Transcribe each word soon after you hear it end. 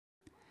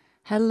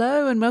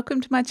Hello and welcome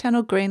to my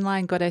channel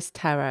GreenLion Goddess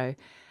Tarot.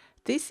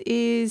 This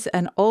is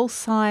an all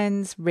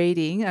signs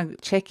reading, a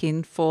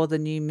check-in for the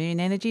new moon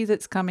energy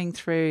that's coming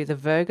through, the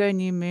Virgo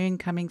new moon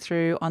coming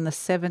through on the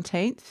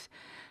 17th.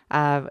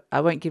 I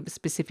won't give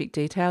specific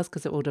details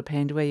because it will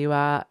depend where you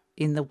are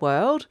in the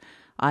world.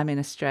 I'm in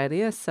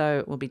Australia, so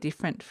it will be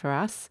different for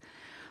us.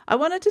 I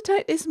wanted to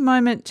take this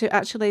moment to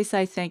actually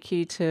say thank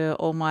you to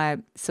all my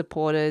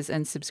supporters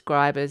and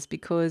subscribers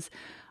because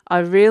I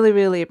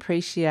really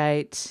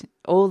appreciate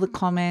all the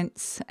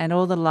comments and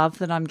all the love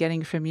that I'm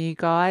getting from you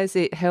guys.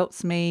 It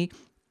helps me.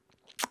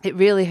 It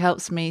really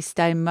helps me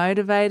stay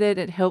motivated.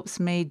 It helps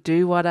me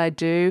do what I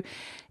do.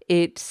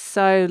 It's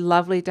so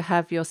lovely to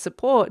have your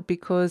support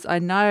because I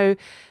know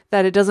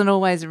that it doesn't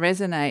always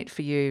resonate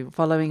for you.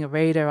 Following a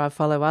reader, I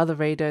follow other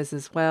readers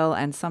as well.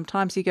 And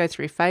sometimes you go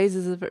through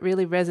phases of it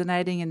really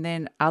resonating and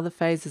then other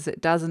phases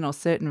it doesn't, or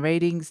certain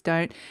readings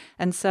don't.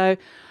 And so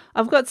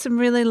I've got some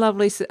really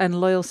lovely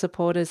and loyal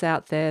supporters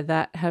out there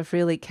that have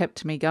really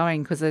kept me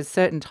going, because there's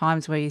certain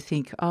times where you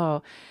think,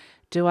 oh,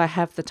 do I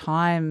have the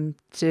time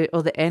to,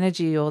 or the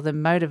energy or the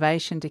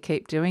motivation to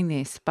keep doing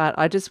this? But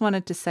I just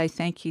wanted to say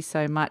thank you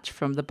so much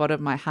from the bottom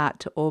of my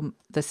heart to all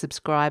the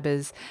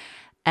subscribers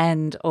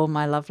and all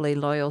my lovely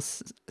loyal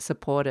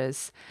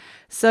supporters.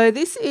 So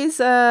this is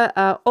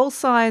a all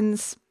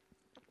signs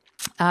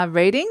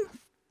reading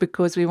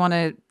because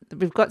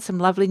we've got some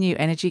lovely new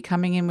energy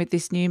coming in with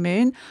this new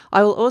moon.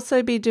 I will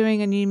also be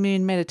doing a new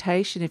moon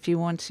meditation if you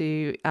want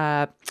to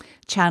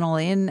channel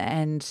in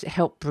and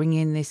help bring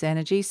in this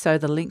energy. So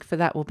the link for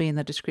that will be in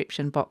the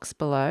description box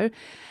below.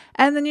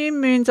 And the new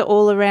moons are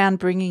all around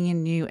bringing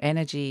in new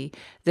energy.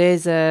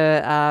 There's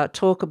a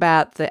talk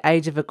about the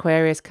age of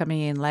Aquarius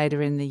coming in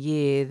later in the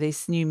year.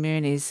 This new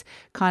moon is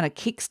kind of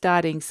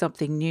kickstarting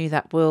something new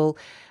that will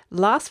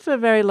last for a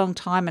very long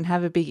time and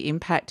have a big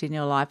impact in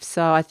your life.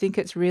 So I think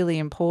it's really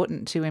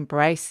important to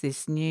embrace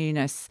this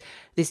newness,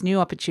 this new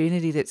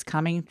opportunity that's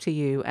coming to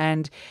you.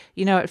 And,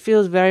 you know, it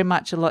feels very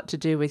much a lot to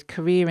do with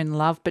career and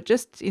love, but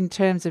just in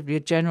terms of your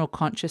general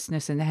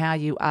consciousness and how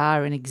you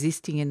are and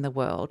existing in the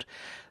world.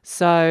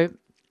 So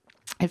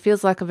it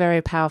feels like a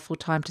very powerful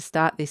time to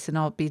start this, and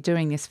I'll be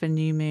doing this for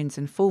new moons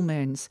and full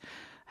moons,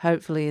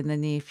 hopefully in the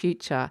near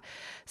future.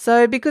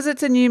 So because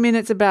it's a new moon,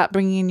 it's about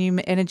bringing in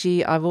new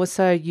energy. I'm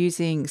also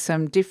using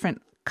some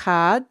different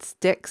cards,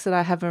 decks that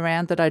I have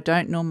around that I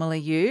don't normally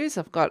use.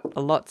 I've got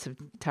lots of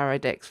tarot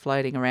decks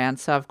floating around.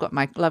 So I've got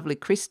my lovely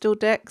crystal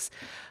decks.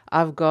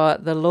 I've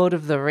got the Lord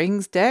of the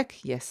Rings deck.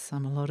 Yes,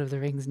 I'm a Lord of the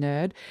Rings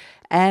nerd.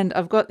 And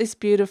I've got this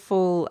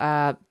beautiful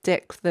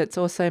deck that's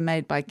also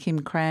made by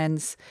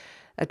Krans,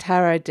 a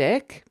tarot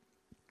deck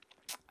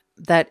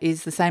that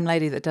is the same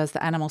lady that does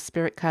the animal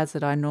spirit cards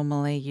that I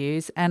normally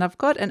use. And I've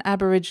got an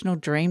Aboriginal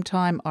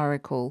Dreamtime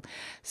Oracle.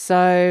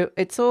 So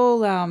it's all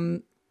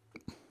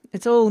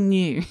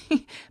new,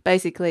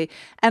 basically.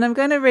 And I'm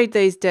going to read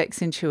these decks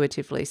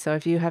intuitively. So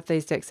if you have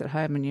these decks at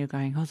home and you're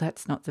going, oh,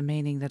 that's not the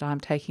meaning that I'm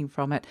taking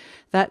from it,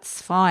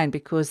 that's fine,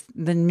 because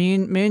the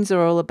moons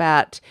are all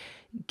about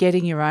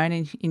getting your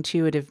own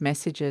intuitive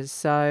messages.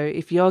 So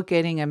if you're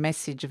getting a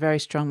message, a very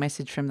strong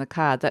message from the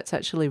card, that's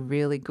actually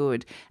really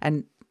good.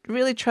 And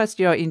really trust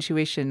your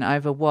intuition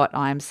over what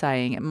I'm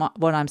saying.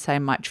 What I'm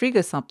saying might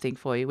trigger something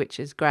for you, which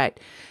is great.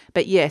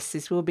 But yes,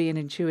 this will be an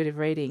intuitive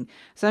reading.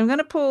 So I'm going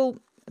to pull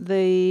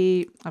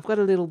I've got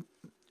a little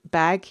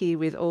bag here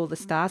with all the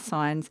star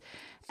signs,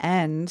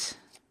 and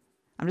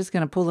I'm just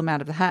going to pull them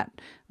out of the hat.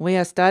 We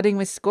are starting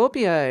with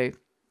Scorpio.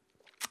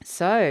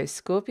 So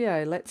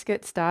Scorpio, let's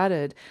get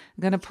started.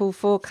 I'm going to pull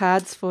 4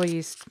 cards for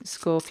you,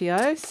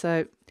 Scorpio.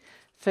 So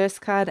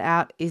first card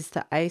out is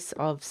the Ace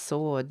of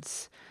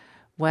Swords.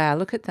 Wow,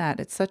 look at that.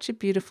 It's such a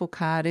beautiful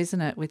card,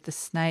 isn't it? With the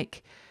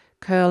snake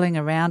curling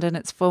around and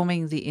it's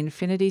forming the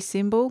infinity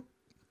symbol.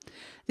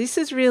 This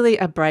is really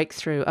a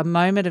breakthrough, a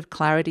moment of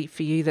clarity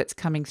for you that's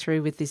coming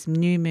through with this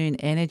new moon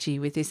energy,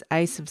 with this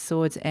Ace of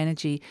Swords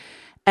energy.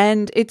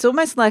 And it's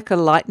almost like a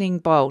lightning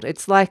bolt.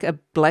 It's like a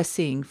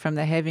blessing from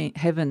the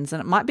heavens.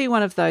 And it might be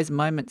one of those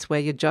moments where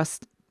you're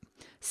just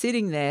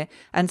sitting there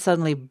and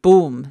suddenly,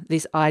 boom,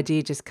 this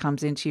idea just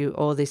comes into you,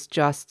 or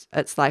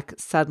it's like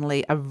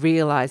suddenly a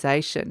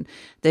realization.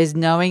 There's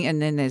knowing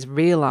and then there's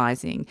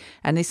realizing.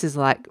 And this is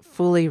like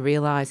fully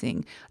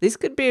realizing. This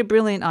could be a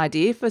brilliant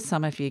idea for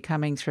some of you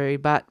coming through,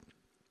 but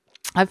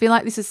I feel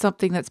like this is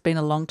something that's been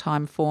a long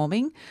time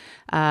forming.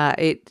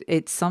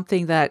 It's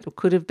something that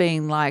could have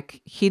been like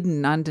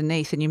hidden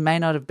underneath and you may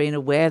not have been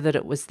aware that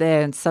it was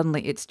there, and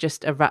suddenly it's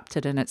just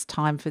erupted and it's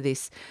time for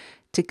this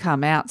to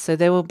come out. So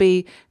there will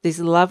be this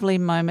lovely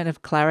moment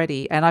of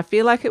clarity, and I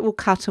feel like it will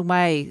cut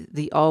away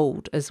the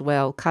old as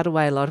well, cut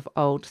away a lot of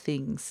old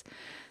things.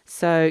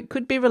 So it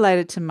could be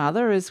related to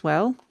mother as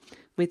well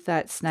with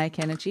that snake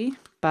energy,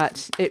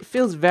 but it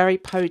feels very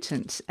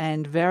potent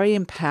and very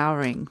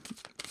empowering.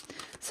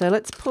 So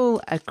let's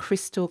pull a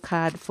crystal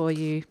card for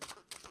you,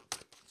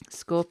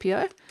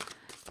 Scorpio.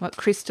 What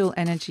crystal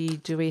energy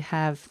do we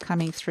have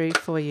coming through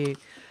for you?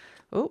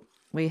 Oh,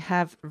 we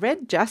have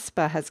red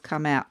jasper has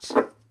come out.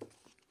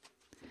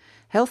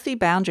 healthy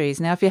boundaries.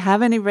 Now, if you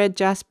have any red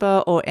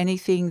jasper or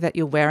anything that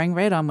you're wearing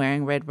red, I'm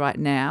wearing red right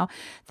now,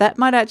 that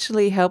might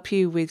actually help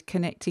you with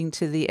connecting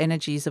to the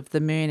energies of the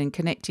moon and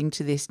connecting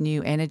to this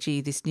new energy,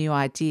 this new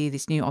idea,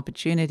 this new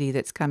opportunity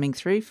that's coming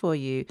through for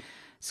you,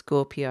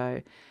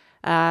 Scorpio.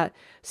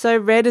 So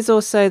red is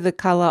also the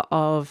color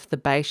of the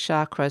base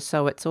chakra.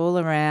 So it's all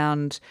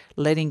around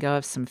letting go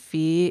of some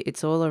fear.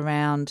 It's all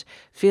around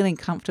feeling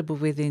comfortable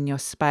within your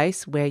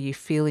space where you're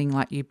feeling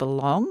like you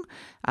belong.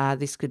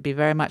 This could be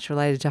very much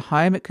related to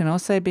home. It can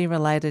also be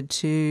related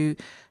to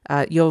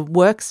your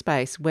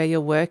workspace where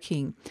you're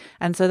working.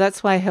 And so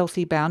that's why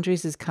healthy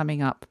boundaries is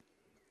coming up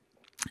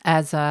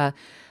as a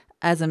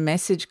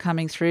message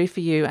coming through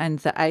for you. And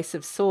the Ace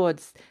of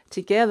Swords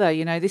together,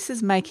 you know, this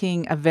is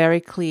making a very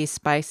clear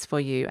space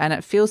for you. And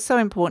it feels so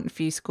important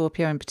for you,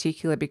 Scorpio, in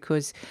particular,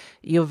 because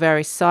you're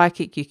very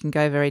psychic. You can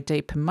go very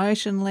deep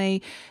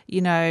emotionally. You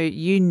know,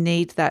 you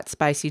need that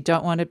space. You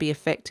don't want to be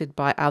affected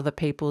by other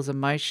people's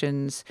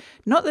emotions.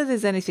 Not that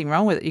there's anything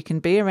wrong with it. You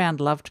can be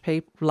around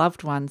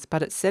loved ones,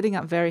 but it's setting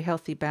up very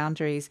healthy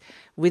boundaries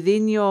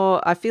within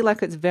your, I feel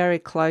like it's very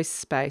close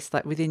space,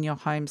 like within your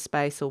home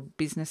space or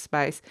business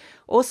space.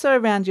 Also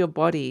around your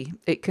body.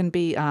 It can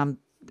be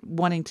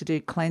wanting to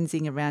do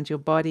cleansing around your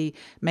body,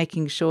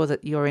 making sure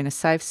that you're in a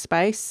safe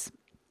space.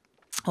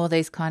 All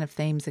these kind of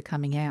themes are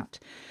coming out.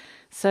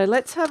 So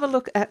let's have a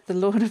look at the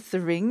Lord of the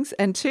Rings.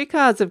 And 2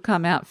 cards have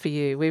come out for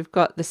you. We've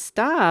got the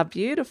Star,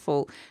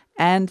 beautiful,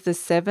 and the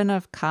 7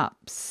 of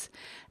Cups.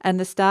 And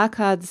the Star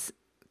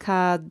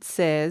card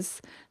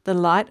says, the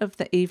light of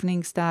the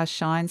evening star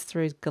shines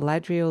through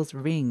Galadriel's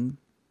ring.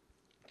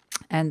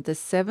 And the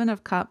 7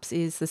 of Cups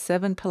is the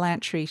 7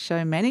 Palantry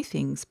show many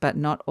things, but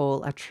not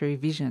all are true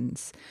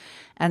visions.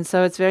 And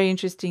so it's very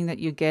interesting that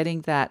you're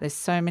getting that. There's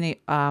so many,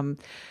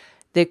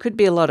 there could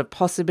be a lot of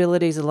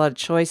possibilities, a lot of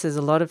choices,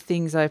 a lot of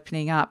things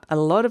opening up. A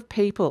lot of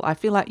people, I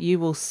feel like you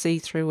will see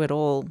through it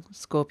all,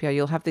 Scorpio.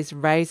 You'll have this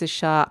razor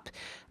sharp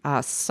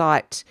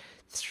sight,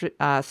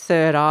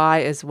 third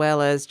eye, as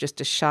well as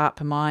just a sharp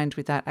mind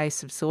with that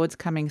Ace of Swords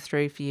coming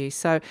through for you.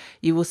 So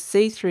you will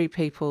see through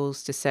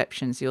people's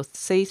deceptions. You'll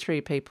see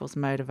through people's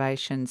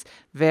motivations.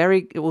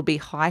 It will be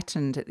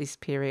heightened at this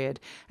period.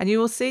 And you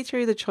will see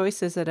through the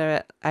choices that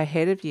are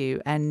ahead of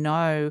you and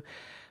know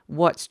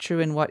what's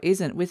true and what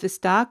isn't. With the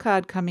Star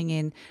card coming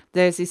in,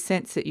 there's this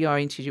sense that your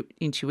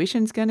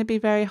intuition is going to be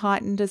very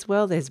heightened as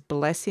well. There's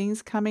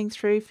blessings coming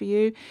through for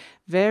you.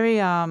 There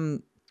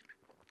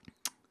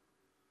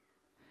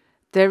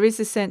is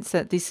a sense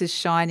that this is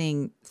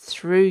shining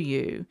through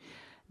you,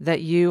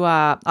 that you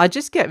are, I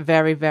just get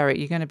you're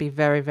going to be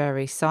very,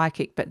 very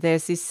psychic, but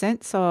there's this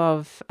sense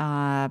of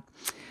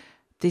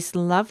this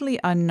lovely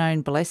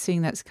unknown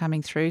blessing that's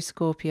coming through,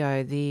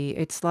 Scorpio.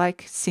 It's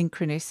like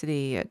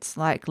synchronicity. It's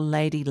like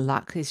Lady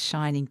Luck is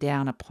shining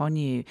down upon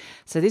you.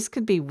 So this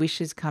could be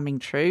wishes coming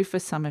true for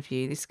some of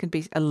you. This could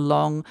be a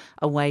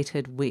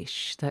long-awaited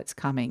wish that's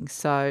coming.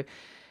 So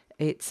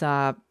it's,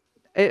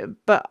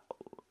 but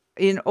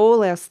in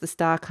all else, the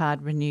Star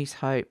card renews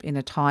hope in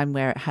a time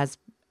where it has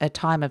a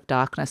time of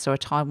darkness or a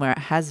time where it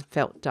has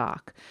felt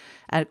dark.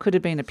 And it could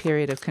have been a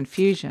period of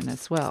confusion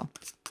as well.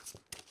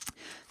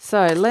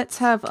 So let's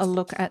have a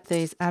look at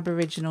these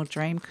Aboriginal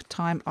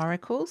Dreamtime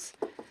oracles.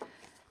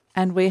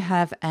 And we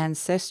have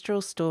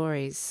Ancestral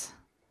Stories.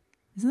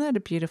 Isn't that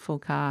a beautiful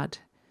card?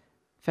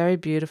 Very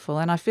beautiful.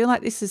 And I feel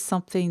like this is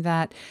something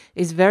that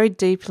is very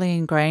deeply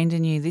ingrained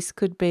in you. This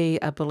could be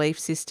a belief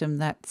system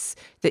that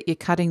you're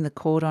cutting the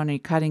cord on, you're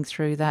cutting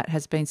through, that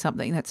has been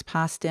something that's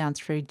passed down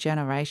through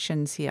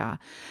generations here.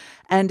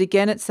 And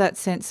again, it's that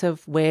sense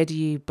of where do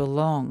you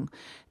belong?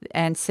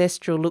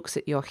 Ancestral looks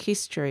at your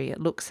history.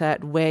 It looks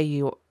at where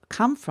you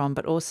come from,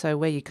 but also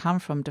where you come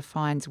from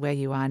defines where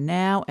you are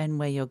now and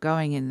where you're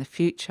going in the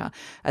future.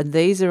 And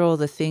these are all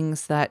the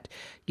things that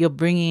you're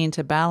bringing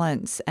into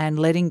balance and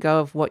letting go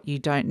of what you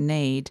don't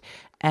need.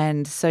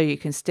 And so you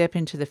can step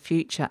into the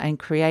future and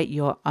create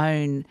your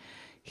own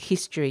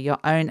history, your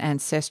own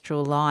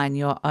ancestral line,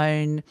 your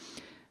own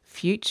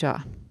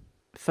future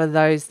for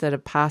those that are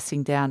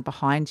passing down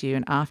behind you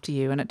and after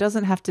you. And it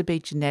doesn't have to be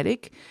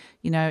genetic.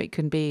 You know, it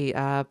can be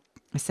a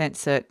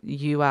sense that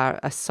you are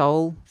a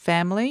soul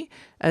family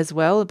as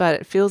well, but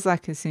it feels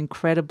like it's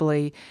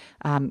incredibly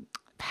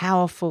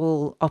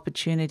powerful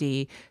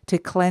opportunity to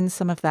cleanse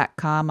some of that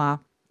karma,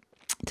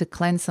 to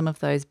cleanse some of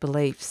those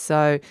beliefs.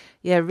 So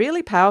yeah,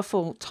 really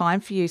powerful time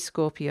for you,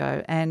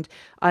 Scorpio. And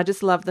I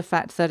just love the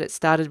fact that it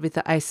started with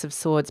the Ace of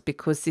Swords,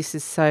 because this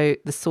is so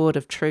the sword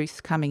of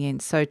truth coming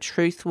in. So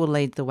truth will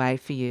lead the way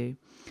for you.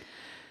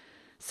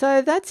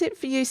 So that's it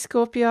for you,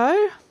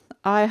 Scorpio.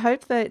 I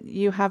hope that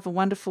you have a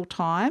wonderful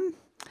time.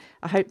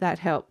 I hope that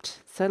helped.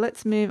 So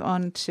let's move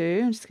on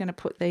to, I'm just going to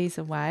put these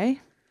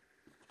away.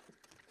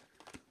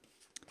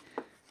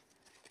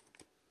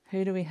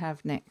 Who do we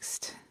have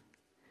next?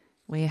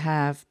 We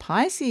have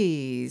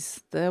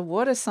Pisces. The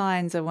water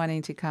signs are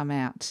wanting to come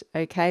out.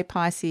 Okay,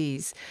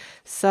 Pisces.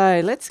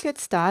 So let's get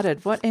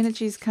started. What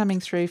energy is coming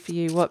through for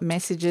you? What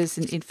messages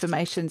and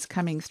information is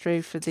coming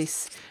through for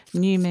this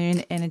new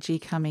moon energy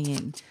coming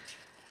in?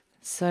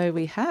 So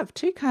we have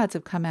 2 cards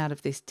have come out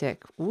of this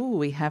deck. Ooh,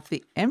 we have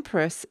the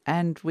Empress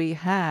and we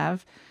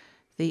have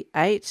the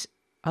 8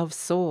 of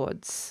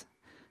Swords.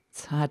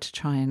 It's hard to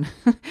try and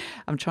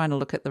I'm trying to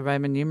look at the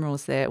Roman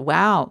numerals there.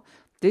 Wow,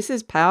 this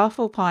is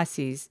powerful,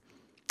 Pisces.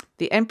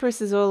 The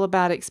Empress is all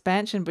about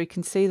expansion. We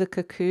can see the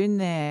cocoon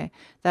there,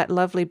 that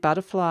lovely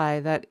butterfly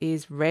that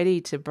is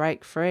ready to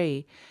break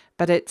free.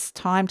 But it's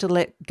time to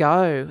let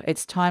go.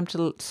 It's time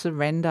to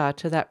surrender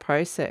to that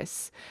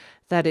process,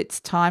 that it's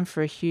time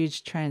for a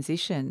huge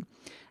transition.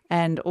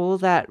 And all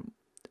that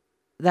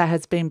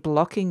has been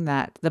blocking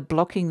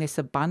blocking this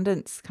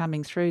abundance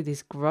coming through,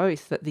 this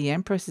growth that the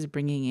Empress is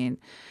bringing in,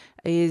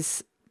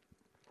 is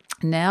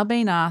now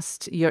being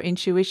asked, your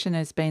intuition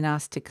has been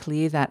asked to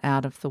clear that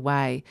out of the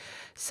way.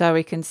 So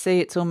we can see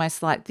it's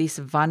almost like this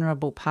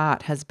vulnerable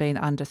part has been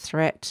under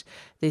threat,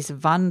 this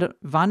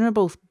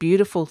vulnerable,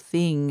 beautiful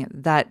thing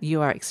that you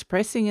are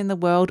expressing in the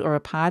world, or a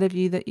part of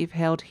you that you've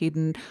held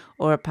hidden,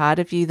 or a part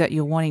of you that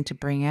you're wanting to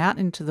bring out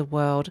into the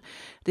world.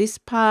 This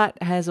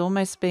part has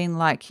almost been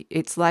like,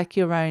 it's like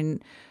your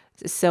own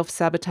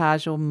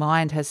self-sabotage or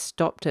mind has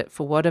stopped it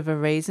for whatever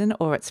reason,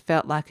 or it's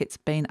felt like it's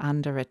been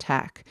under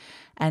attack.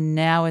 And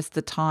now is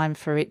the time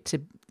for it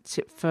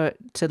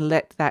to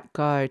let that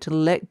go, to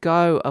let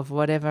go of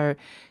whatever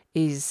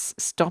is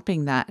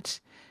stopping that,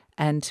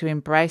 and to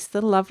embrace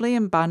the lovely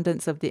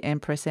abundance of the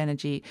Empress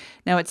energy.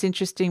 Now, it's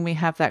interesting, we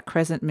have that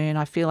crescent moon.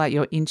 I feel like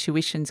your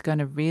intuition's going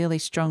to really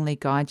strongly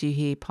guide you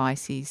here,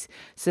 Pisces.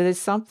 So there's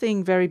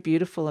something very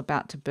beautiful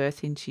about to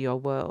birth into your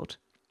world.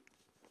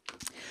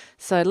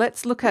 So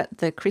let's look at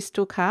the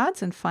crystal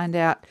cards and find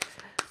out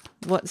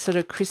what sort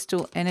of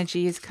crystal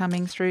energy is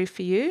coming through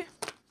for you.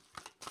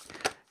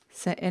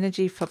 So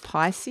energy for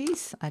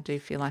Pisces, I do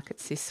feel like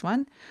it's this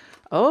one.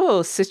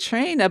 Oh,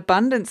 citrine,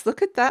 abundance.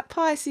 Look at that,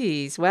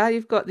 Pisces. Wow,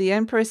 you've got the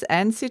Empress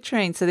and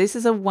citrine. So this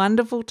is a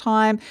wonderful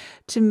time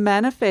to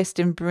manifest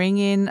and bring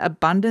in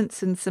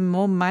abundance and some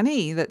more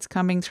money that's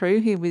coming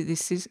through here with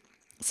this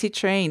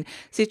citrine.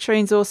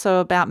 Citrine's also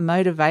about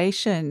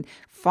motivation,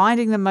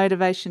 finding the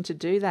motivation to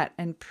do that,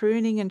 and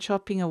pruning and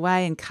chopping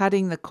away and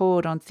cutting the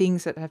cord on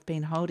things that have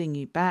been holding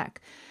you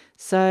back.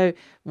 So,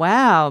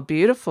 wow,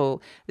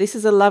 beautiful. This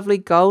is a lovely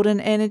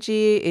golden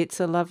energy. It's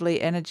a lovely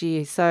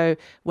energy. So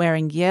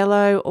wearing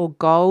yellow or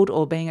gold,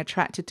 or being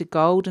attracted to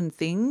golden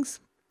things,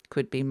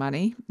 could be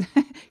money,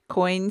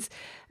 coins,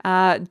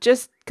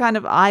 just kind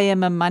of, I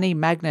am a money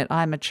magnet.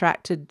 I'm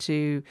attracted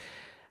to,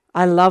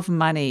 I love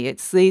money.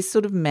 It's these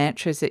sort of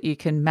mantras that you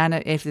can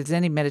if there's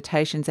any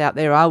meditations out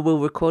there, I will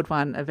record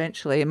one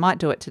eventually. I might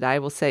do it today.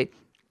 We'll see.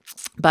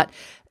 But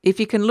if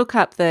you can look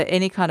up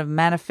any kind of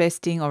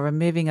manifesting or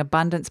removing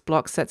abundance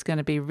blocks, that's going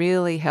to be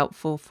really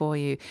helpful for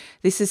you.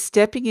 This is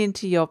stepping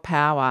into your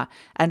power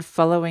and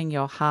following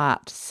your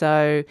heart.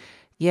 So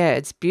yeah,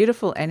 it's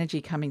beautiful energy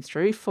coming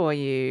through for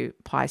you,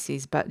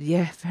 Pisces. But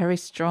yeah, very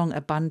strong,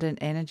 abundant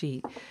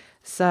energy.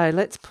 So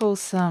let's pull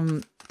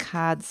some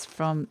cards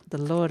from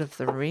the Lord of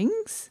the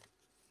Rings.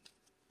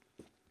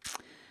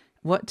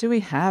 What do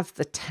we have?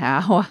 The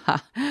Tower.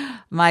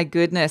 My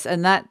goodness.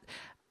 And that...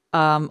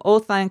 all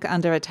things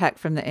under attack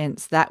from the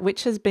Ents, that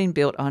which has been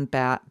built on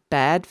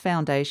bad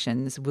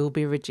foundations will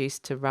be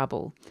reduced to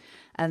rubble.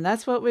 And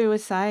that's what we were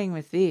saying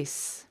with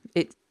this.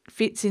 It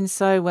fits in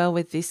so well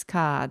with this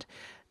card,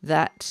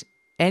 that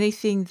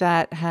anything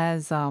that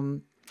has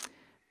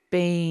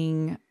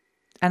been...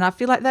 And I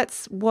feel like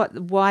that's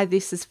why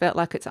this has felt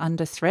like it's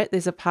under threat.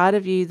 There's a part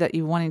of you that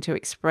you're wanting to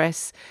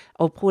express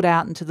or put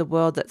out into the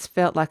world that's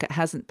felt like it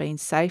hasn't been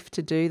safe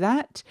to do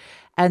that.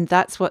 And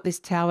that's what this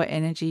Tower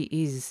energy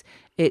is.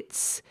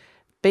 It's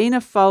been a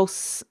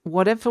false,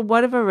 for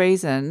whatever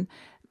reason,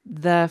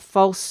 the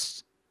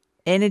false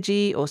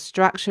energy or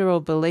structure or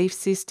belief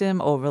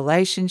system or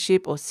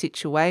relationship or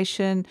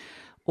situation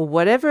or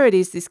whatever it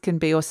is, this can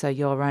be also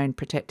your own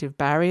protective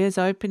barriers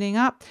opening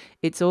up.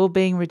 It's all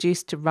being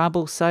reduced to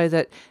rubble, so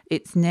that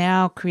it's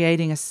now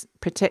creating a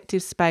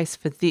protective space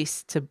for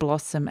this to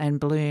blossom and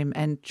bloom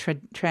and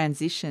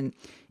transition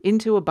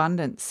into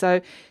abundance.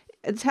 So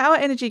Tower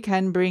energy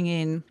can bring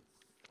in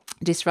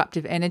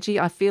disruptive energy.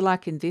 I feel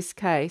like in this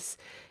case,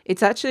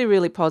 it's actually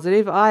really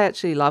positive. I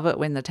actually love it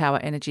when the Tower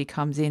energy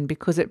comes in,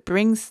 because it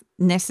brings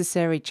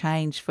necessary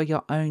change for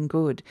your own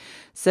good.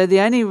 So the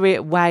only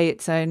way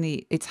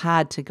it's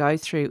hard to go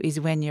through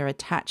is when you're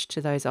attached to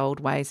those old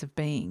ways of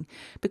being.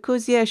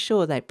 Because yeah,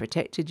 sure, they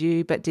protected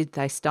you, but did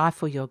they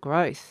stifle your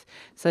growth?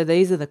 So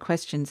these are the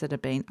questions that are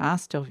being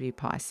asked of you,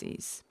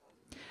 Pisces.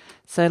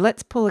 So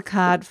let's pull a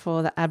card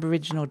for the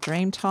Aboriginal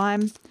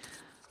Dreamtime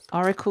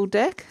Oracle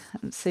deck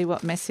and see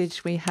what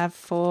message we have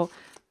for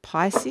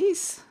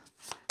Pisces.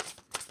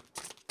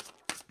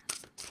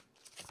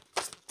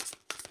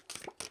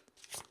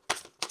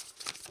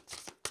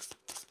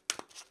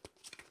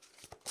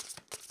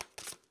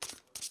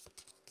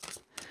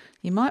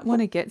 You might want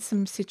to get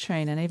some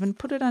citrine and even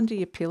put it under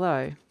your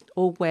pillow,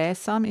 or wear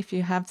some if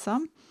you have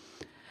some.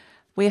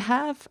 We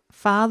have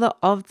Father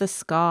of the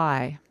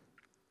Sky.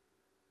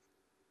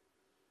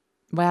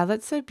 Wow,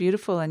 that's so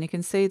beautiful. And you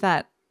can see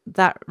that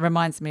that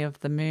reminds me of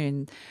the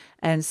moon.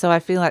 And so I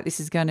feel like this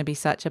is going to be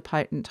such a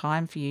potent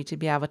time for you to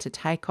be able to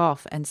take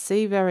off and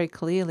see very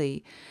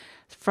clearly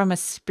from a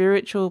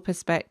spiritual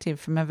perspective,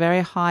 from a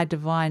very high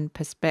divine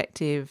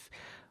perspective,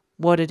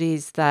 what it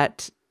is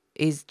that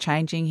is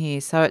changing here.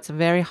 So it's a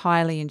very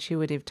highly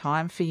intuitive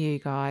time for you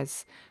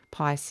guys,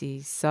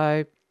 Pisces.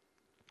 So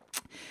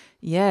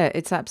yeah,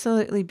 it's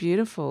absolutely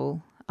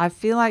beautiful. I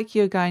feel like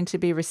you're going to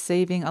be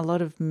receiving a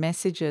lot of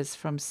messages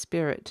from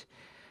spirit.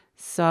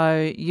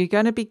 So you're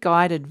going to be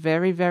guided,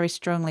 very, very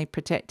strongly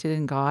protected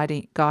and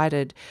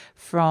guided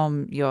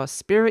from your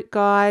spirit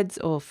guides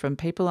or from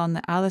people on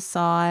the other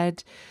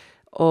side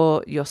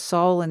or your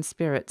soul and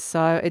spirit.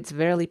 So it's a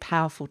very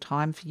powerful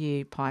time for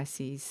you,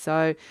 Pisces.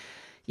 So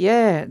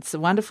yeah, it's a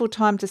wonderful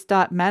time to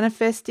start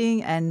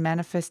manifesting and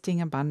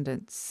manifesting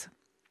abundance.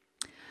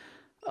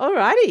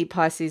 Alrighty,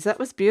 Pisces, that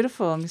was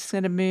beautiful. I'm just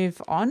going to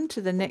move on to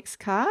the next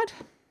card,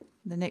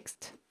 the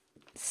next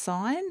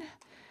sign.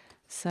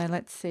 So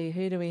let's see,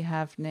 who do we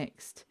have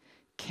next?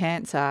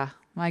 Cancer.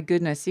 My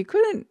goodness,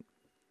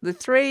 the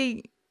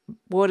 3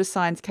 water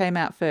signs came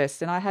out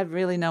first, and I have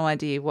really no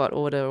idea what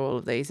order all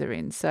of these are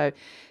in. So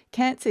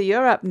Cancer,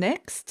 you're up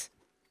next.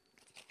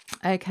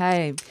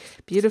 Okay,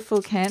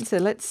 beautiful Cancer.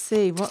 Let's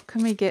see, what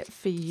can we get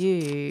for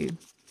you?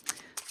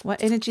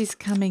 What energy's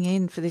coming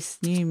in for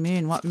this new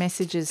moon? What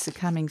messages are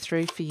coming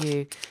through for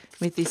you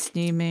with this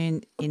new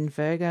moon in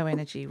Virgo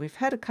energy? We've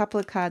had a couple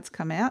of cards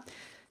come out.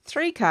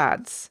 3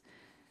 cards.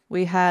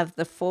 We have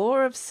the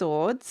 4 of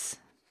Swords.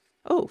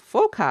 Oh,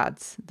 4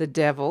 cards. The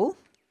Devil.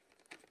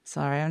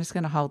 Sorry, I'm just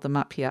going to hold them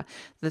up here.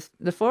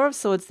 The 4 of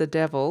Swords, the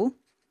Devil,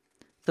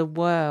 the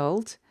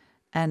World,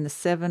 and the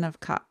 7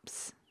 of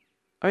Cups.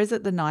 Or is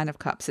it the 9 of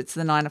Cups? It's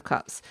the 9 of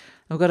Cups.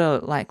 I've got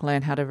to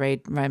learn how to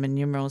read Roman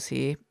numerals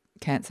here,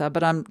 Cancer,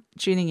 but I'm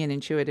tuning in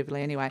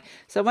intuitively anyway.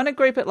 So I want to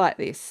group it like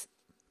this.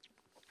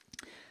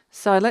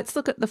 So let's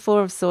look at the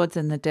 4 of Swords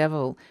and the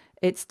Devil.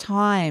 It's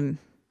time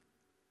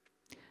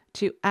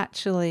to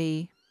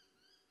actually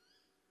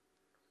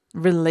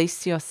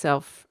release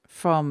yourself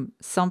from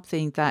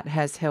something that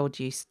has held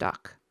you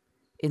stuck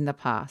in the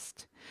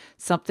past.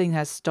 Something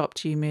has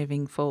stopped you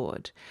moving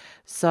forward.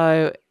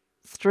 So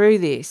through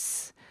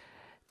this,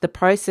 the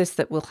process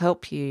that will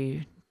help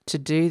you to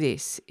do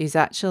this is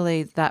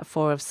actually that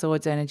 4 of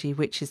Swords energy,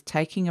 which is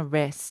taking a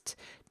rest,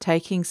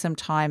 taking some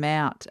time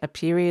out, a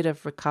period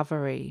of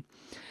recovery.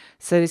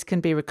 So this can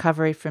be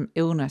recovery from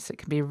illness. It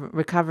can be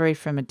recovery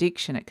from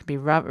addiction. It can be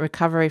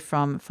recovery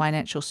from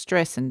financial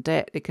stress and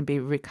debt. It can be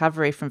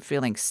recovery from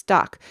feeling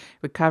stuck,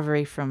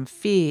 recovery from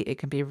fear. It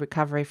can be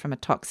recovery from a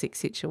toxic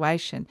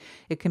situation.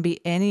 It can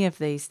be any of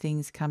these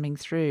things coming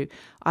through.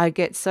 I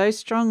get so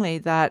strongly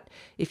that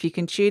if you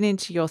can tune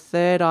into your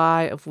third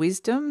eye of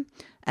wisdom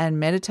and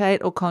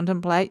meditate or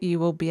contemplate, you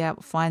will be able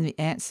to find the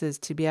answers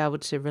to be able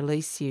to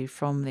release you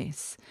from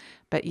this.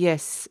 But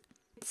yes,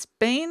 it's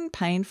been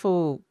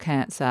painful,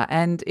 Cancer,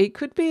 and it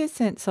could be a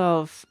sense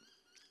of,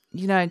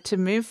 to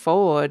move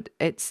forward,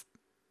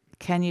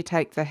 can you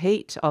take the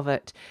heat of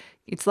it?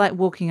 It's like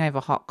walking over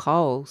hot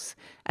coals,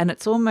 and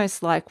it's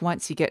almost like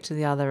once you get to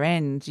the other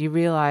end, you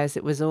realize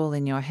it was all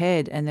in your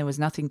head and there was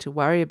nothing to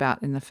worry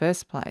about in the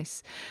first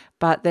place.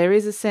 But there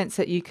is a sense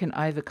that you can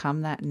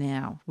overcome that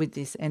now with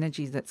this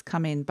energy that's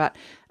come in. But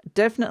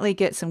definitely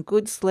get some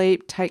good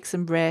sleep, take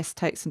some rest,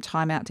 take some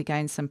time out to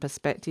gain some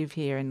perspective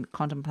here, and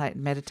contemplate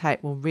and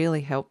meditate will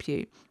really help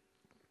you.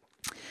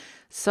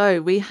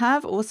 So we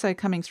have also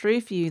coming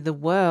through for you the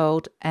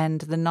World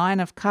and the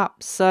 9 of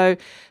Cups. So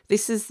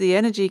this is the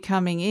energy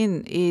coming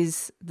in,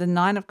 is the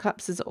 9 of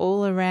Cups is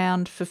all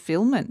around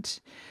fulfillment.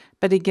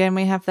 But again,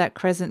 we have that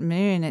crescent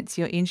moon. It's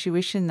your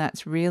intuition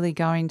that's really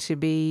going to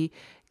be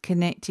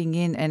connecting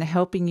in and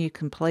helping you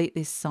complete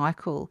this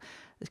cycle,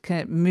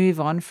 move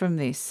on from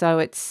this. So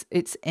it's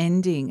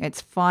ending.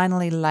 It's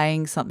finally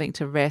laying something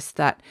to rest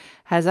that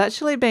has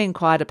actually been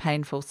quite a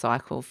painful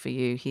cycle for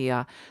you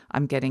here.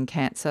 I'm getting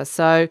Cancer.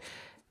 So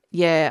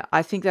yeah,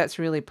 I think that's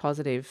really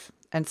positive.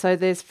 And so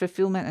there's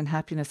fulfillment and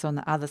happiness on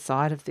the other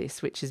side of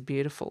this, which is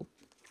beautiful.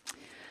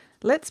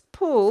 Let's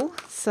pull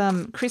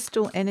some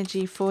crystal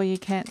energy for you,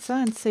 Cancer,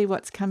 and see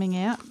what's coming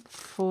out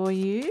for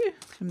you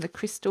from the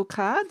crystal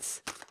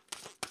cards.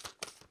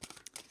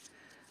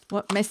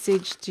 What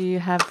message do you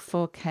have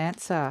for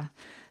Cancer?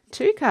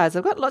 2 cards.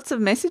 I've got lots of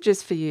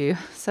messages for you.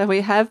 So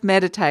we have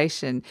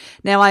meditation.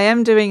 Now I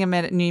am doing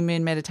a new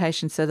moon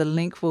meditation, so the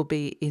link will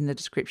be in the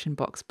description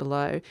box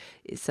below.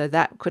 So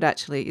that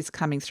is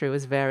coming through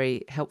as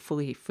very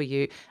helpful for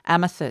you.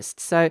 Amethyst.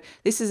 So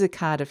this is a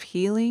card of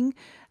healing.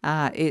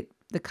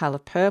 The color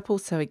purple.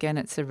 So again,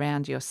 it's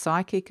around your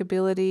psychic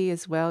ability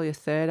as well, your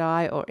third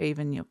eye, or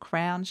even your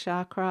crown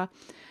chakra.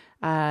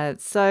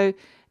 So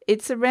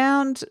it's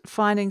around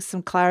finding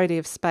some clarity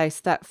of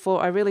space.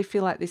 I really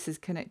feel like this is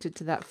connected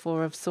to that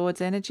 4 of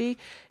Swords energy.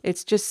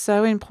 It's just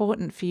so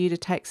important for you to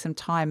take some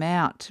time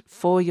out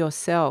for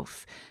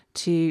yourself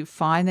to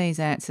find these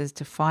answers,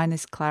 to find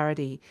this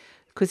clarity,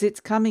 because it's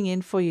coming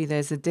in for you.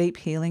 There's a deep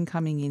healing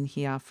coming in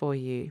here for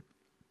you.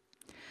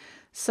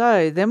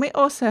 So then we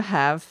also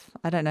have,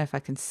 I don't know if I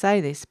can say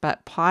this,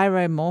 but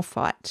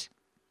pyromorphite.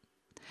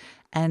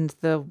 And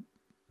the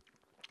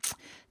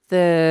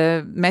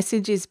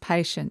message is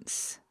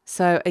patience.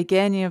 So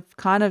again, you've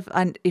kind of,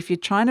 and if you're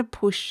trying to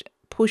push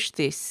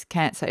this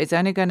Cancer, it's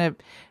only going to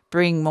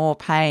bring more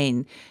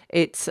pain.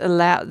 It's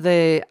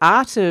the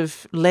art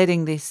of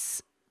letting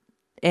this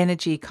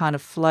energy kind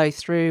of flow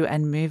through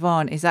and move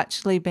on is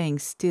actually being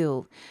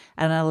still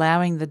and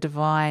allowing the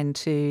divine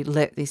to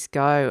let this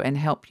go and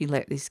help you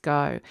let this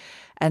go.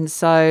 And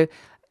so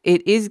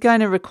it is going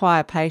to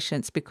require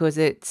patience, because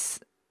it's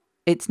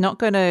not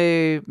going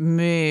to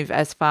move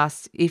as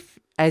fast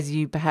as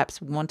you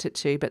perhaps want it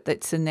to, but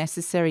that's a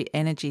necessary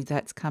energy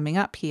that's coming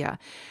up here.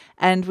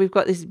 And we've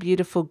got this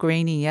beautiful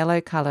greeny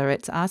yellow color.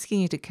 It's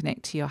asking you to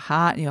connect to your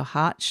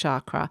heart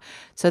chakra.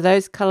 So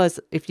those colors,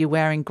 if you're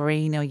wearing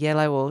green or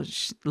yellow or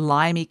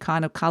limey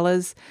kind of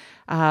colors,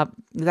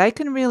 they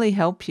can really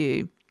help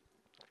you.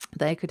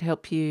 They could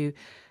help you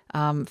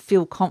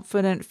feel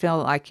confident, feel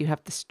like you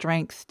have the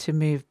strength to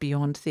move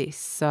beyond this.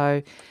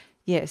 So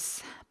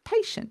yes,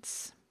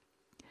 patience.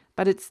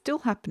 But it's still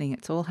happening.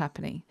 It's all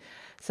happening.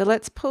 So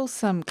let's pull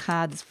some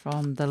cards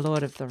from the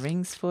Lord of the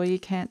Rings for you,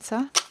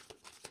 Cancer.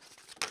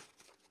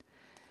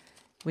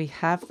 We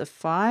have the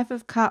Five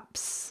of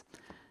Cups.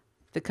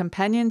 The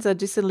companions are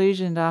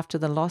disillusioned after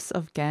the loss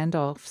of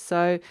Gandalf.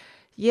 So,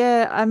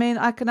 yeah, I mean,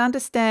 I can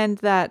understand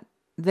that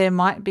there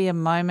might be a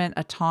moment,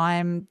 a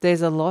time,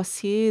 there's a loss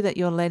here that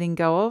you're letting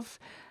go of.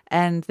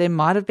 And there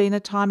might have been a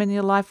time in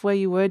your life where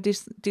you were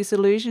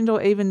disillusioned,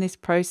 or even this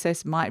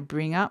process might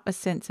bring up a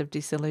sense of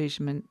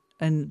disillusionment.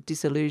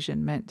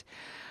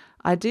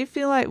 I do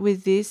feel like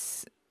with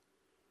this,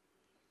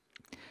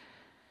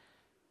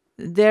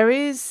 there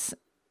is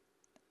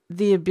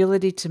the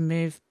ability to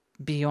move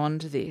beyond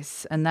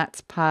this, and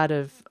that's part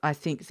of, I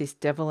think, this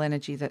devil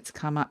energy that's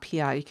come up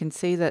here. You can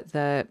see that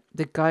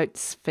the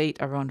goat's feet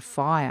are on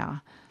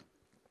fire.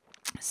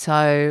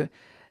 So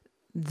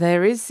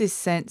there is this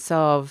sense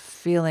of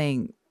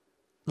feeling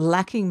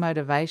lacking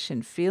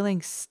motivation,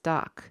 feeling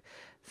stuck,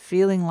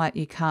 feeling like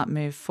you can't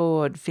move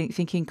forward,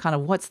 thinking kind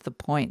of, what's the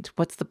point?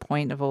 What's the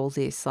point of all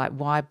this? Like,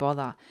 why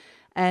bother?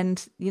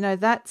 And, you know,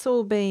 that's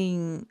all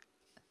being,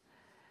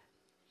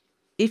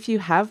 if you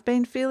have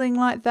been feeling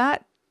like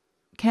that,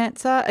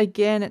 Cancer,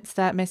 again, it's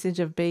that message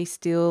of be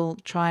still,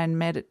 try and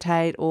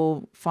meditate,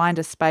 or find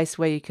a space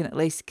where you can at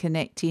least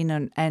connect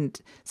in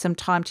and some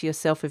time to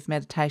yourself if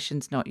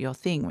meditation's not your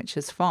thing, which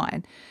is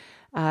fine.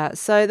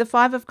 So the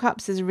Five of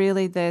Cups is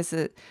really, there's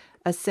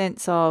a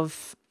sense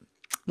of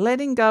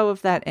letting go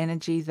of that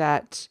energy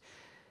that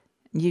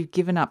you've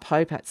given up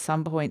hope at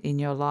some point in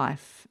your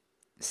life.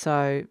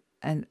 So,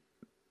 and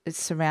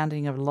it's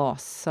surrounding a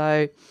loss.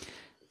 So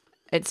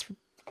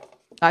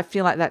I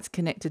feel like that's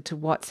connected to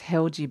what's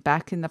held you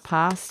back in the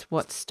past,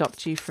 what's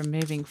stopped you from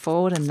moving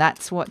forward, and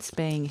that's what's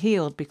being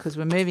healed, because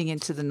we're moving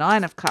into the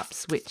Nine of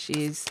Cups, which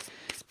is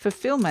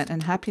fulfillment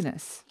and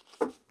happiness.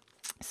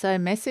 So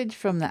message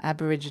from the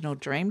Aboriginal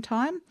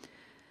Dreamtime.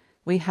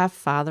 We have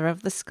Father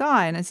of the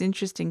Sky, and it's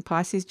interesting,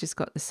 Pisces just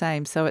got the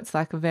same. So it's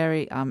like a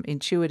very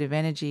intuitive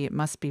energy. It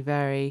must be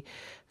very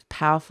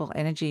powerful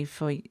energy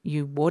for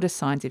you water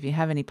signs. If you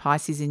have any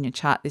Pisces in your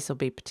chart, this will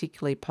be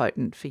particularly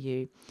potent for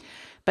you.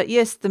 But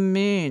yes, the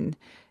moon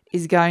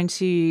is going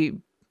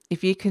to,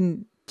 if you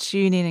can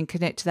tune in and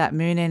connect to that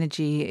moon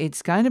energy,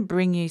 it's going to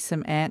bring you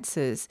some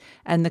answers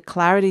and the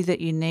clarity that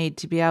you need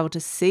to be able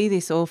to see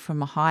this all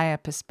from a higher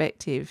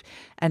perspective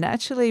and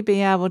actually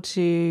be able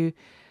to,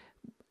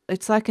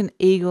 it's like an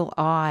eagle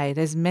eye.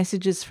 There's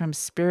messages from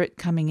spirit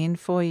coming in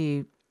for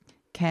you,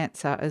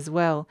 Cancer, as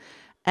well.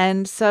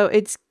 And so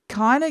it's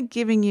kind of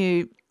giving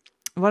you,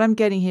 what I'm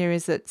getting here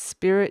is that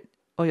spirit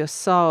or your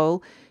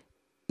soul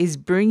is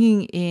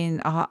bringing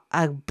in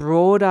a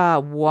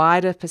broader,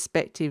 wider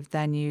perspective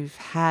than you've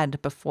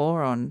had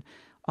before on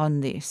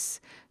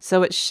this.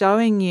 So it's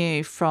showing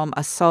you from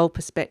a soul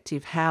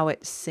perspective how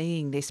it's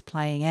seeing this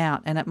playing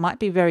out. And it might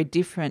be very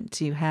different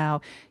to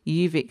how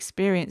you've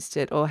experienced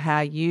it or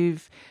how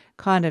you've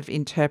kind of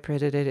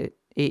interpreted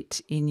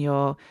it in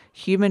your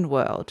human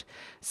world.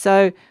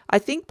 So I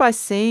think by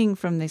seeing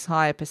from this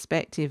higher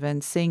perspective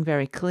and seeing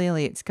very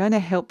clearly, it's going to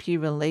help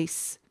you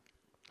release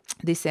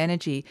this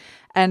energy.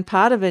 And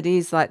part of it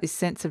is like this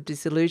sense of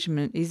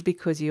disillusionment is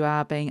because you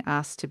are being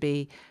asked to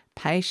be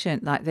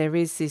patient. Like there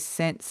is this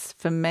sense,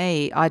 for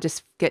me, I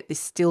just get this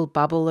still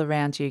bubble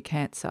around you,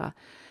 Cancer.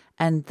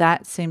 And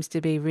that seems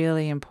to be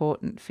really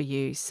important for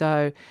you.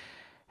 So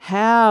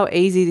how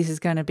easy this is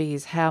going to be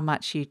is how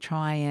much you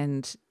try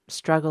and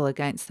struggle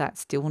against that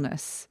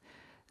stillness.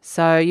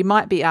 So you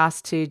might be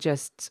asked to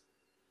just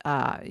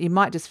you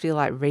might just feel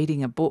like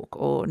reading a book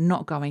or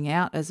not going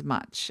out as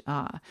much,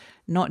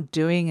 not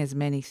doing as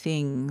many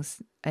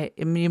things.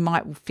 You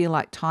might feel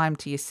like time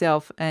to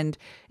yourself, and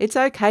it's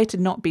okay to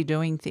not be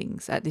doing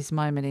things at this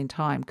moment in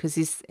time because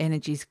this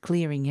energy is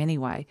clearing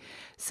anyway.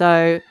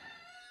 So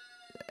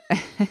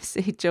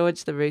See,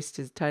 George the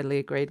Rooster's totally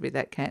agreed with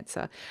that,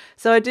 Cancer.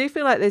 So I do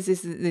feel like there's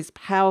this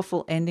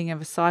powerful ending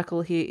of a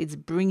cycle here. It's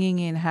bringing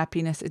in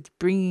happiness. It's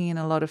bringing in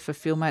a lot of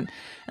fulfillment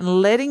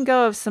and letting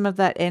go of some of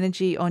that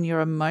energy on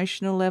your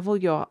emotional level,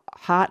 your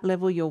heart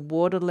level, your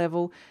water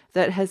level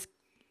that has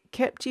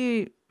kept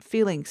you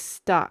feeling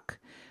stuck.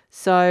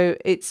 So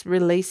it's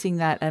releasing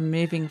that and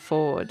moving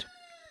forward.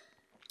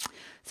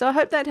 So I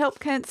hope that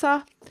helped,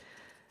 Cancer.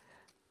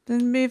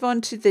 Then move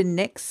on to the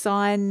next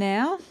sign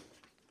now.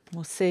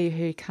 We'll see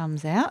who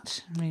comes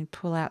out. I'm going to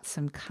pull out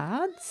some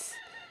cards.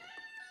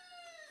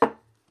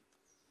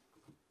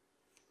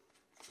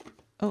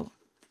 Oh,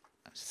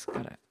 I've just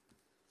got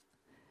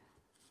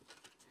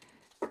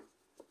to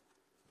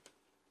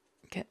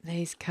get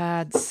these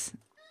cards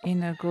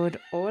in a good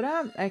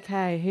order.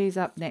 Okay, who's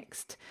up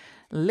next?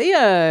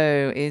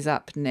 Leo is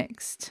up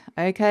next.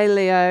 Okay,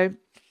 Leo.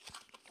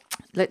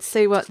 Let's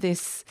see what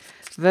this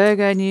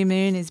Virgo new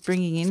moon is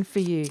bringing in for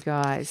you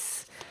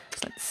guys.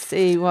 Let's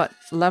see what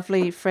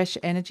lovely fresh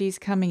energy is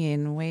coming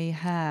in. We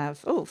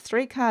have,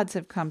 3 cards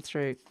have come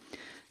through.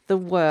 The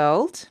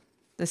World,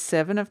 the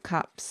 7 of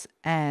Cups,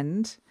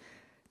 and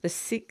the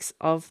 6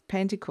 of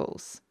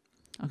Pentacles.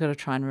 I've got to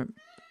try and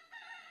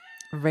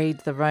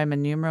read the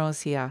Roman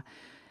numerals here.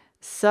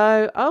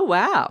 So, oh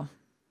wow.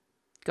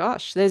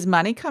 Gosh, there's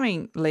money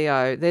coming,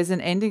 Leo. There's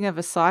an ending of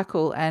a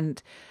cycle,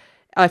 and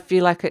I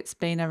feel like it's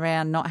been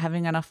around not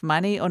having enough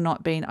money or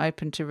not being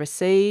open to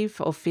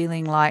receive or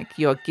feeling like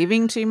you're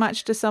giving too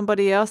much to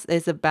somebody else.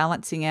 There's a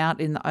balancing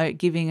out in the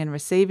giving and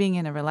receiving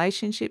in a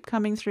relationship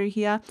coming through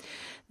here.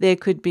 There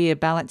could be a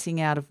balancing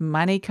out of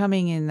money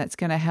coming in that's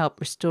going to help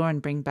restore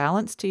and bring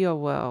balance to your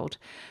world.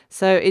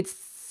 So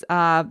it's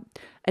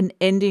an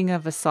ending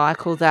of a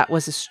cycle that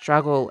was a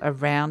struggle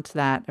around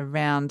that,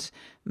 around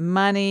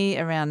money,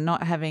 around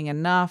not having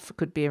enough. It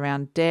could be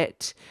around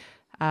debt.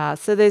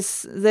 So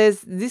this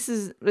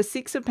is the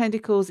 6 of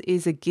Pentacles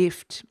is a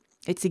gift.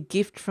 It's a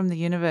gift from the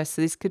universe.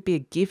 So this could be a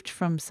gift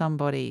from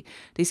somebody.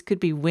 This could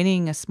be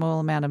winning a small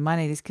amount of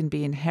money. This can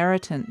be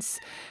inheritance,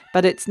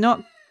 but it's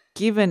not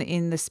given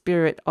in the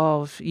spirit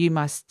of you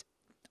must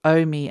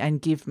owe me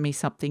and give me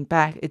something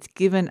back. It's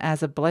given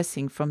as a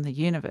blessing from the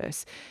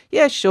universe.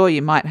 Yeah, sure,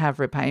 you might have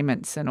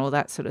repayments and all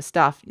that sort of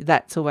stuff.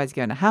 That's always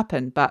going to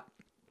happen, but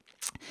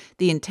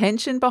the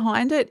intention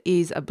behind it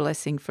is a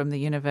blessing from the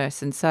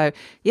universe. And so,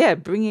 yeah,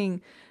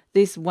 bringing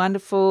this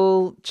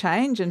wonderful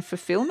change and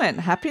fulfillment,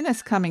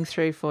 happiness coming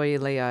through for you,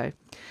 Leo.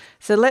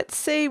 So let's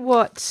see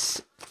what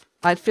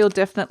I feel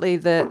definitely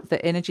the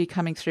energy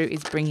coming through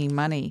is bringing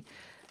money.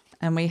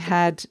 And we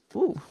had,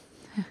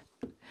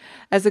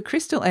 as a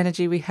crystal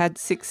energy, we had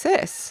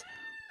success,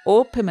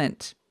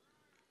 orpiment.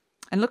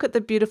 And look at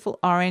the beautiful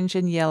orange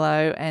and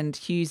yellow and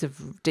hues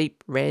of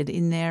deep red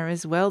in there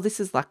as well. This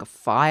is like a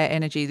fire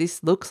energy.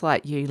 This looks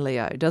like you,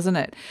 Leo, doesn't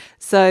it?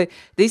 So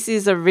this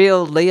is a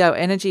real Leo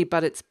energy,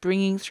 but it's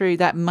bringing through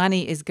that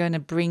money is going to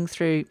bring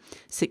through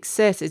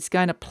success. It's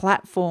going to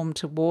platform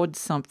towards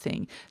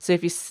something. So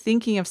if you're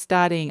thinking of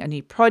starting a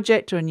new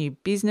project or a new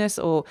business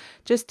or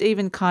just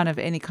even kind of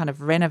any kind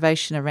of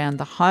renovation around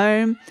the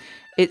home,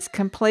 it's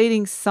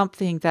completing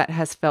something that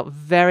has felt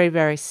very,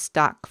 very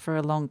stuck for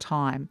a long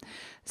time.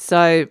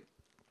 So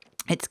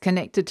it's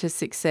connected to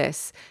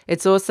success.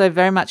 It's also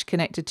very much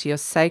connected to your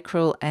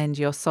sacral and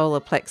your solar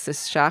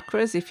plexus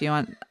chakras. If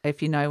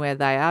you know where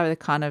they are, they're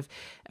kind of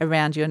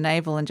around your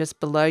navel and just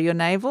below your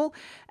navel.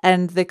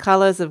 And the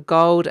colors of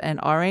gold and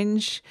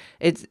orange,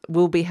 it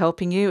will be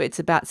helping you. It's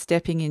about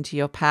stepping into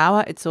your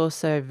power. It's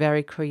also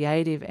very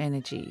creative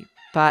energy.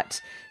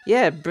 But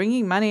yeah,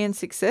 bringing money and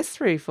success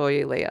through for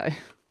you, Leo.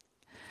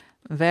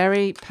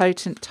 Very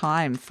potent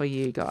time for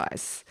you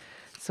guys.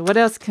 So what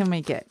else can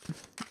we get?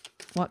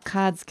 What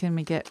cards can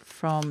we get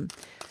from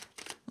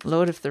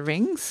Lord of the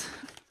Rings?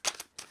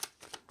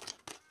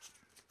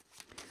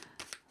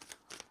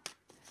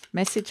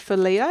 Message for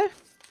Leo.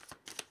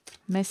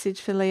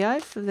 Message for Leo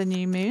for the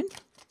new moon.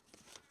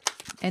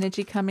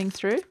 Energy coming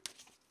through.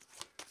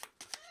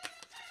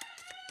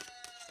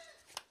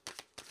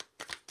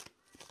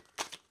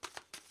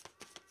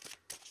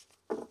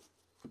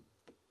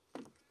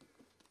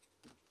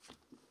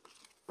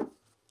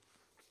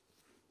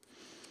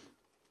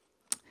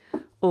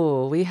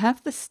 Oh, we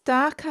have the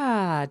Star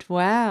card.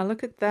 Wow,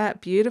 look at that.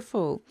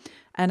 Beautiful.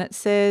 And it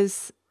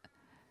says,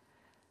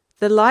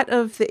 the light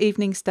of the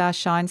evening star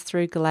shines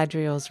through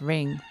Galadriel's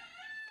ring.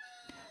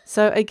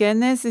 So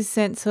again, there's this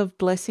sense of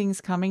blessings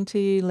coming to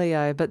you,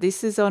 Leo, but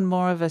this is on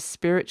more of a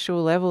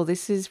spiritual level.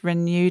 This is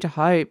renewed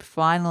hope,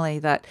 finally,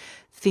 that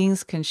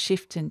things can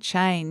shift and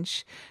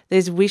change.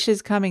 There's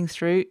wishes coming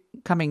true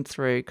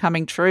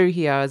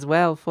here as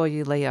well for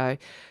you, Leo.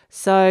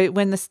 So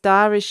when the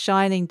star is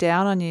shining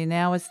down on you,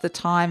 now is the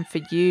time for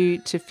you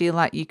to feel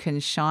like you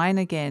can shine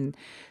again.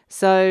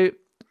 So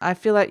I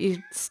feel like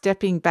you're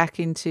stepping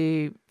back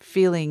into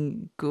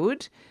feeling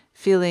good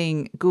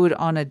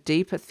on a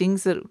deeper,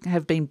 things that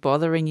have been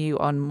bothering you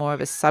on more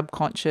of a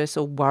subconscious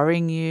or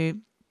worrying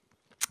you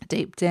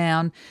deep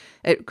down,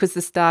 because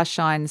the star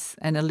shines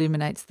and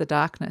illuminates the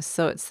darkness.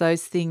 So it's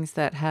those things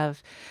that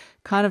have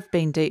kind of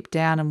been deep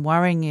down and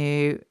worrying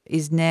you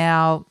is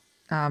now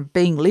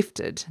being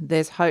lifted.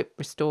 There's hope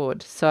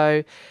restored.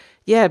 So,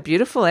 yeah,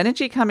 beautiful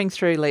energy coming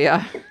through,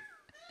 Leo.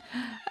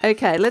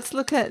 Okay, let's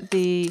look at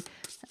the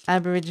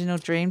Aboriginal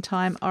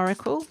Dreamtime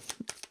Oracle.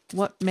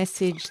 What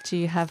message do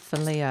you have for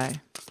Leo?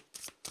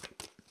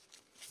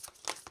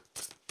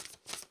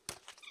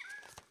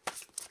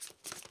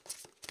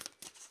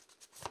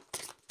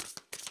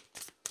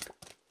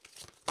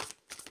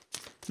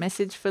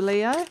 Message for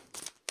Leo?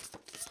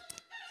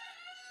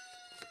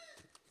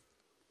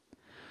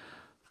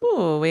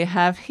 Oh, we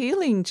have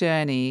healing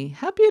journey.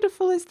 How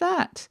beautiful is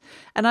that?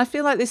 And I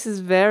feel like this is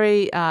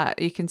very,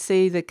 you can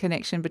see the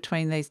connection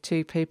between these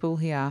two people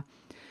here.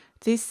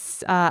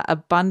 This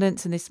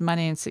abundance and this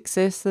money and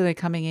success that are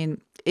coming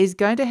in is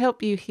going to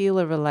help you heal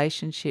a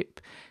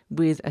relationship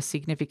with a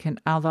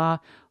significant other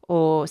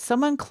or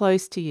someone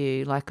close to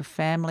you, like a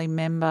family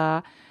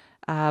member.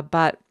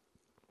 But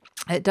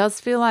it does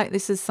feel like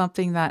this is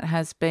something that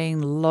has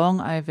been long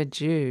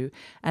overdue,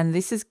 and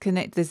this is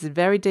there's a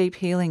very deep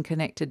healing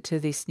connected to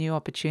this new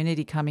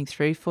opportunity coming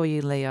through for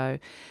you, Leo.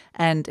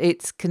 And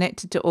it's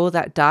connected to all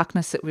that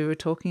darkness that we were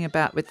talking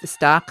about with the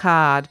Star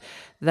card,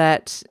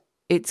 that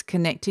it's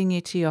connecting you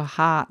to your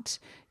heart,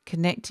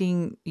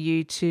 connecting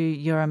you to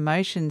your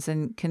emotions,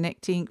 and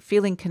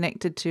feeling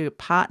connected to a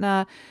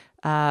partner,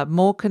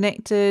 more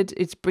connected.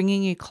 It's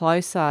bringing you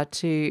closer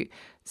to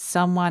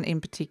someone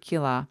in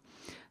particular.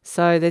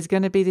 So there's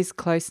going to be this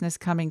closeness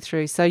coming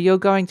through. So you're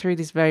going through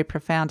this very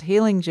profound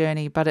healing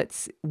journey, but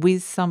it's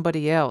with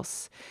somebody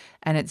else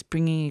and it's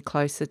bringing you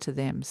closer to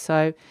them.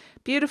 So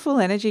beautiful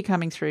energy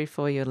coming through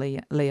for you,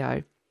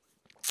 Leo.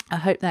 I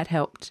hope that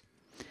helped.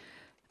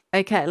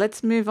 Okay,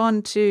 let's move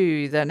on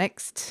to the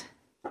next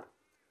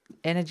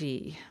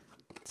energy.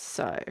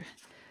 So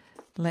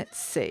let's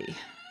see.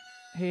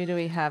 Who do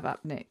we have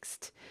up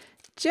next?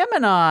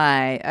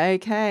 Gemini.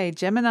 Okay,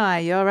 Gemini,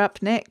 you're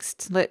up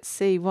next. Let's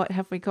see, what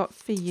have we got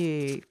for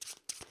you?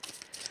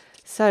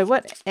 So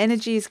what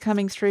energy is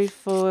coming through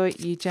for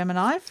you,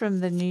 Gemini, from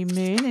the new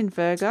moon in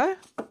Virgo?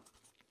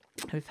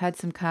 We've had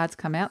some cards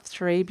come out,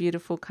 3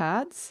 beautiful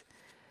cards.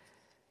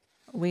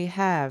 We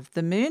have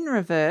the moon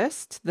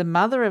reversed, the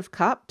Mother of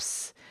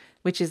Cups,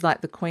 which is like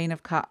the Queen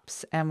of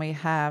Cups, and we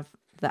have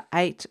the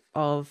Eight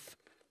of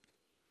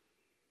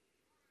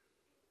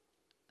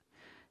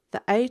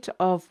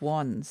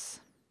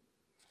Wands.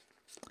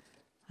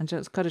 I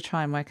just got to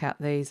try and work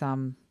out these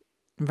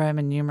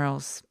Roman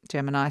numerals,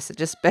 Gemini, so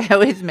just bear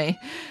with me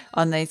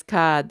on these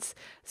cards.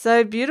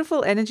 So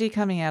beautiful energy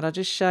coming out. I'll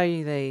just show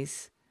you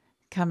these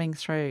coming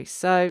through.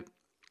 So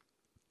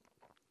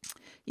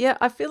yeah,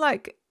 I feel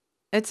like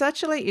it's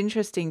actually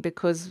interesting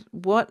because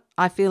what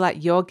I feel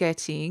like you're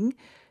getting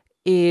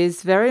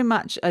is very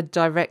much a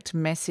direct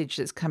message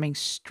that's coming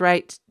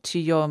straight to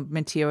your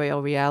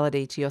material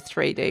reality, to your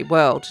 3D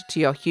world, to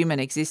your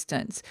human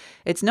existence.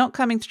 It's not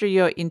coming through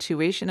your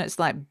intuition. It's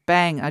like,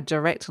 bang, a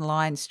direct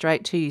line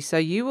straight to you. So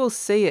you will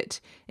see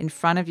it in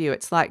front of you.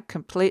 It's like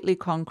completely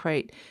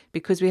concrete.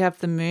 Because we have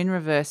the moon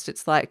reversed,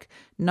 it's like,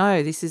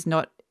 no, this is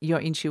not your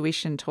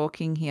intuition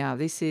talking here.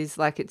 This is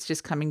like, it's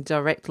just coming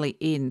directly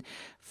in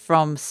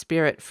from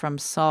spirit, from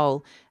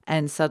soul.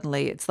 And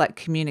suddenly it's like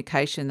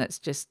communication that's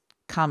just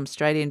come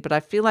straight in. But I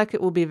feel like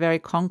it will be very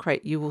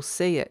concrete. You will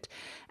see it.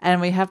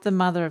 And we have the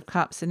Mother of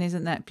Cups, and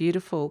isn't that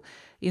beautiful?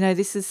 You know,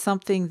 this is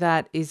something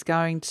that is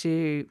going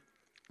to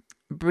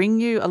bring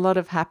you a lot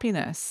of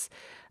happiness.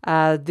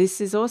 This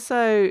is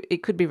also,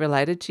 it could be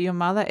related to your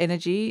mother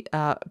energy,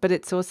 but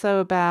it's also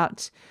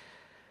about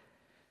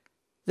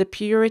the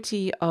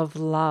purity of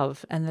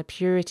love and the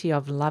purity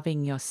of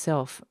loving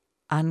yourself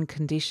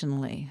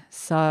unconditionally.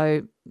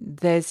 So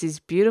there's this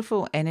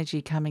beautiful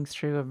energy coming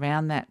through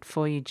around that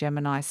for you,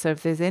 Gemini. So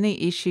if there's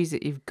any issues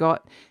that you've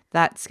got,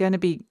 that's going to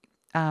be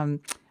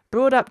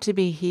brought up to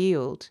be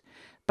healed.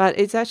 But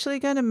it's actually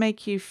going to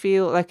make you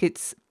feel like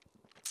it's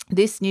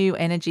this new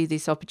energy,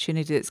 this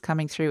opportunity that's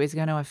coming through is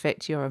going to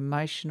affect your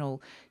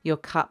emotional, your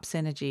cups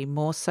energy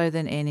more so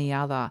than any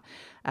other.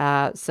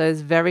 So there's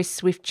very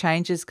swift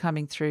changes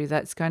coming through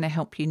that's going to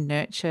help you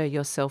nurture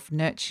yourself,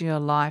 nurture your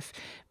life,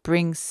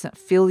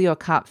 fill your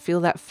cup,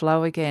 feel that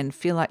flow again,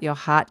 feel like your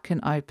heart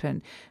can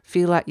open,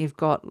 feel like you've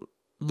got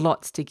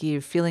lots to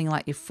give, feeling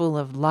like you're full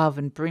of love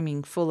and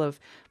brimming full of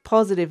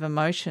positive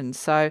emotions.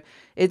 So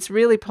it's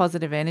really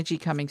positive energy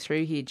coming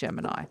through here,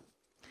 Gemini.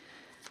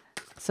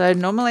 So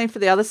normally for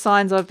the other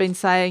signs I've been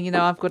saying, you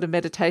know, I've got a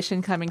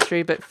meditation coming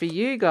through, but for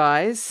you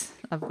guys,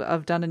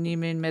 I've done a new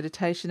moon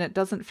meditation. It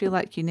doesn't feel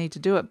like you need to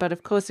do it, but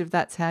of course, if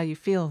that's how you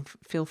feel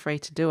free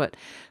to do it.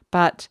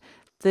 But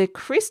the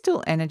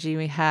crystal energy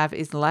we have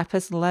is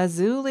lapis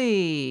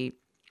lazuli,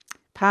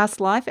 past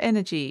life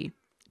energy.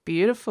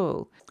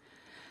 Beautiful.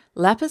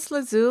 Lapis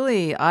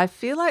lazuli, I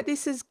feel like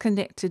this is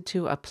connected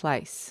to a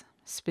place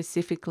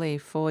specifically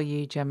for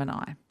you,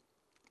 Gemini.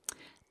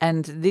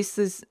 And this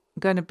is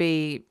going to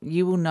be,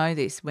 you will know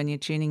this when you're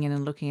tuning in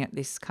and looking at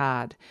this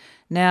card.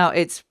 Now,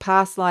 it's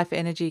past life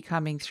energy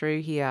coming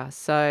through here.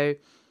 So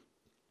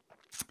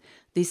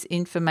this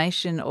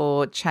information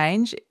or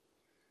change,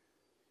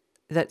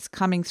 that's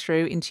coming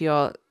through into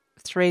your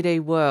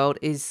 3D world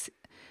is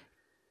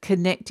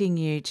connecting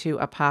you to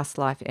a past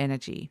life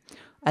energy.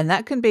 And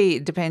that can be,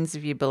 it depends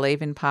if you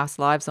believe in past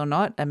lives or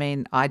not. I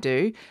mean, I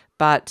do,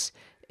 but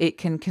it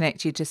can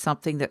connect you to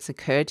something that's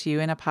occurred to you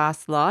in a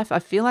past life. I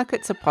feel like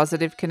it's a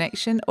positive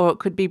connection, or it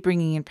could be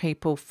bringing in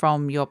people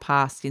from your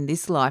past in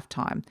this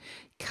lifetime,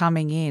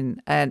 coming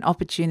in, an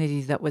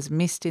opportunity that was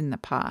missed in the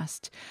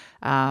past,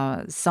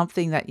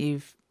 something that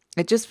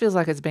it just feels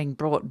like it's being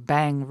brought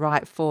bang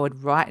right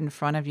forward, right in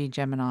front of you,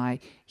 Gemini.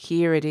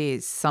 Here it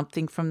is.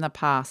 Something from the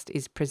past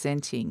is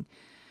presenting.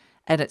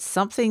 And it's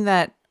something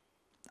that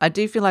I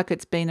do feel like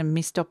it's been a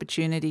missed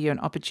opportunity, or an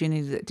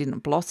opportunity that didn't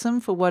blossom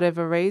for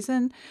whatever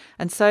reason.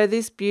 And so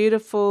this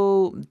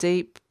beautiful,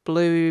 deep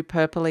blue,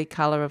 purpley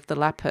color of the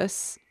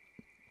lapis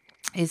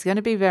is going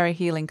to be very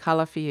healing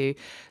color for you.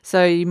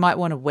 So you might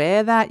want to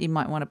wear that. You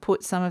might want to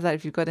put some of that.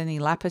 If you've got any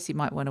lapis, you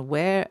might want to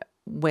wear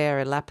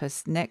a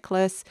lapis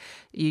necklace.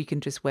 You can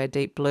just wear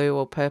deep blue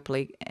or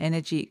purpley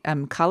energy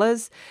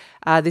colors.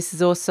 This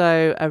is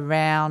also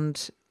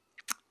around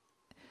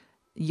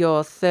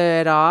your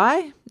third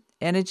eye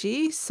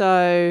energy,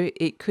 so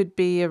it could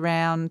be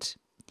around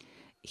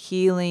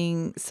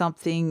healing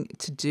something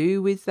to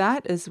do with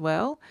that as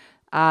well.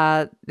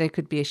 There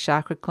could be a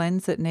chakra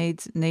cleanse that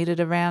needed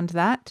around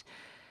that.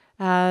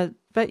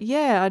 But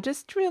yeah, I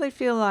just really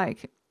feel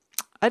like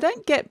I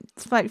don't get,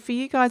 like, for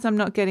you guys, I'm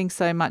not getting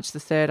so much the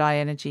third eye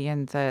energy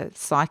and the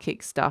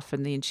psychic stuff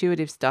and the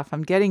intuitive stuff.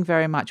 I'm getting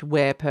very much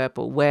wear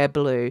purple, wear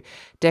blue,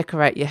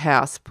 decorate your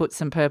house, put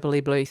some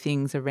purpley blue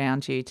things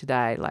around you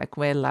today, like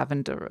wear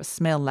lavender or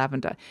smell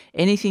lavender.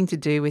 Anything to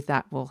do with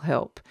that will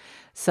help.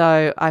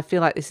 So I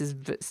feel like this is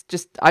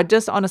I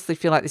just honestly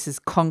feel like this is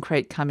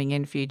concrete coming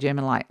in for you,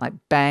 Gemini, like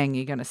bang,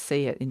 you're going to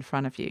see it in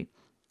front of you.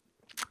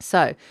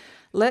 So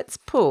let's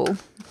pull,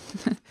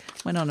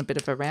 went on a bit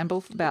of a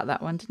ramble about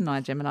that one, didn't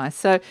I, Gemini?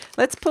 So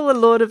let's pull a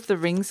Lord of the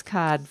Rings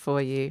card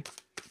for you.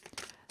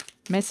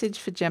 Message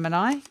for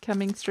Gemini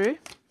coming through.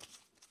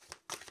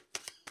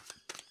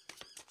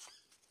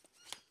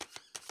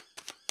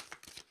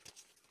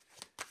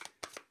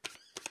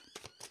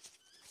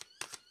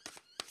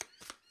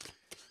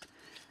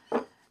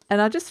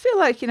 And I just feel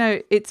like,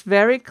 it's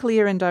very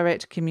clear and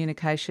direct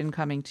communication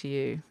coming to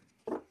you.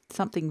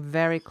 Something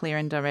very clear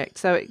and direct.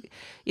 So,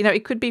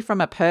 it could be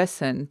from a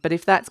person, but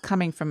if that's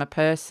coming from a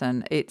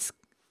person, it's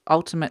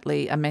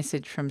ultimately a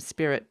message from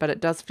spirit, but it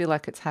does feel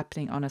like it's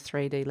happening on a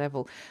 3D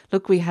level.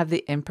 Look, we have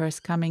the Empress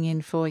coming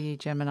in for you,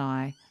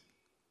 Gemini.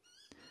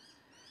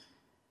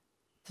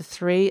 The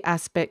 3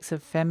 aspects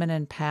of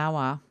feminine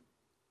power.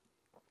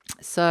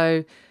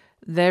 So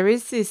there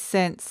is this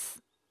sense,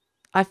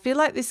 I feel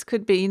like this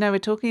could be, we're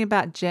talking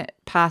about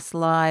past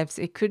lives.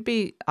 It could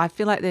be, I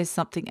feel like there's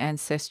something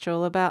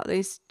ancestral about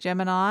this,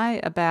 Gemini,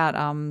 about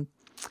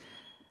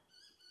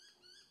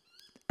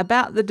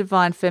the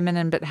divine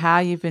feminine, but how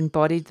you've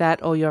embodied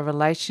that, or your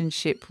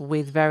relationship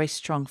with very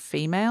strong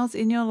females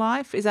in your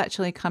life is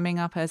actually coming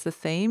up as a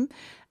theme,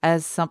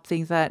 as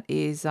something that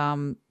is,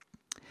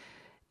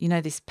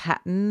 this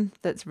pattern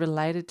that's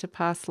related to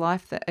past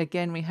life. That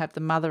again, we have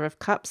the Mother of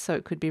Cups, so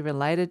it could be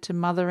related to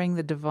mothering,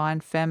 the divine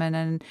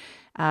feminine.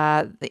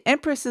 The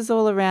Empress is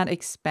all around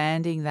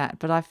expanding that,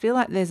 but I feel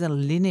like there's a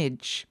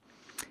lineage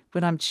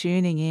when I'm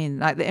tuning in.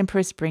 Like the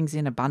Empress brings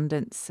in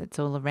abundance. It's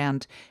all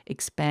around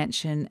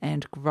expansion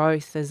and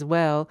growth as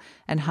well,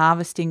 and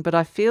harvesting. But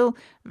I feel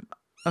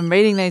I'm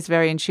reading these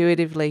very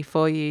intuitively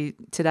for you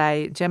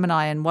today,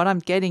 Gemini, and what I'm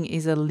getting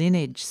is a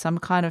lineage, some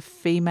kind of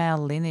female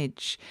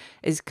lineage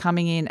is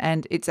coming in,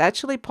 and it's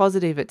actually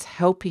positive. It's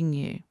helping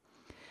you.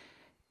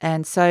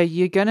 And so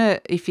you're going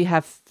to, if you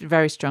have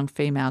very strong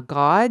female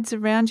guides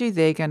around you,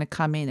 they're going to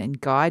come in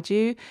and guide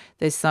you.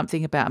 There's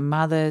something about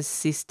mothers,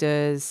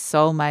 sisters,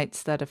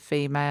 soulmates that are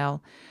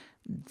female.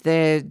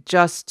 They're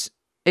just,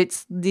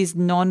 it's this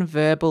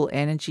non-verbal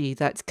energy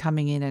that's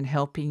coming in and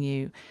helping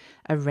you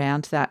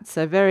around that.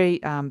 So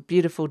very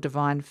beautiful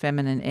divine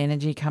feminine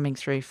energy coming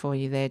through for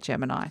you there,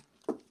 Gemini.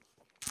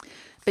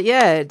 But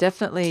yeah,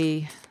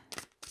 definitely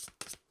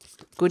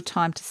good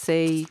time to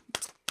see,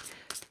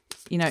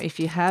 if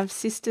you have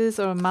sisters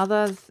or a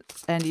mother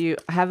and you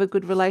have a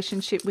good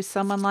relationship with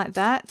someone like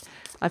that,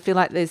 I feel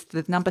like there's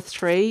the number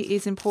 3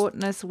 is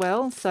important as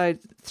well. So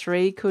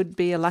 3 could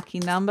be a lucky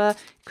number,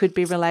 could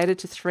be related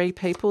to 3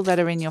 people that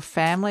are in your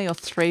family, or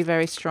 3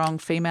 very strong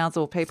females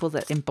or people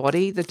that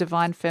embody the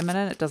divine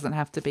feminine. It doesn't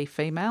have to be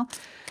female.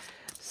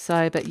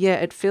 So, but yeah,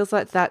 it feels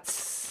like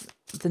that's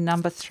the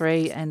number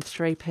 3 and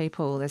 3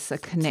 people. There's a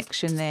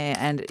connection there,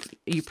 and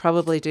you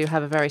probably do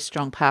have a very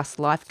strong past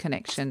life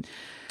connection,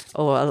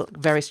 or a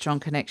very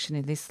strong connection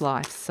in this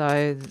life.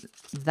 So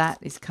that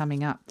is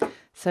coming up.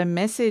 So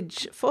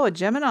message for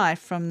Gemini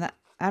from the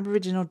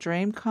Aboriginal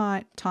Dream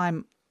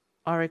Time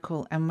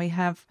Oracle. And we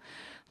have,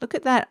 look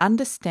at that,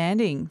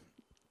 understanding.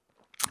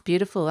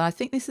 Beautiful. I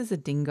think this is a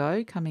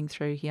dingo coming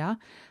through here.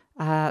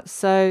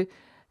 So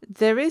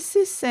There is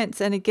this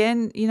sense, and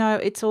again,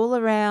 it's all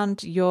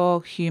around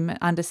your human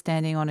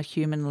understanding on a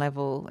human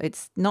level.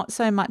 It's not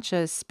so much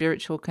a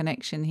spiritual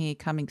connection here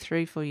coming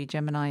through for you,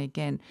 Gemini,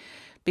 again,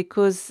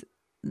 because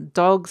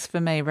dogs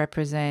for me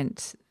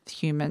represent the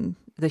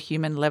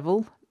human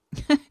level.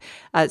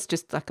 It's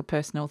just like a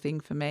personal thing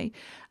for me.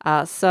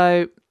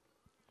 So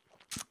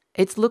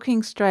it's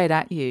looking straight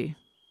at you.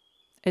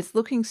 It's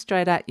looking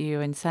straight at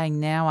you and saying,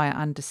 now I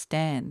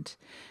understand.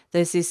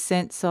 There's this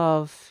sense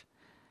of,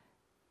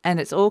 and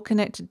it's all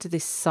connected to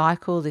this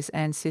cycle, this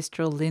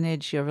ancestral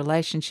lineage, your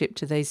relationship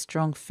to these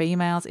strong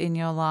females in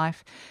your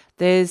life.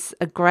 There's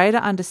a greater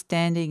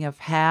understanding of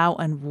how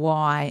and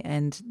why,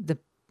 and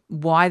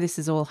why this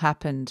has all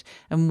happened,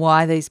 and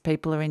why these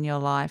people are in your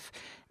life,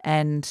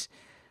 and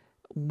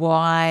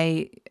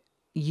why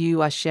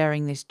you are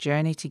sharing this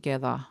journey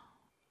together.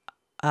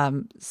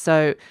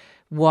 So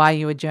why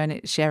you are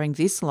sharing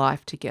this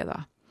life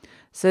together.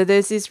 So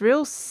there's this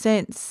real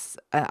sense,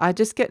 I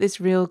just get this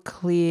real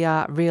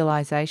clear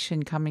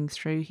realization coming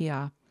through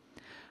here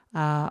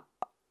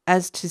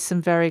as to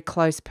some very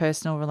close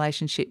personal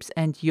relationships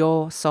and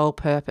your soul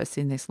purpose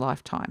in this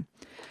lifetime.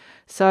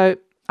 So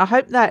I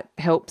hope that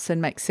helps and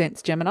makes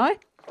sense, Gemini.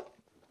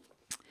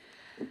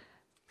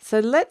 So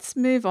let's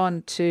move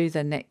on to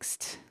the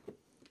next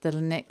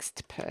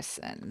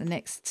person, the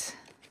next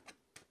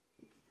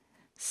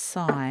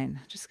sign.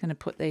 Just going to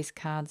put these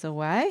cards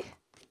away.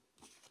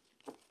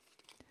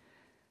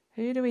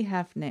 Who do we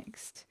have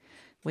next?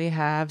 We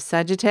have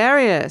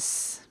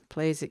Sagittarius.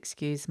 Please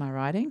excuse my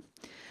writing.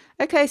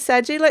 Okay,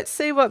 Saggy, let's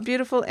see what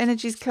beautiful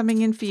energy is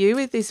coming in for you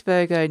with this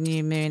Virgo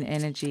new moon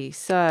energy.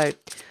 So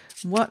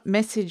what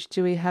message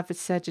do we have for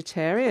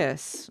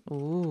Sagittarius?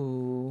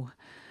 Ooh,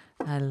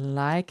 I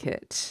like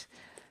it.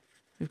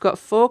 We've got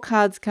 4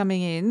 cards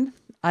coming in.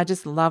 I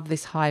just love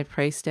this High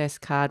Priestess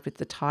card with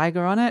the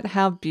tiger on it.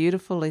 How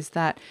beautiful is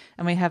that?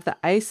 And we have the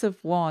Ace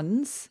of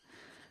Wands.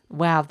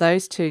 Wow,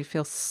 those two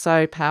feel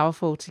so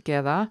powerful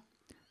together.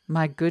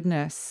 My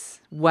goodness.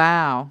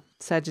 Wow,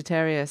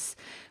 Sagittarius.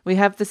 We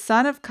have the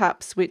Sun of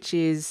Cups, which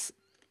is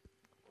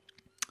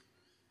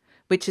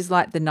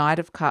like the Knight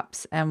of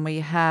Cups, and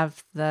we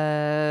have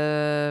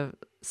the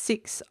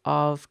 6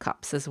 of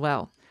Cups as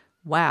well.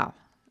 Wow.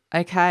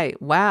 Okay,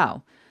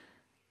 wow.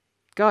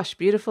 Gosh,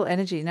 beautiful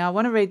energy. Now, I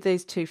want to read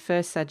these two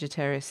first,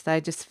 Sagittarius. They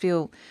just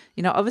feel,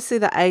 obviously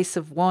the Ace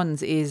of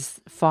Wands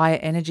is fire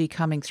energy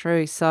coming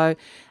through. So,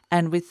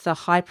 and with the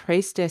High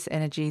Priestess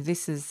energy,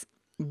 this is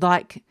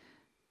like,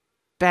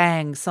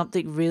 bang,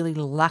 something really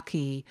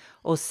lucky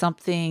or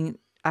something,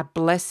 a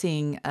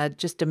blessing,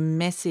 just a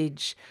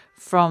message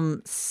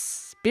from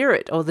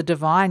spirit or the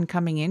divine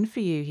coming in for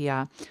you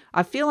here.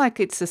 I feel like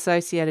it's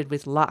associated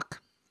with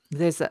luck.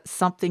 There's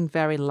something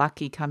very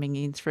lucky coming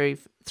in through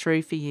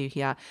for you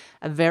here,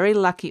 a very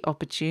lucky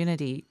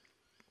opportunity.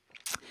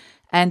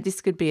 And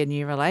this could be a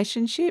new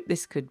relationship.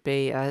 This could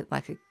be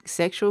like a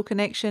sexual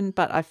connection.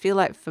 But I feel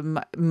like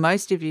for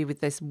most of you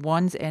with this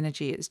Wands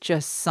energy, it's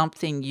just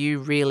something you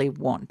really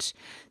want,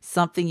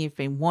 something you've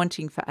been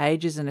wanting for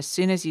ages. And as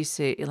soon as you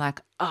see it, you're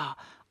like, oh,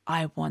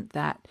 I want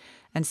that.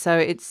 And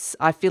so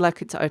I feel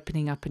like it's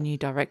opening up a new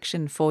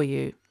direction for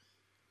you.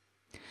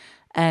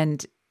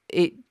 And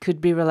it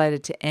could be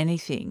related to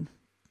anything,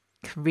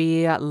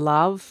 career,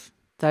 love.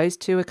 Those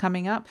two are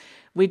coming up.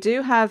 We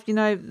do have,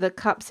 the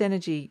Cups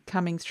energy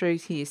coming through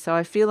here. So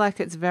I feel like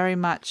it's very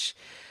much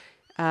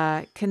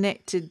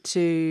connected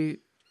to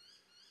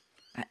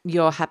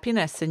your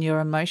happiness and your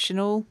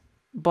emotional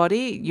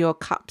body, your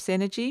Cups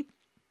energy.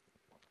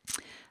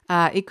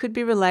 It could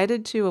be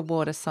related to a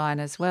water sign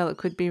as well. It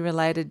could be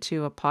related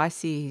to a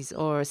Pisces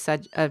or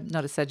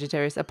not a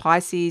Sagittarius, a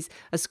Pisces,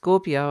 a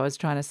Scorpio, I was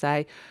trying to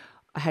say.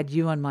 I had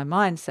you on my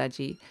mind,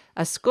 Saggy,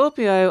 a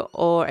Scorpio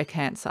or a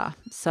Cancer.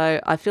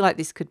 So I feel like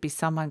this could be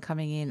someone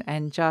coming in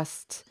and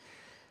just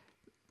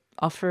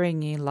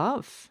offering you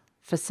love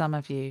for some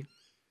of you.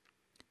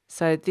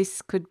 So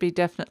this could be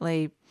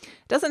definitely,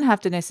 doesn't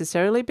have to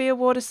necessarily be a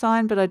water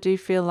sign, but I do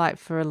feel like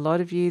for a lot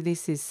of you,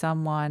 this is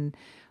someone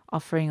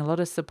offering a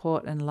lot of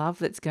support and love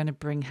that's going to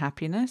bring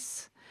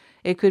happiness.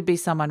 It could be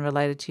someone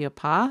related to your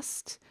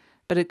past,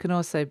 but it can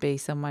also be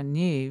someone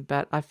new.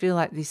 But I feel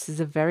like this is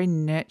a very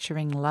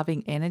nurturing,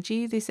 loving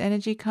energy, this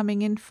energy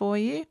coming in for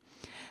you.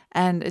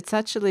 And it's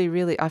actually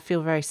really, I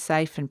feel very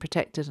safe and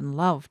protected and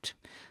loved.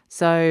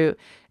 So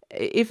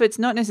if it's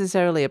not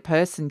necessarily a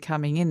person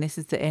coming in, this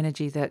is the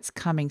energy that's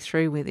coming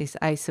through with this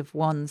Ace of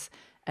Wands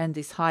and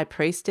this High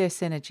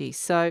Priestess energy.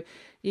 So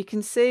you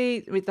can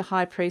see with the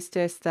High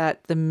Priestess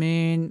that the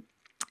moon,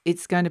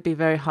 it's going to be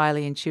very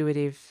highly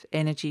intuitive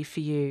energy for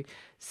you.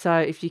 So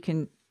if you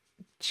can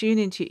tune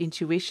into your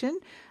intuition.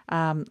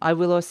 I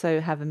will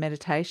also have a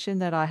meditation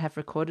that I have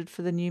recorded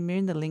for the new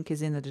moon. The link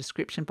is in the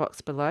description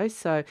box below.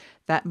 So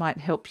that might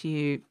help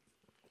you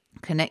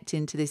connect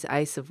into this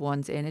Ace of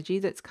Wands energy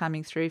that's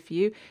coming through for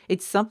you.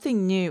 It's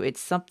something new.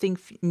 It's something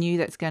new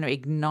that's going to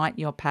ignite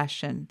your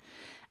passion.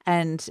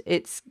 And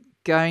it's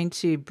going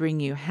to bring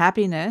you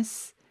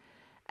happiness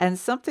and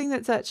something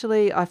that's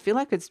actually, I feel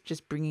like it's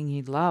just bringing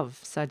you love,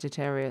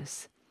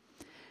 Sagittarius.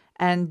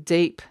 and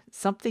deep,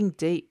 something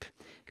deep.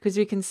 Because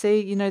you can see,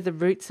 you know, the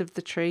roots of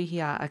the tree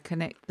here are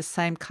the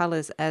same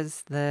colors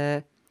as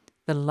the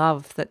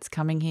love that's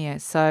coming here.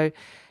 So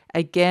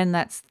again,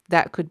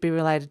 that could be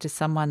related to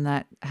someone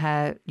that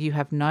you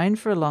have known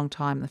for a long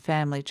time, the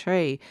family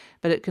tree,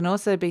 but it can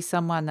also be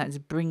someone that's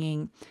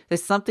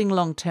there's something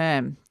long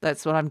term.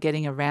 That's what I'm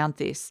getting around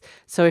this.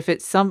 So if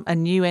it's a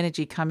new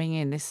energy coming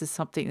in, this is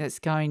something that's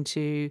going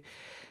to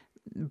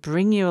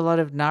bring you a lot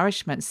of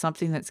nourishment,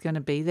 something that's going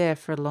to be there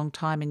for a long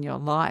time in your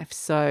life.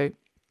 So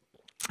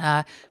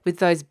with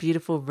those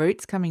beautiful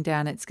roots coming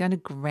down, it's going to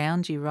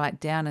ground you right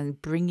down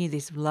and bring you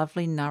this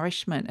lovely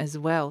nourishment as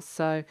well.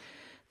 So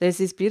there's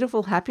this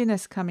beautiful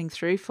happiness coming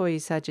through for you,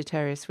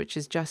 Sagittarius, which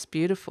is just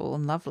beautiful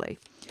and lovely.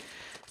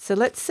 So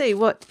let's see,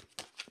 what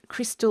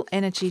crystal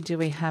energy do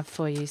we have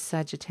for you,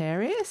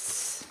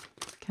 Sagittarius,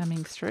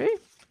 coming through?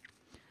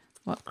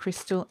 What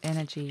crystal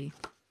energy?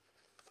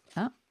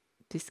 Oh,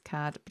 this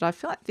card. But I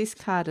feel like this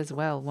card as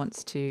well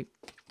wants to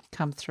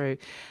come through.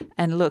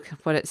 And look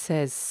what it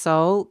says,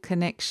 Soul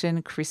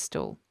Connection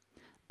Crystal,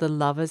 the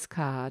Lover's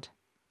card.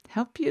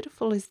 How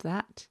beautiful is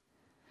that?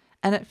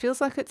 And it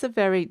feels like it's a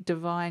very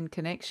divine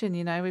connection.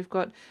 You know, we've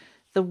got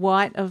the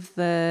white of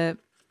the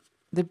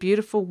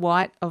beautiful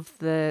white of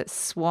the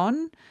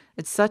swan.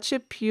 It's such a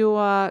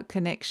pure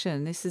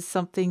connection. This is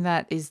something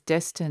that is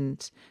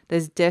destined.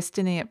 There's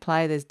destiny at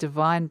play. There's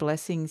divine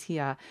blessings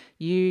here.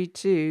 You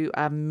two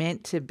are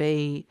meant to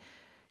be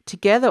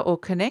together or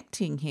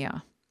connecting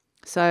here.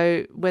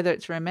 So whether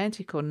it's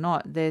romantic or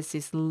not, there's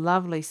this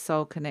lovely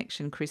soul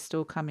connection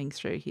crystal coming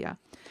through here.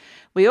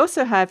 We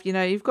also have, you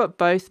know, you've got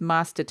both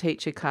master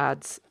teacher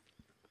cards,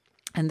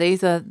 and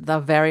these are the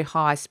very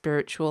high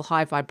spiritual,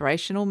 high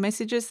vibrational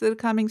messages that are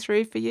coming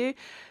through for you.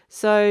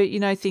 So, you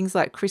know, things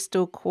like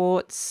crystal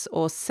quartz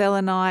or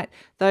selenite,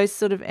 those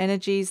sort of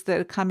energies that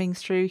are coming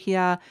through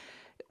here.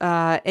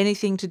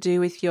 Anything to do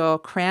with your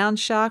crown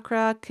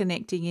chakra,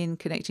 connecting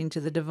to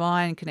the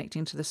divine,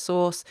 connecting to the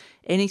source,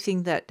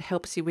 anything that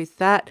helps you with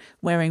that.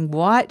 Wearing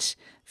white,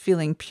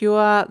 feeling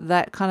pure,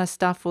 that kind of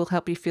stuff will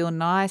help you feel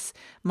nice.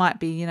 Might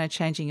be, you know,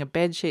 changing your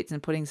bed sheets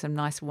and putting some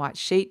nice white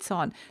sheets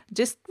on.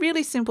 Just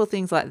really simple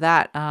things like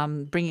that.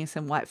 Bringing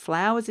some white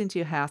flowers into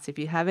your house. If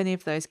you have any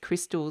of those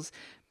crystals,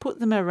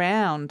 put them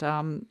around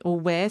or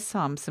wear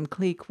some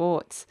clear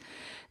quartz.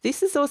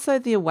 This is also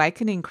the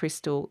awakening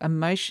crystal,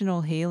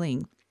 emotional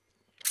healing.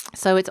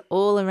 So it's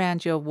all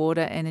around your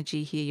water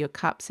energy here, your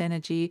cups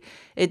energy.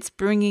 It's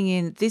bringing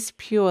in this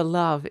pure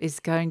love is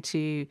going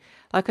to,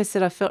 like I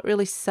said, I felt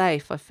really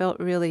safe. I felt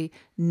really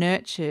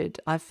nurtured.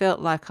 I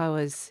felt like I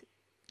was,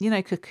 you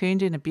know,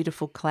 cocooned in a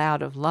beautiful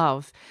cloud of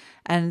love.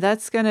 And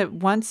that's going to,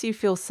 once you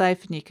feel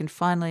safe and you can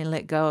finally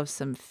let go of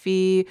some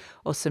fear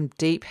or some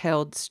deep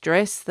held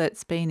stress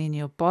that's been in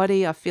your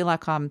body, I feel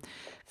like I'm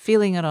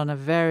feeling it on a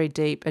very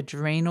deep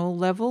adrenal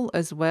level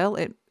as well.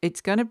 It's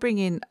going to bring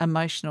in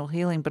emotional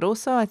healing, but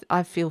also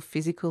I feel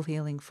physical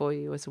healing for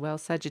you as well,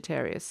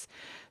 Sagittarius.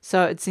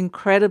 So it's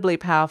incredibly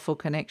powerful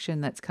connection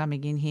that's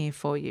coming in here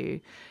for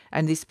you.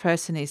 And this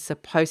person is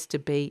supposed to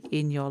be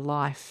in your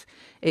life.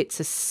 It's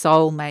a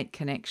soulmate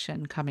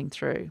connection coming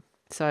through.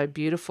 So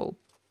beautiful.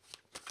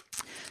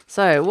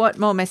 So what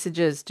more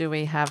messages do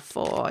we have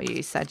for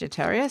you,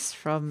 Sagittarius,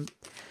 from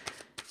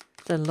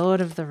the Lord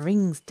of the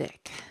Rings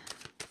deck?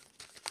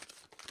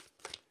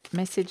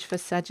 Message for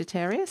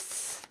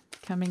Sagittarius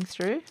coming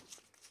through.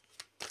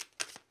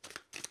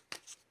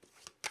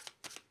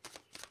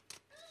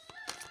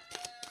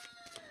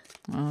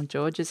 Oh,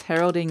 George is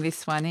heralding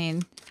this one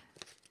in.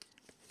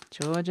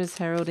 George is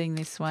heralding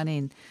this one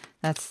in.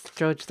 That's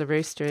George the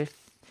Rooster,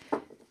 if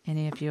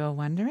any of you are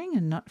wondering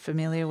and not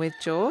familiar with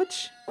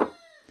George.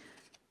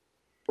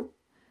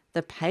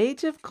 The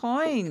Page of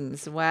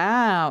Coins.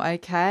 Wow,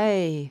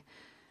 okay.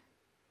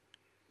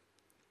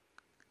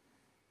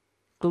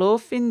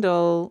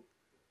 Glorfindel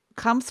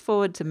comes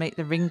forward to meet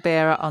the ring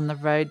bearer on the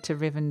road to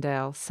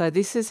Rivendell. So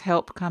this is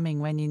help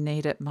coming when you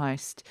need it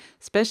most,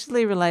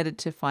 especially related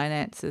to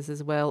finances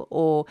as well,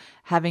 or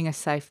having a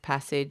safe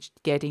passage,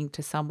 getting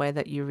to somewhere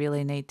that you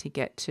really need to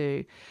get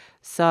to.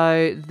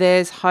 So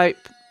there's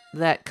hope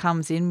that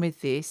comes in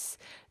with this.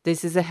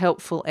 This is a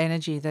helpful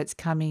energy that's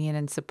coming in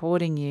and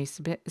supporting you,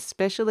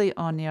 especially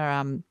on your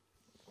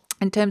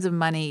in terms of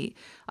money.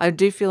 I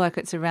do feel like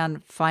it's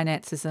around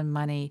finances and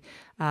money,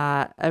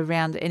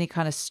 around any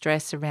kind of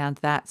stress around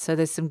that. So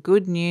there's some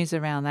good news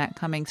around that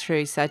coming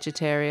through,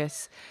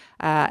 Sagittarius,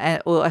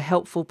 or a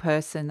helpful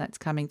person that's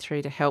coming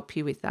through to help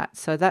you with that.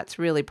 So that's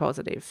really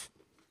positive.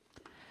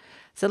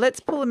 So let's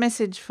pull a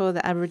message for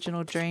the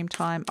Aboriginal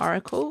Dreamtime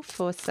Oracle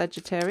for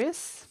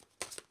Sagittarius.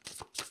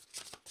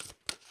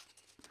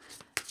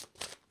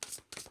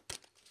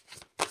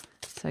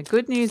 So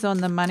good news on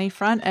the money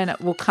front, and it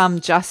will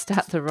come just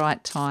at the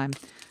right time,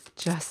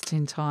 just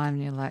in time.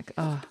 You're like,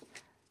 oh,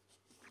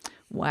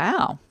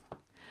 wow.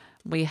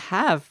 We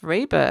have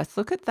rebirth.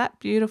 Look at that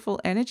beautiful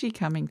energy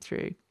coming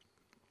through.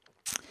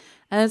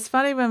 And it's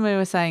funny, when we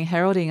were saying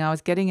heralding, I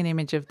was getting an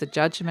image of the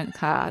Judgment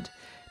card,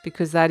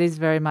 because that is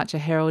very much a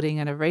heralding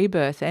and a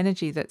rebirth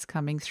energy that's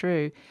coming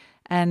through.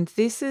 And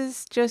this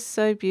is just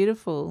so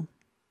beautiful.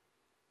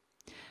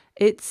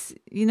 It's,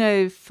 you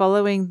know,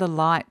 following the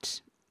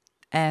light,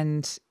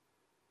 and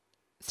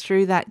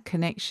through that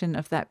connection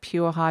of that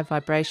pure high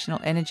vibrational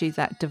energy,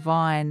 that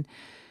divine,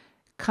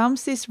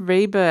 comes this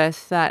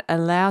rebirth that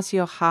allows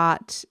your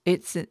heart,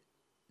 it's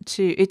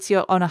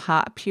your on a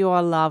heart,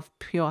 pure love,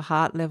 pure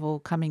heart level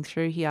coming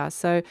through here.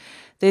 So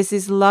there's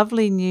this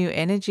lovely new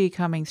energy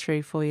coming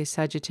through for you,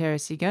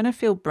 Sagittarius. You're going to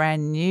feel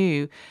brand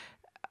new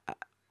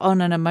on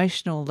an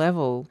emotional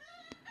level.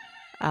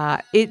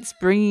 It's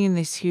bringing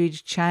this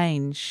huge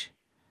change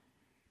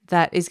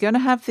that is going to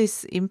have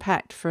this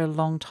impact for a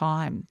long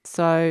time.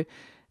 So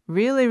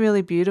really,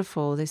 really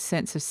beautiful, this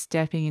sense of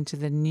stepping into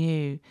the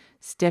new,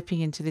 stepping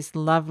into this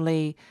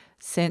lovely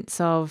sense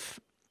of,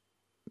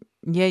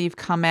 yeah, you've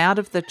come out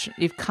of the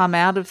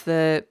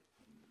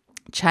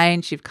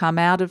change, you've come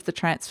out of the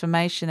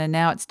transformation, and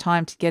now it's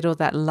time to get all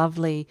that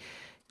lovely,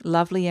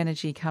 lovely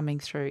energy coming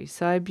through.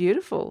 So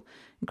beautiful,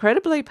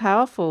 incredibly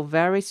powerful,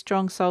 very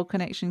strong soul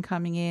connection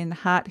coming in,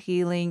 heart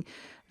healing,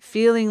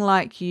 feeling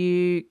like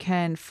you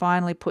can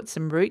finally put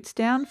some roots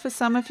down for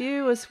some of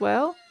you as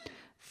well.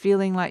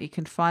 Feeling like you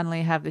can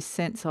finally have this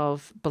sense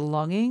of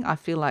belonging. I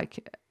feel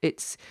like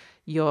it's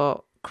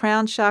your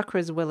crown chakra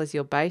as well as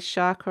your base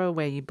chakra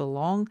where you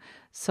belong.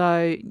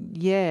 So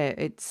yeah,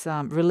 it's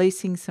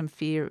releasing some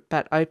fear,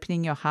 but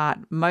opening your heart.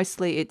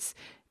 Mostly it's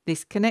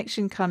this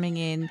connection coming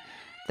in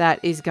that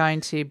is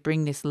going to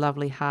bring this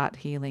lovely heart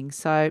healing.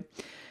 So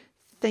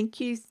thank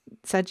you,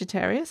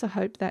 Sagittarius. I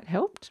hope that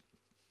helped.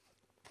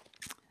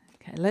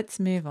 Okay, let's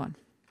move on.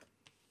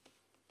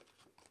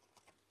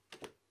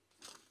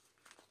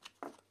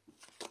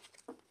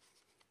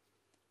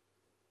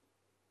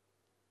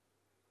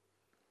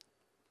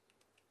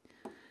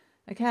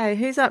 Okay,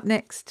 who's up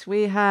next?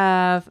 We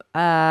have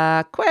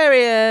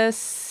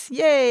Aquarius.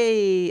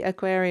 Yay,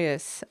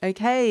 Aquarius.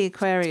 Okay,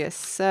 Aquarius.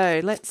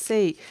 So let's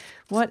see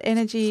what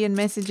energy and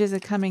messages are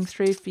coming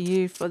through for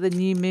you for the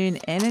new moon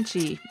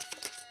energy.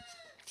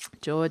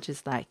 George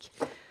is like,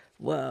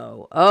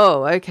 whoa.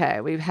 Oh, okay.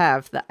 We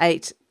have the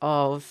Eight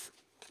of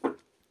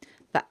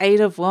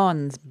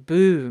Wands.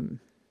 Boom.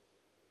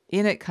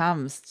 In it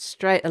comes,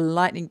 straight, a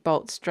lightning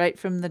bolt, straight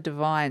from the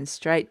divine,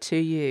 straight to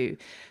you.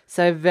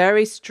 So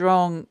very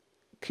strong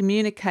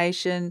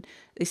communication.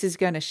 This is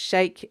going to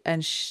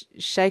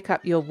shake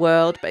up your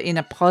world, but in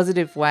a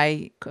positive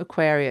way,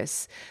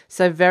 Aquarius.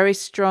 So very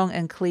strong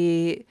and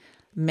clear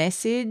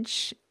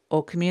message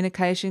or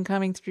communication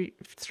coming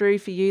through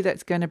for you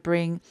that's going to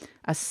bring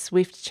a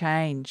swift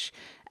change.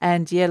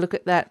 And yeah, look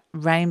at that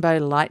rainbow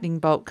lightning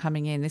bolt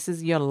coming in. This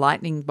is your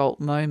lightning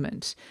bolt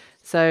moment.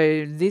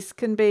 So this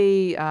can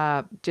be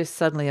just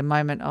suddenly a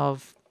moment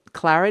of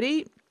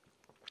clarity,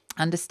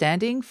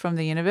 understanding from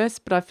the universe.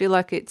 But I feel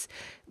like it's,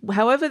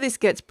 however this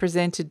gets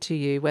presented to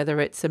you, whether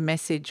it's a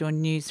message or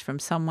news from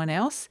someone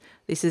else,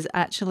 this is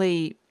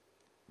actually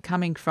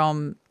coming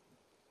from,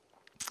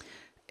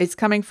 it's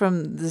coming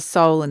from the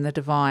soul and the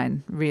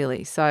divine,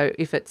 really. So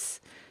if it's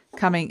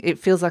coming, it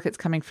feels like it's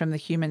coming from the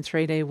human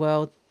 3D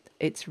world.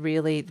 It's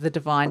really the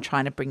divine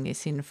trying to bring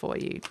this in for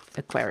you,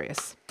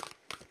 Aquarius.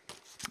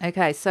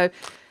 Okay, so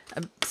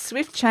a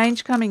swift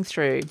change coming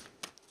through.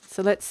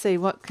 So let's see,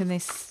 what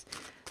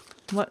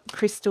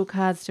crystal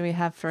cards do we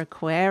have for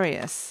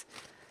Aquarius?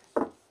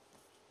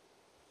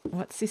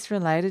 What's this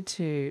related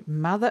to?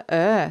 Mother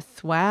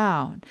Earth.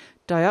 Wow.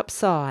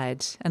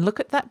 Diopside. And look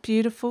at that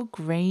beautiful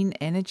green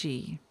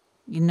energy.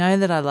 You know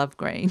that I love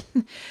green.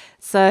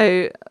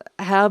 So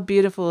how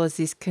beautiful is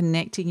this,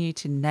 connecting you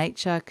to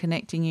nature,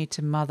 connecting you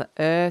to Mother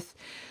Earth?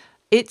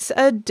 It's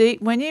a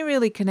deep, when you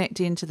really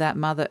connect into that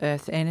Mother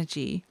Earth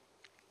energy,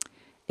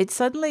 it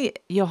suddenly,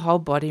 your whole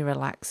body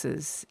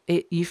relaxes.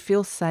 You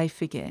feel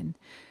safe again.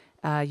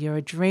 Your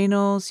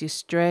adrenals, your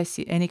stress,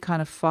 any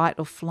kind of fight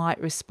or flight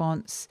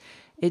response,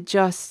 it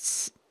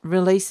just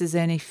releases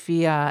any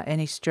fear,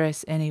 any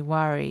stress, any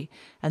worry.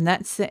 And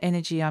that's the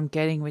energy I'm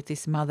getting with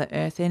this Mother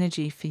Earth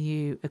energy for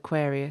you,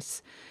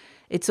 Aquarius.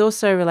 It's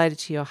also related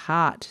to your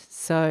heart.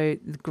 So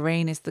the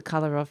green is the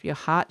color of your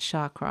heart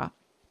chakra.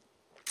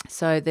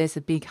 So there's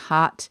a big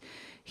heart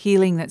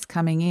healing that's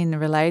coming in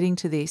relating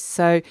to this.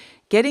 So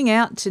getting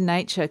out to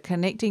nature,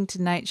 connecting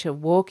to nature,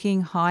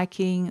 walking,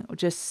 hiking, or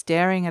just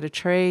staring at a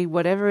tree,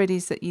 whatever it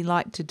is that you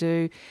like to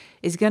do,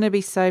 is going to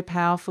be so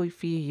powerful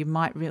for you. You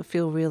might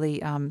feel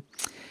really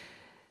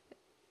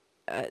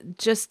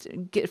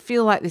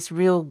feel like this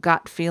real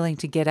gut feeling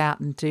to get out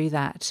and do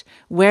that.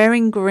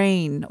 Wearing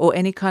green or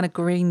any kind of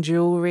green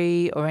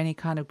jewelry or any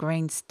kind of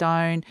green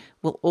stone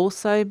will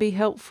also be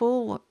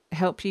helpful,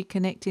 help you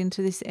connect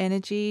into this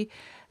energy.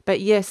 But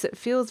yes, it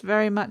feels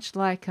very much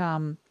like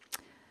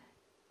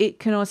it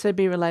can also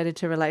be related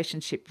to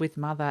relationship with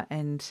mother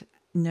and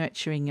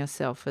nurturing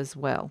yourself as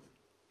well.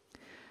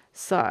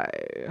 So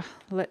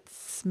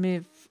let's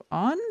move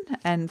on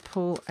and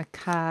pull a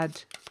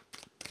card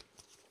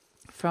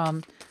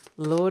from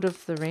Lord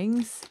of the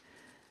Rings.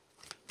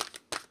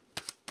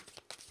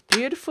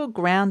 Beautiful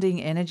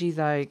grounding energy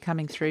though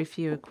coming through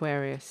for you,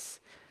 Aquarius.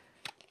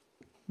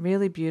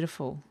 Really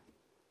beautiful.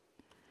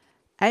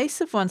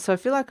 Ace of Wands. So I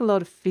feel like a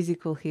lot of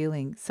physical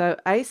healing. So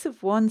Ace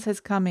of Wands has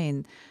come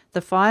in.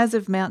 The fires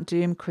of Mount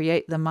Doom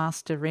create the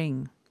master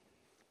ring.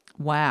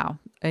 Wow.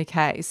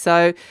 Okay.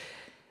 So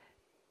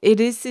it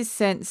is this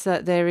sense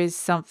that there is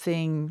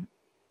something,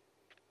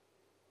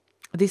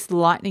 this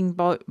lightning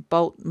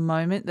bolt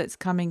moment that's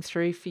coming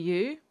through for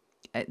you.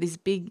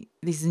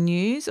 This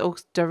news or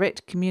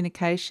direct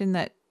communication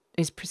that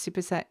is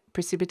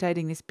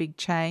precipitating this big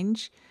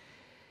change.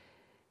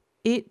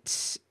 It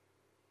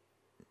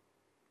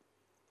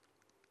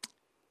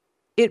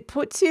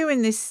puts you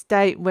in this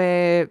state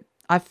where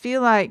I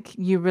feel like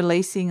you're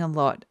releasing a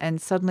lot,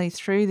 and suddenly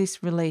through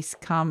this release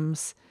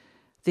comes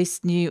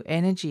this new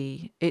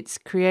energy. It's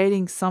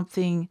creating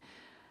something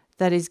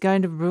that is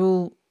going to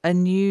rule, a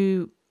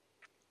new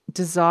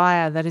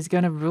desire that is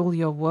going to rule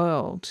your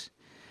world.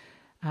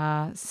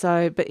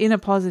 But in a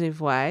positive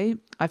way.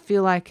 I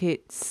feel like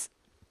it's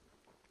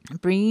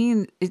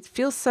it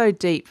feels so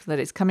deep that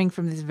it's coming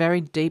from this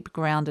very deep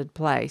grounded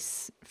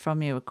place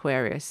from you,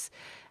 Aquarius.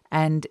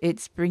 And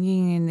it's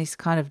bringing in this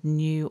kind of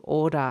new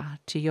order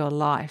to your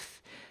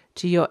life,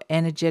 to your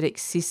energetic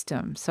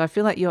system. So I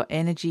feel like your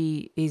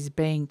energy is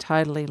being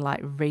totally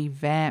like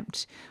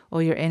revamped,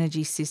 or your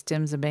energy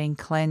systems are being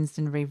cleansed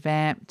and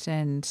revamped,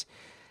 and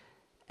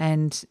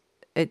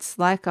it's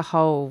like a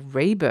whole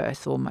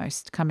rebirth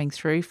almost coming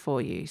through for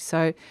you.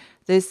 So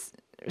there's,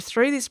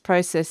 through this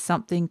process,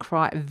 something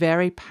quite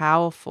very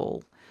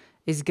powerful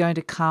is going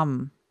to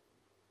come.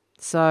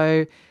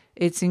 So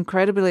it's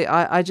incredibly,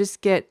 I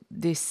just get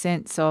this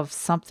sense of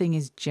something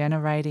is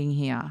generating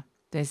here.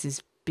 There's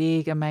this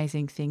big,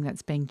 amazing thing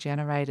that's being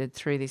generated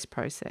through this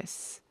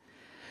process.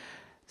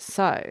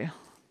 So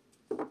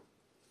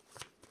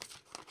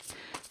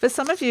for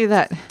some of you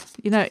that,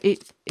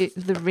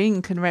 the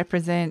ring can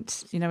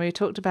represent, we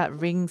talked about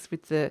rings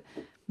with the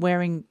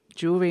wearing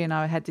jewelry, and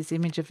I had this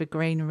image of a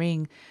green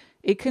ring.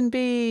 It can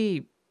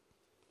be,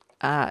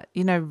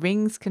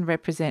 rings can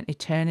represent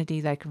eternity.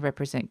 They can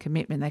represent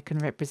commitment. They can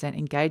represent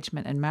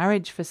engagement and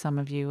marriage for some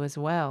of you as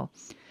well.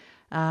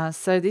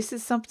 So this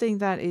is something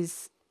that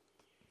is,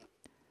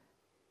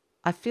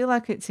 I feel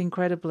like it's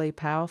incredibly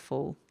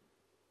powerful.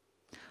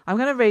 I'm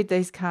going to read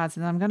these cards,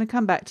 and I'm going to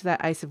come back to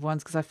that Ace of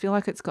Wands because I feel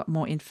like it's got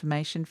more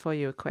information for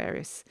you,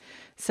 Aquarius.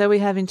 So we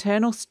have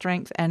internal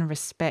strength and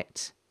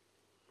respect.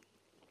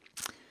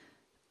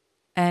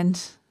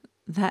 And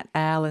that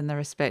owl in the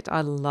respect,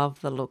 I love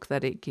the look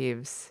that it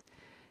gives.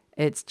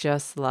 It's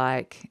just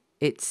like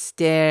it's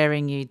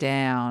staring you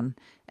down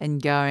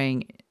and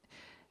going,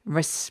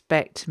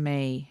 respect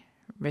me,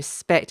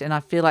 respect. And I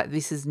feel like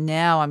this is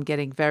now, I'm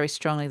getting very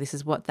strongly, this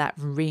is what that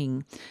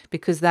ring,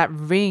 because that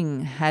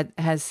ring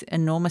has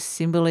enormous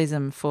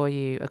symbolism for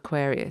you,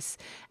 Aquarius.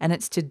 And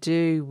it's to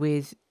do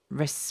with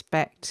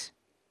respect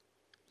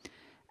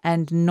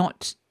and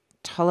not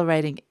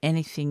tolerating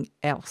anything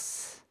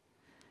else.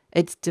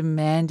 It's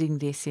demanding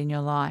this in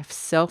your life,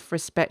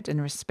 self-respect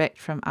and respect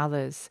from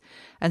others.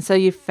 And so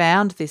you've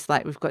found this,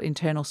 like we've got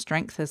internal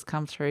strength has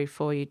come through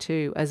for you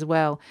too as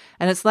well.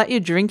 And it's like you're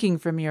drinking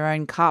from your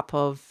own cup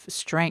of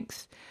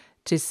strength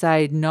to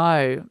say,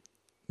 no,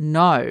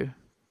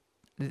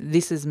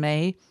 this is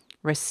me,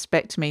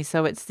 respect me.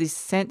 So it's this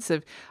sense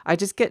of, I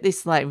just get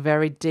this like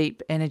very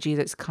deep energy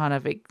that's kind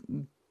of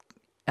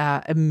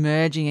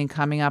emerging and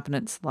coming up, and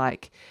it's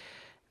like,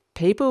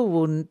 people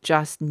will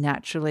just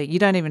naturally, you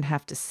don't even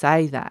have to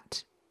say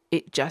that.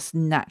 It just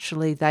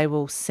naturally, they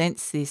will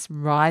sense this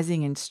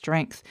rising in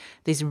strength,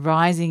 this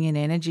rising in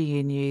energy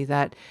in you,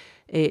 that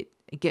it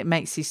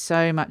makes you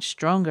so much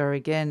stronger.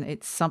 Again,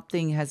 it's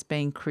something has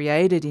been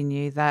created in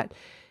you that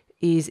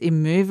is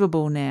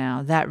immovable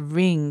now. That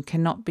ring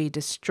cannot be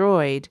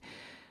destroyed.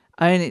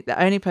 The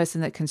only person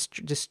that can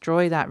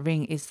destroy that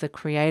ring is the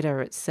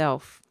creator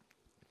itself.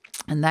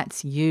 And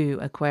that's you,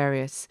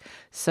 Aquarius.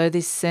 So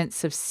this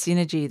sense of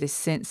synergy, this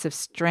sense of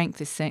strength,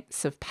 this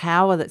sense of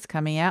power that's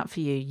coming out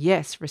for you.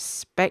 Yes,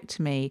 respect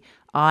me.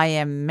 I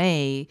am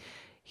me.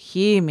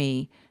 Hear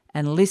me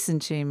and listen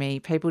to me.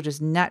 People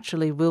just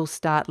naturally will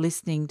start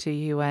listening to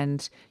you,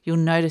 and you'll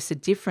notice a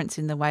difference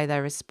in the way they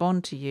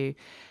respond to you.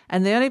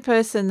 And the only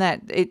person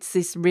that, it's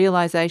this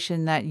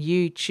realization that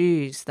you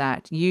choose,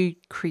 that you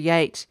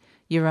create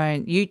your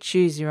own, you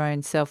choose your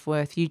own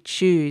self-worth. You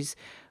choose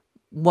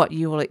what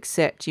you will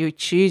accept. You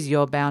choose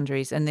your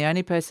boundaries, and the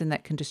only person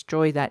that can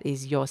destroy that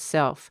is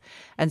yourself.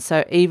 And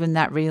so even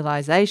that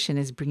realization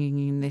is bringing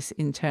in this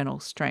internal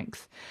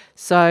strength.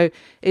 So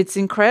it's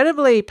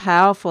incredibly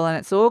powerful, and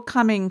it's all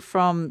coming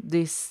from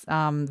this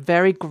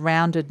very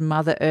grounded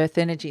Mother Earth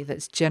energy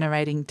that's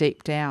generating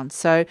deep down.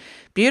 So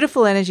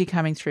beautiful energy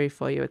coming through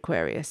for you,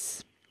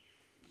 Aquarius.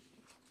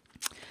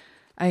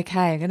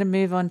 Okay, I'm going to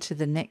move on to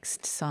the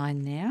next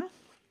sign now.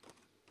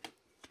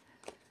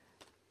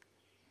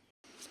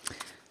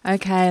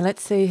 Okay,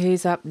 let's see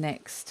who's up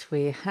next.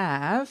 We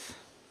have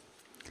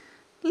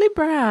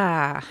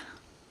Libra.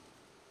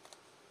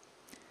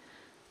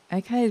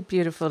 Okay,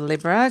 beautiful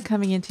Libra,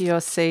 coming into your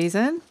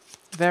season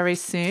very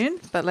soon.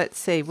 But let's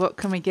see, what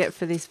can we get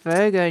for this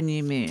Virgo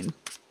new moon?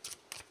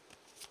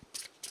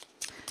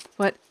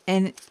 What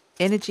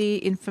energy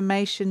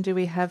information do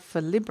we have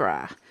for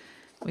Libra?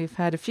 We've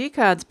had a few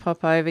cards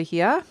pop over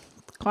here.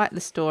 Quite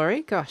the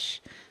story.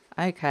 Gosh.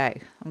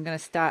 Okay. I'm going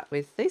to start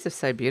with, these are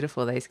so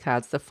beautiful, these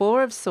cards. The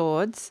Four of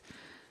Swords,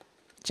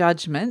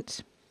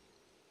 Judgment,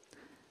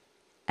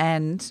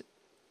 and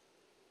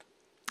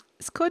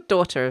it's called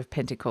Daughter of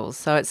Pentacles.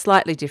 So it's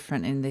slightly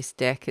different in this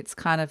deck. It's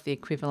kind of the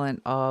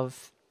equivalent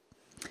of,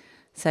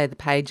 say, the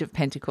Page of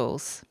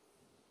Pentacles.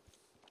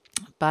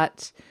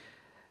 But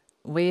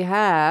we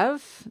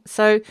have,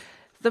 so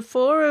the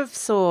Four of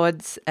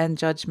Swords and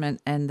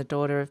Judgment and the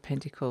Daughter of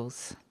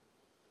Pentacles.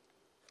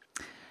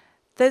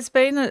 There's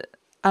been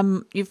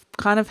you've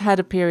kind of had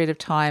a period of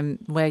time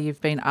where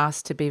you've been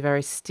asked to be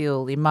very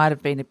still. It might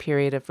have been a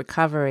period of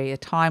recovery, a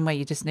time where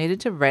you just needed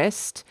to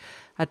rest,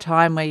 a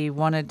time where you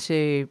wanted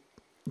to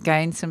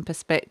gain some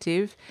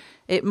perspective.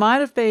 It might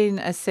have been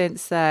a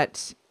sense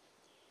that,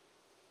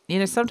 you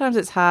know, sometimes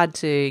it's hard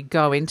to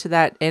go into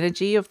that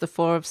energy of the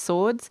Four of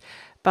Swords,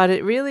 but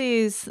it really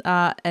is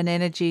an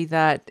energy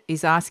that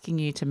is asking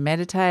you to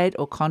meditate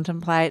or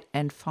contemplate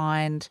and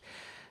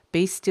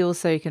be still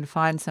so you can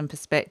find some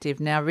perspective.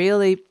 Now,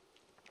 really,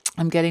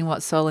 I'm getting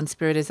what Soul and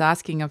Spirit is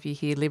asking of you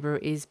here, Libra,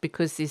 is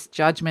because this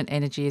Judgment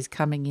energy is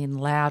coming in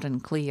loud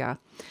and clear.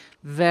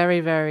 Very,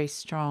 very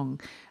strong.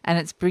 And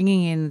it's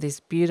bringing in this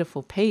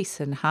beautiful peace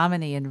and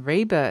harmony and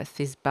rebirth,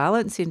 this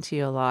balance into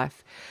your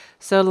life.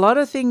 So a lot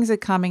of things are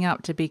coming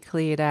up to be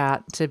cleared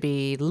out, to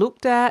be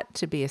looked at,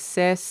 to be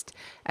assessed,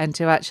 and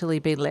to actually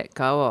be let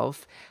go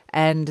of.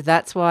 And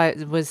that's why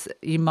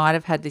you might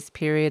have had this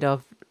period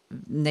of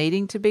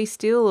needing to be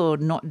still or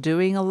not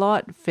doing a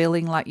lot,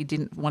 feeling like you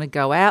didn't want to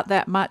go out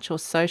that much or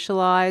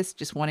socialize,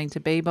 just wanting to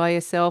be by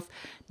yourself.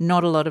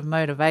 Not a lot of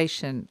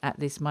motivation at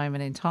this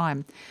moment in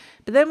time.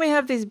 But then we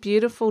have this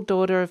beautiful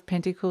Daughter of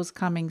Pentacles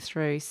coming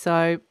through.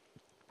 So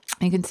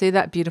you can see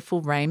that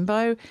beautiful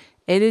rainbow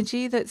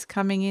energy that's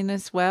coming in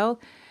as well.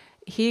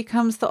 Here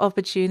comes the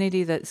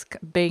opportunity that's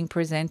being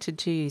presented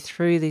to you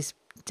through this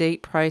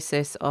deep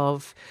process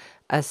of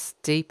a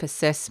deep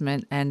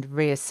assessment and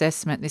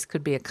reassessment. This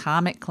could be a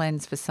karmic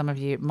cleanse for some of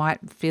you. It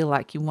might feel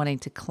like you're wanting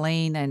to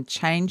clean and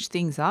change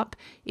things up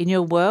in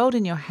your world,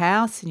 in your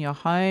house, in your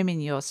home,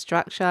 in your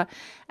structure.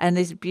 And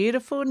this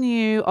beautiful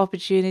new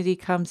opportunity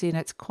comes in.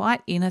 It's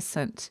quite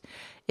innocent.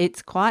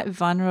 It's quite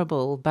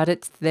vulnerable, but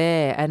it's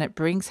there and it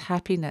brings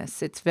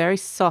happiness. It's very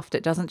soft.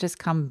 It doesn't just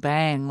come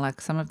bang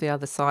like some of the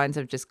other signs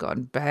have just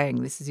gone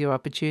bang. This is your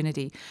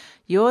opportunity.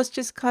 Yours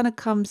just kind of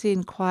comes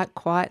in quite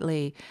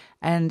quietly,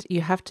 and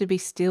you have to be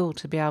still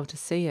to be able to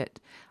see it.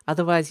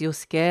 Otherwise, you'll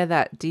scare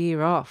that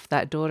deer off,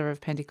 that Daughter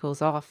of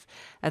Pentacles off.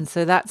 And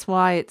so that's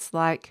why it's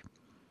like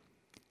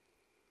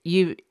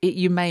you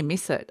may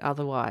miss it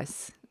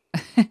otherwise,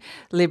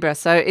 Libra.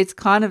 So it's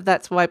kind of,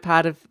 that's why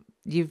part of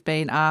you've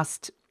been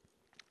asked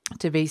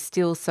to be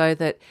still so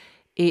that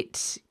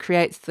it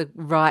creates the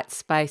right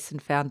space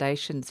and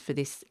foundations for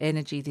this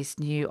energy, this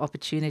new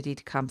opportunity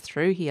to come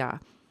through here.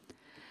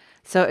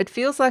 So it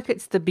feels like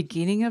it's the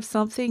beginning of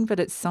something, but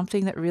it's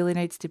something that really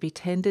needs to be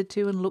tended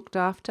to and looked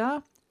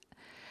after.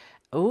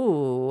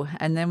 Oh,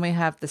 and then we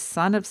have the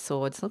Son of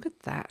Swords. Look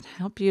at that.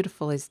 How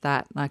beautiful is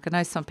that? Like, I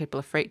know some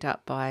people are freaked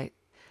out by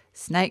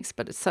snakes,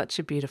 but it's such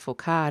a beautiful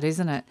card,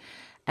 isn't it?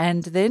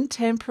 And then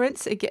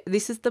Temperance. Again,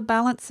 this is the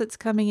balance that's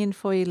coming in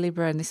for you,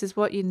 Libra, and this is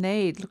what you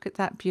need. Look at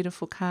that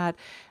beautiful card.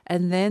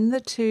 And then the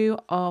Two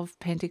of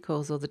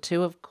Pentacles, or the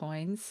Two of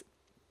Coins.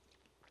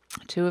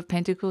 Two of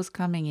Pentacles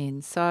coming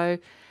in. So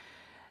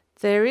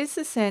there is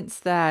a sense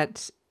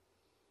that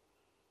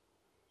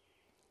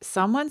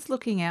someone's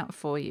looking out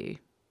for you.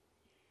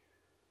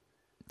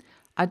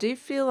 I do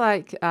feel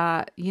like,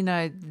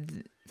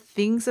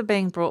 things are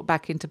being brought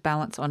back into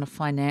balance on a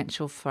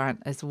financial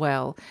front as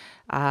well.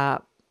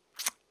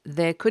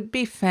 There could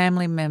be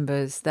family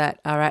members that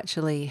are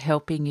actually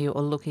helping you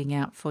or looking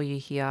out for you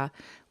here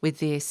with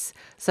this.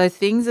 So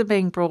things are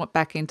being brought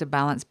back into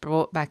balance,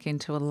 brought back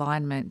into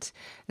alignment.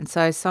 And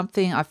so I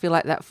feel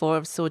like that Four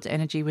of Swords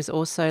energy was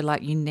also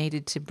like you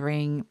needed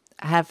to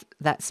have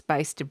that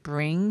space to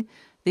bring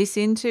this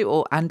into,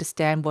 or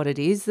understand what it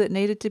is that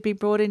needed to be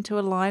brought into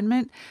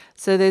alignment.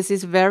 So there's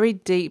this very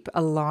deep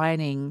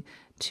aligning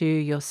to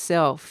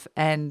yourself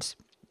and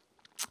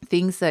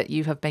things that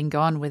you have been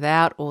gone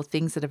without, or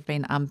things that have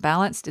been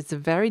unbalanced. It's a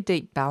very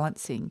deep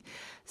balancing.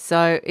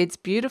 So it's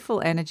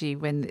beautiful energy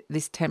when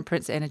this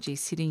Temperance energy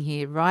is sitting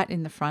here right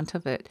in the front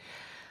of it.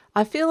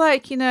 I feel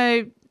like,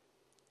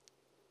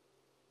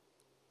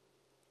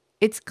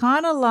 it's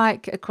kind of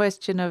like a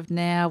question of,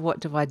 now what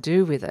do I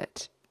do with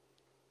it?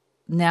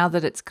 Now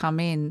that it's come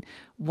in,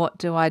 what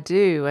do I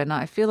do? And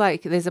I feel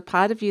like there's a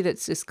part of you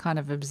that's just kind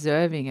of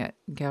observing it,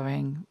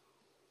 going,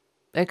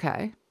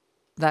 okay,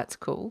 that's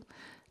cool.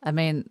 I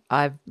mean,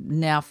 I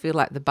now feel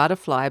like the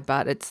butterfly,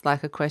 but it's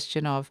like a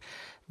question of,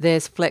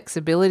 there's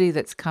flexibility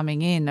that's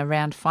coming in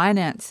around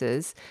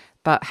finances,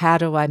 but how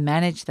do I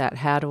manage that?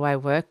 How do I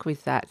work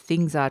with that?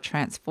 Things are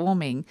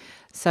transforming.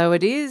 So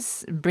it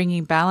is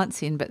bringing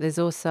balance in, but there's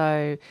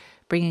also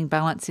bringing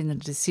balance in the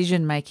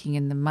decision making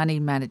and the money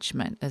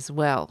management as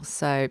well.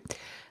 So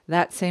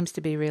That seems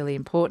to be really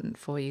important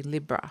for you,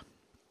 Libra.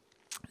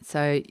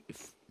 So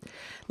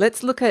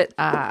let's look at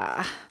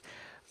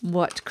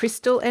what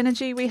crystal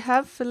energy we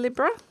have for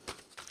Libra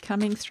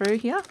coming through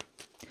here.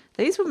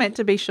 These were meant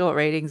to be short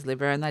readings,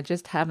 Libra, and they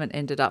just haven't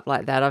ended up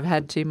like that. I've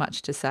had too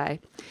much to say.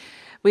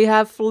 We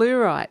have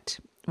fluorite.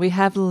 We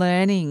have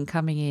learning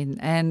coming in.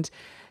 And,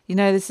 you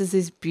know, this is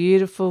this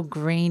beautiful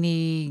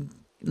greeny,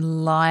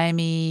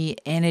 limey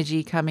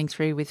energy coming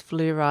through with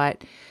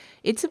fluorite.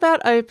 It's about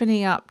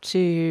opening up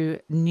to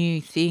new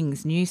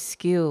things, new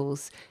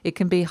skills. It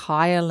can be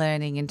higher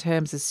learning in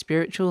terms of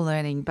spiritual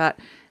learning, but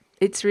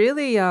it's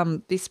really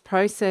this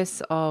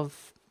process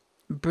of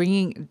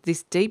bringing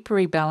this deep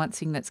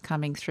rebalancing that's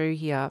coming through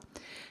here.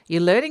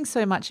 You're learning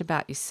so much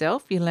about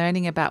yourself. You're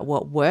learning about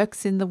what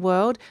works in the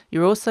world.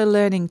 You're also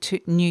learning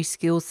new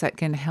skills that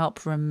can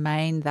help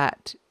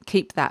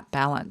keep that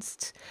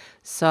balanced.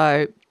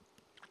 So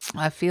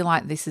I feel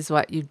like this is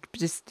what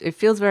it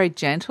feels very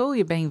gentle.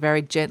 You're being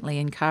very gently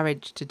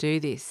encouraged to do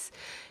this.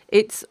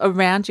 It's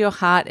around your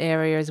heart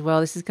area as well.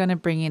 This is going to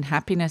bring in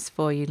happiness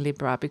for you,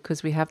 Libra,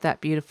 because we have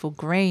that beautiful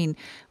green,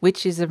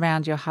 which is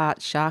around your heart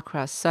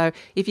chakra. So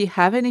if you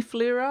have any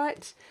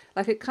fluorite,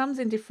 like it comes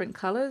in different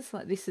colors,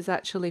 like this is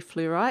actually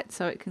fluorite,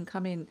 so it can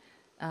come in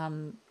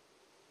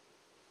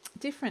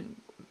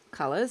different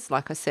colors,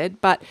 like I said.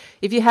 But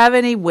if you have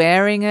any,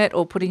 wearing it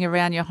or putting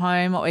around your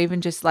home, or even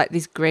just like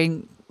this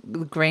green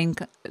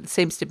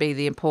seems to be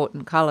the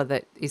important color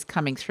that is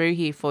coming through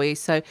here for you.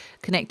 So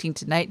connecting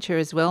to nature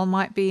as well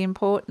might be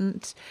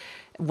important.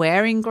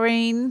 Wearing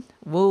green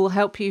will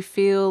help you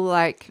feel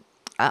like,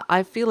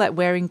 I feel like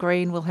wearing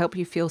green will help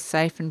you feel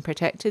safe and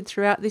protected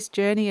throughout this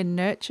journey and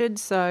nurtured.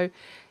 So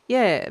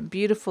yeah,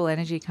 beautiful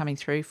energy coming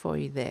through for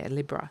you there,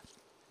 Libra.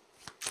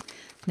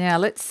 Now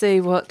let's see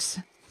what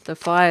the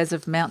fires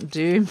of Mount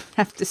Doom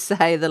have to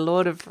say, the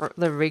Lord of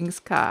the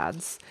Rings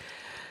cards.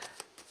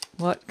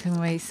 What can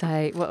we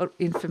say? What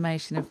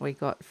information have we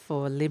got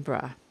for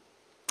Libra?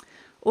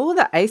 Oh,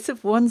 the Ace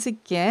of Wands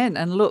again.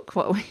 And look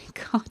what we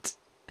got.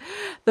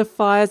 The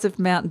fires of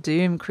Mount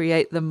Doom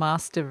create the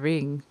Master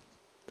Ring.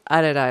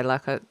 I don't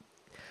know,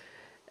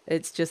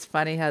 it's just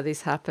funny how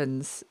this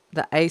happens.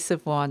 The Ace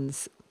of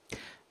Wands.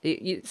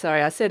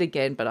 Sorry, I said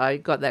again, but I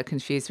got that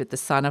confused with the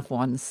Son of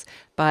Wands.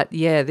 But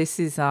yeah, this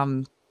is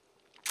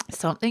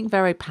something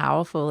very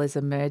powerful is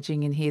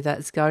emerging in here.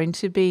 That's going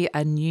to be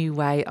a new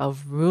way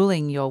of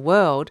ruling your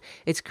world.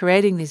 It's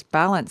creating this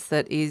balance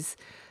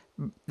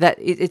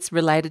it's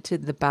related to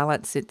the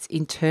balance. It's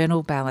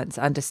internal balance,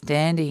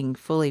 understanding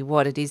fully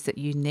what it is that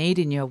you need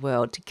in your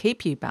world to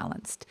keep you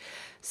balanced.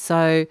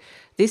 So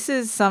this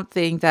is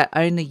something that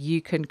only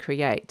you can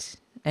create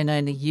and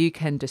only you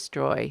can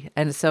destroy.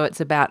 And so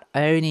it's about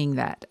owning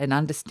that and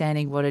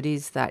understanding what it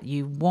is that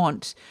you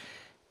want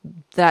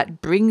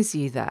that brings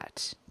you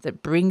that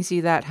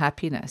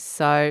happiness.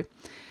 So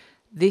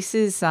this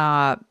is,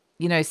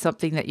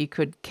 something that you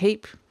could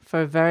keep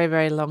for a very,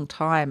 very long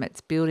time. It's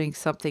building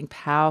something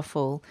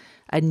powerful,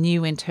 a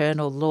new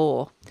internal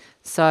law.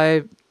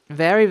 So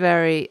very,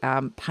 very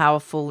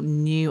powerful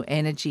new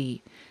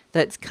energy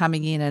that's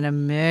coming in and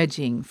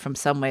emerging from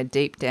somewhere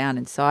deep down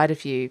inside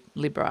of you,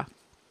 Libra.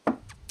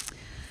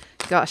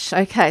 Gosh,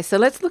 okay, so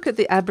let's look at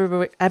the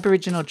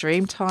Aboriginal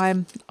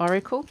Dreamtime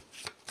Oracle.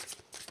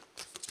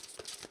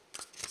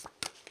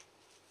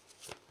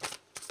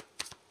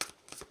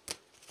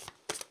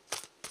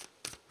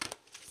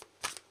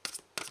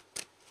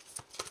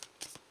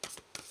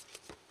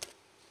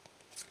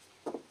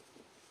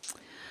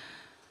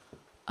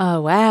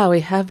 Oh, wow,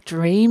 we have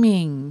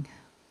dreaming.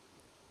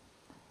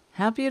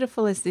 How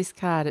beautiful is this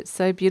card? It's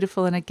so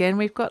beautiful. And again,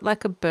 we've got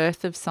like a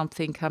birth of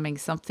something coming,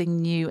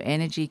 something new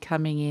energy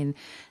coming in.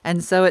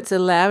 And so it's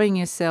allowing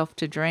yourself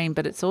to dream,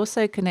 but it's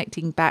also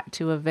connecting back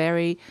to a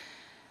very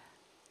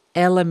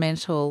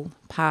elemental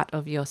part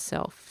of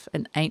yourself,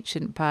 an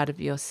ancient part of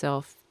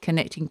yourself,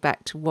 connecting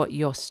back to what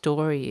your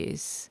story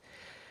is,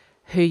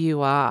 who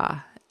you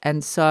are.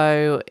 And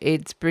so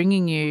it's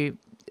bringing you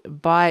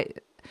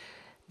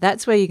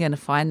that's where you're going to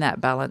find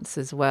that balance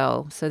as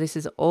well. So this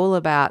is all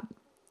about,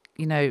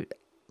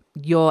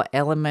 your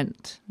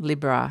element,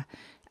 Libra.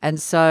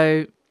 And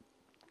so,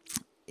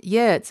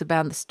 yeah, it's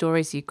about the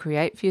stories you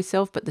create for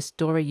yourself, but the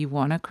story you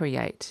want to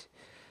create.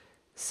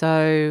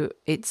 So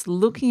it's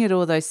looking at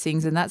all those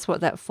things, and that's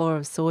what that Four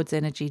of Swords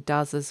energy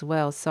does as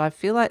well. So I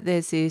feel like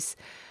there's this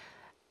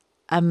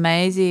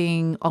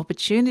amazing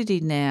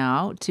opportunity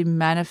now to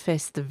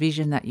manifest the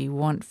vision that you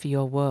want for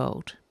your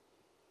world.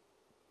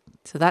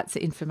 So that's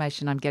the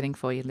information I'm getting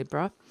for you,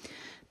 Libra.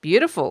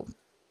 Beautiful.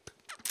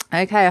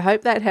 Okay, I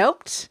hope that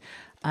helped.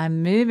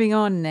 I'm moving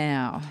on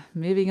now.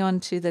 Moving on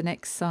to the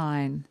next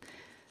sign.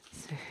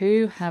 So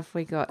who have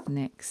we got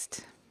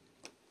next?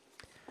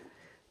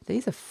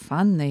 These are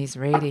fun, these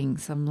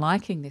readings. I'm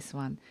liking this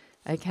one.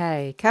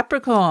 Okay,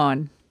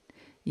 Capricorn,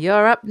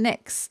 you're up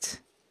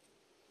next.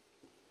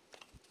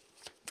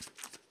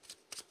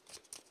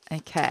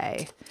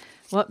 Okay,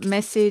 what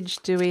message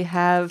do we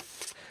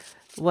have?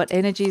 What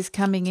energy is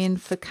coming in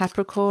for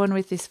Capricorn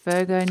with this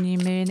Virgo new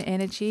moon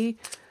energy?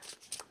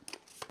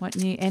 What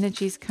new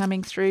energy's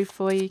coming through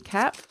for you,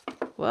 Cap?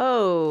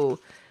 Whoa,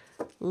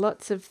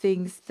 lots of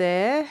things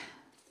there.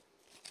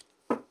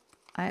 I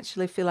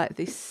actually feel like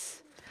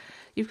this,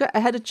 I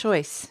had a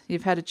choice.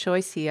 You've had a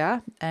choice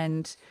here,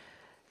 and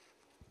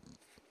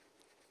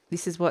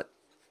this is what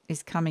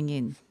is coming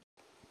in.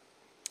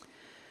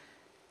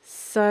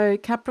 So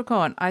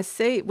Capricorn, I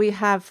see we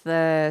have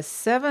the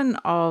 7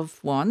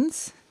 of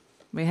Wands,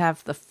 we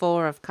have the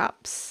 4 of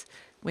Cups,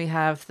 we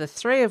have the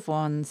 3 of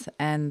Wands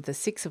and the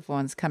 6 of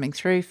Wands coming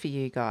through for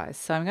you guys.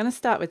 So I'm going to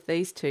start with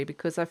these two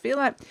because I feel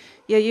like,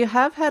 yeah, you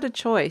have had a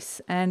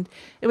choice, and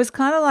it was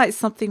kind of like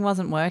something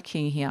wasn't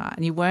working here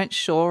and you weren't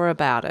sure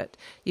about it.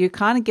 You're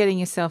kind of getting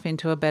yourself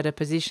into a better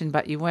position,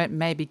 but you weren't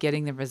maybe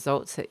getting the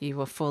results that you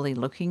were fully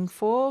looking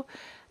for.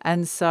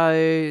 And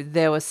so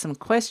there was some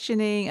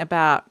questioning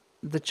about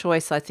the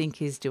choice. I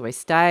think is, do I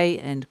stay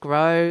and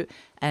grow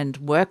and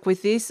work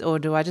with this, or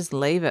do I just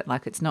leave it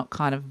like it's not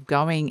kind of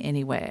going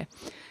anywhere?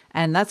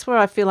 And that's where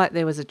I feel like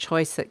there was a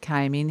choice that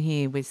came in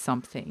here with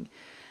something.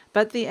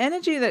 But the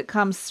energy that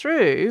comes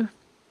through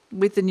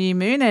with the new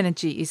moon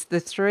energy is the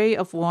 3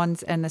 of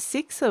Wands and the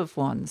 6 of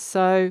Wands.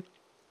 So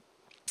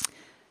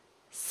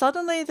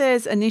suddenly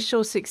there's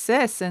initial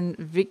success and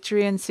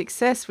victory and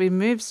success. We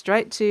move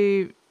straight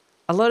to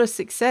a lot of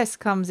success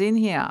comes in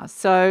here.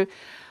 So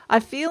I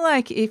feel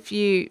like if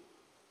you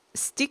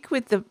stick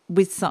with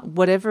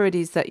whatever it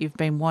is that you've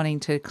been wanting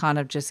to kind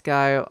of just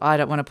go, I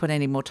don't want to put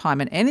any more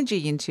time and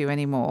energy into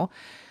anymore,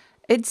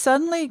 it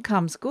suddenly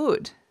comes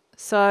good.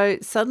 So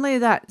suddenly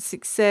that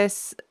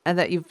success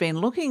that you've been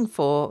looking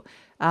for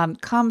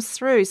comes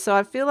through. So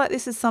I feel like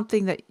this is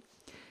something that,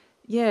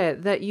 yeah,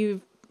 that you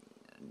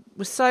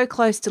were so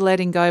close to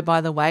letting go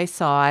by the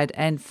wayside,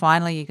 and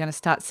finally you're going to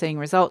start seeing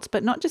results,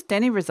 but not just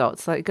any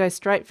results. Like it goes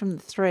straight from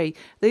the 3.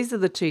 These are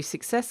the 2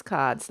 success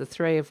cards. The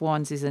 3 of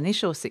Wands is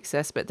initial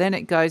success, but then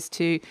it goes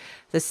to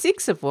the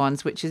 6 of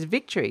Wands, which is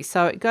victory.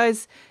 So it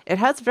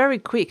has very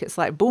quick. It's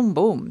like boom,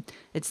 boom.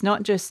 It's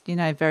not just,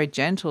 very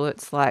gentle.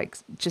 It's like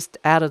just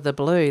out of the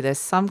blue. There's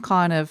some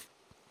kind of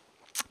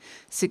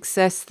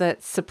success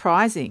that's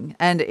surprising,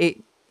 and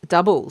it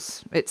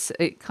doubles.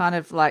 It kind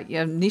of like,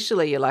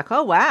 initially you're like,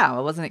 oh wow,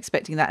 I wasn't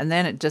expecting that, and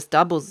then it just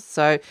doubles.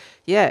 So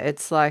yeah,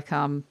 it's like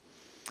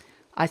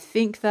I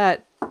think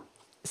that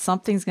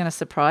something's going to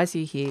surprise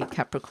you here,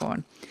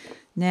 Capricorn.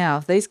 Now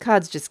these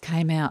cards just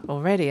came out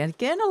already, and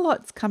again a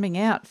lot's coming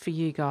out for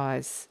you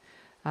guys.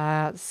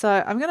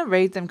 So I'm going to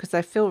read them because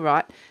they feel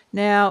right.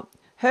 Now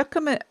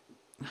Herkimer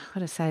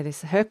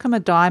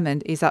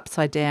diamond is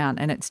upside down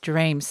and it's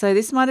dream. So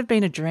this might have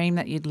been a dream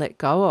that you'd let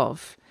go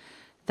of,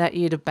 that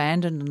you'd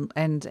abandoned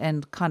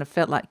and kind of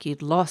felt like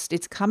you'd lost.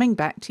 It's coming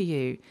back to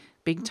you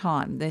big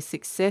time. There's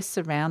success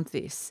around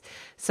this.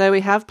 So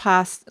we have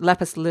past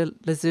lapis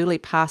lazuli,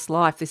 past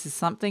life. This is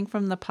something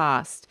from the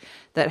past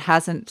that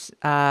hasn't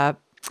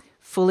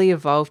fully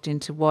evolved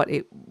into what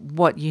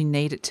you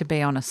need it to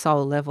be on a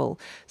soul level.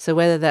 So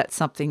whether that's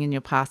something in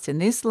your past in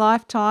this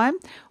lifetime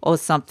or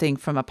something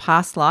from a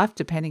past life,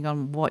 depending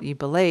on what you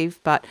believe,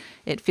 but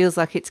it feels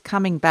like it's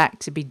coming back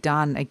to be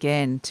done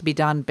again, to be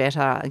done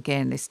better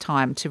again this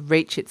time, to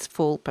reach its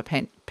full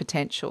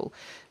potential.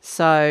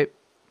 So,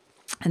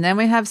 and then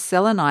we have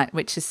selenite,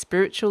 which is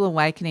spiritual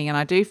awakening. And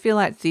I do feel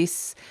like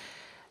this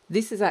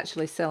is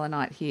actually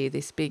selenite here,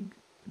 this big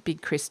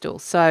crystal.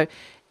 So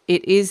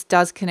it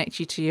does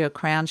connect you to your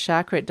crown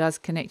chakra. It does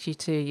connect you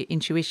to your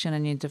intuition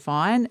and your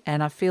divine.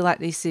 And I feel like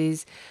this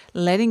is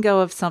letting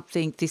go of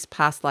something, this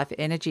past life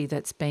energy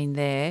that's been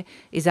there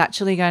is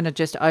actually going to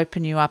just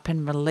open you up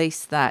and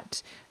release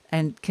that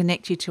and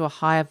connect you to a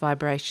higher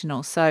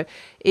vibrational. So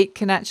it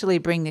can actually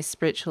bring this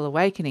spiritual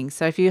awakening.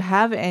 So if you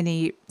have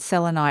any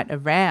selenite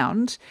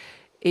around,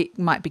 it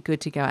might be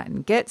good to go out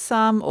and get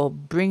some, or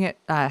bring it,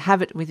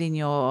 have it within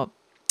your,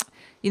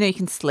 you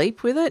can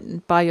sleep with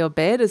it by your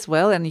bed as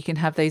well, and you can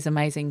have these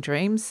amazing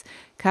dreams,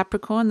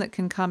 Capricorn, that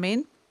can come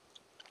in.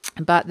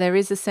 But there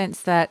is a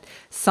sense that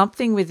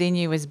something within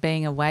you is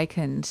being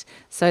awakened.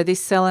 So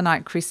this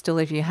selenite crystal,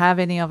 if you have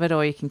any of it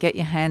or you can get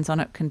your hands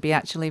on it, can be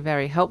actually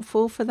very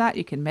helpful for that.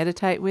 You can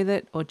meditate with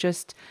it, or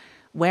just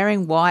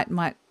wearing white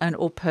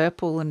or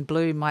purple and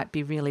blue might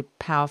be really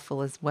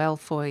powerful as well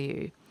for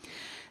you.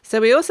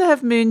 So we also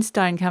have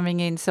moonstone coming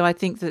in. So I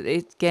think that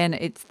it's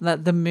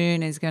the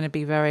moon is going to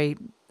be very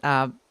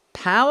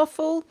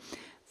powerful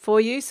for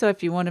you. So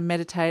if you want to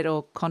meditate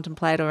or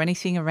contemplate or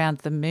anything around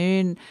the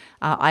moon,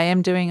 I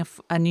am doing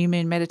a new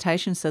moon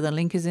meditation, so the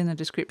link is in the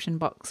description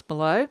box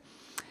below.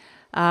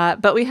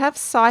 But we have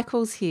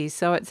cycles here,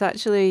 so it's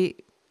actually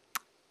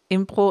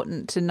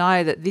important to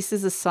know that this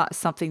is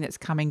something that's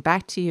coming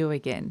back to you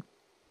again.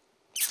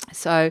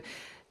 So,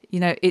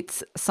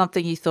 it's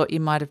something you thought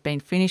you might have been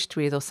finished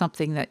with, or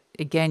something that,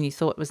 again, you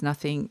thought was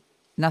nothing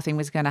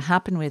was going to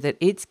happen with it.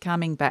 It's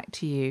coming back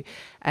to you.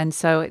 And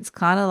so it's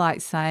kind of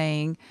like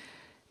saying,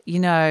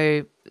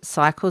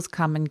 cycles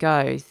come and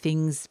go,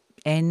 things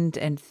end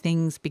and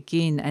things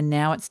begin, and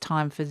now it's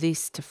time for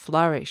this to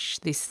flourish,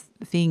 this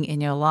thing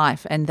in your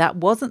life. And that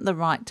wasn't the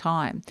right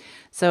time.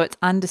 So it's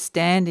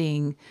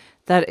understanding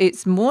that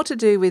it's more to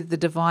do with the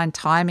divine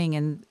timing,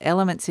 and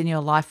elements in your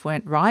life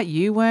weren't right.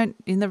 You weren't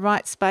in the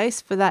right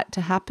space for that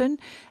to happen,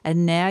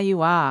 and now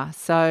you are.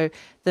 So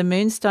the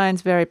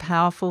moonstone's very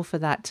powerful for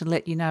that, to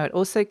let you know. It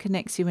also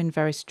connects you in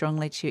very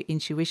strongly to your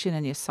intuition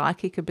and your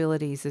psychic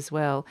abilities as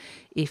well,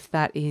 if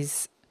that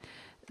is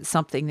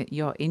something that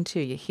you're into,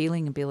 your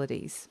healing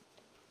abilities.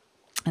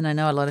 And I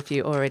know a lot of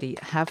you already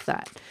have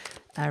that,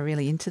 are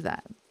really into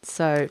that.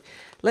 So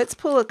let's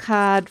pull a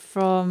card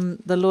from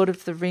the Lord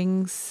of the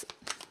Rings.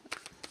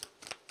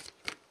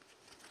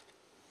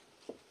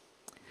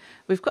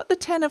 We've got the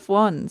Ten of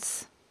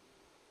Wands.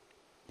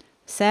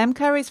 Sam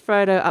carries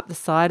Frodo up the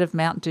side of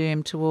Mount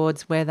Doom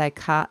towards where they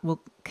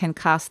can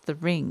cast the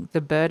ring.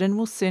 The burden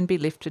will soon be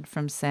lifted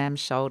from Sam's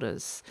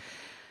shoulders.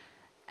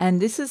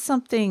 And this is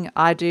something,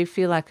 I do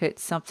feel like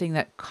it's something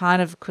that kind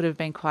of could have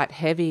been quite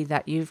heavy,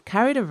 that you've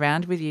carried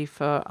around with you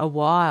for a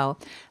while.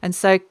 And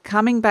so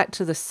coming back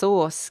to the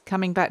source,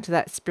 coming back to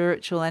that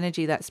spiritual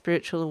energy, that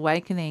spiritual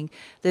awakening,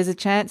 there's a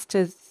chance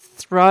to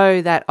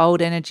throw that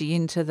old energy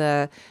into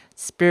the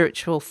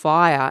spiritual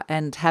fire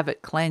and have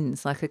it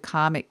cleanse, like a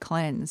karmic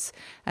cleanse.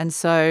 And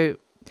so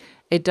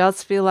it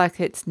does feel like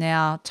it's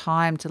now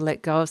time to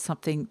let go of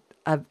something,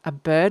 a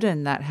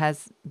burden that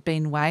has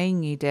been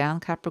weighing you down,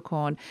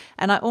 Capricorn.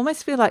 And I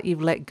almost feel like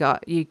you've let go,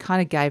 you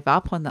kind of gave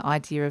up on the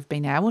idea of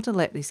being able to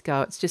let this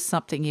go. It's just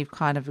something you've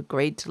kind of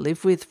agreed to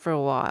live with for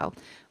a while,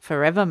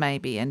 forever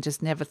maybe, and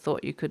just never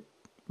thought you could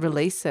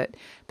release it.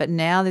 But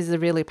now there's a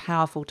really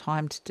powerful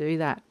time to do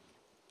that.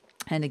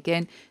 And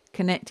again,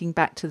 connecting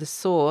back to the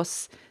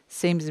source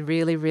seems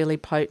really, really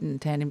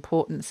potent and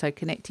important. So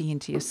connecting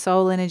into your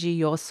soul energy,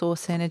 your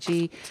source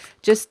energy,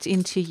 just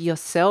into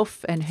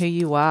yourself and who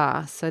you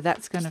are. So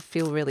that's going to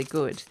feel really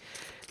good.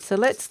 So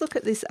let's look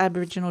at this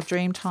Aboriginal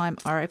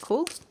Dreamtime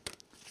Oracle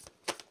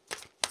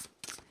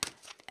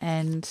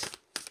and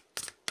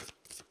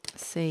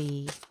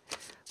see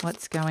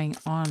what's going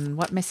on.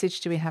 What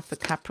message do we have for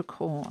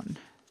Capricorn?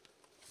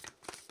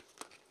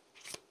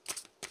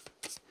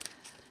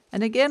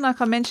 And again, like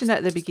I mentioned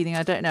at the beginning,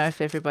 I don't know if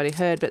everybody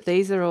heard, but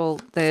these are all,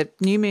 the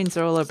new moons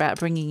are all about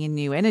bringing in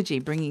new energy,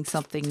 bringing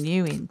something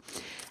new in.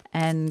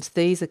 And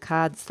these are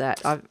cards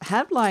that I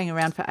have lying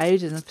around for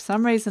ages, and for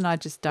some reason I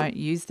just don't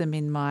use them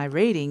in my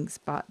readings.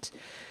 But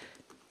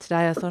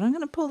today I thought I'm going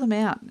to pull them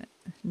out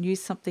and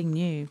use something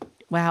new.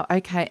 Wow,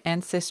 okay,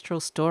 ancestral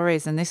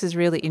stories. And this is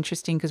really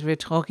interesting because we're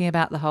talking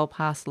about the whole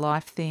past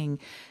life thing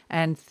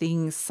and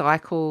things,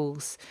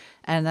 cycles.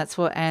 And that's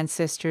what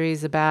ancestry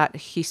is about,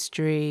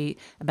 history,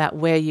 about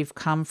where you've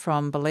come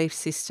from, belief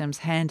systems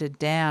handed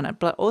down,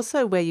 but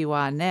also where you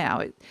are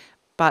now,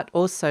 but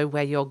also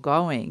where you're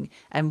going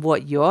and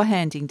what you're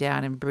handing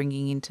down and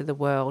bringing into the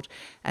world.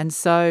 And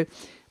so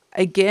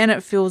again,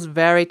 it feels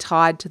very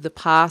tied to the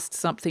past.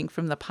 Something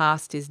from the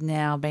past is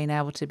now being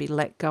able to be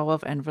let go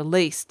of and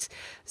released.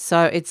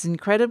 So it's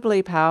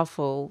incredibly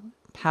powerful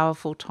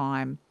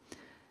time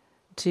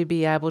to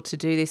be able to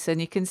do this. And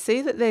you can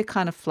see that they're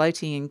kind of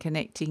floating and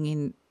connecting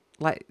in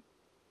like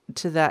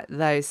to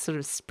those sort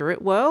of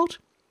spirit world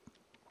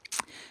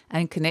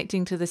and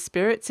connecting to the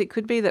spirits. It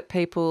could be that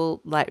people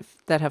like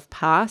that have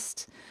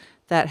passed,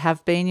 that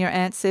have been your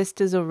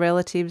ancestors or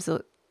relatives,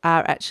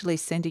 are actually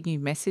sending you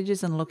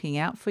messages and looking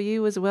out for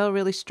you as well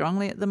really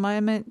strongly at the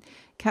moment,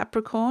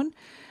 Capricorn.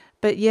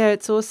 But yeah,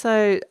 it's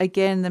also,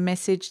 again, the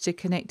message to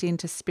connect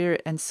into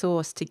spirit and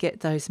source to get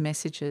those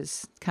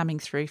messages coming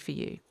through for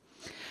you.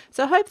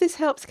 So I hope this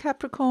helps,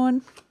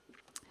 Capricorn.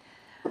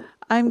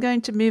 I'm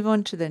going to move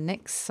on to the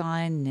next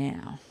sign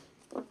now.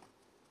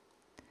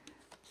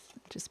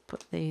 Just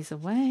put these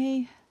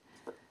away.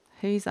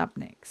 Who's up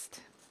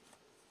next?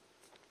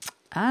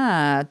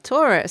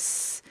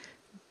 Taurus.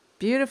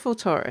 Beautiful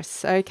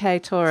Taurus. Okay,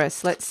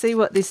 Taurus, let's see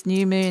what this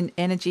new moon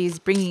energy is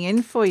bringing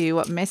in for you.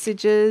 What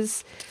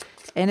messages,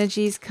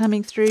 energies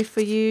coming through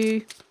for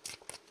you.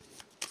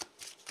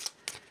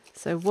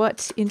 So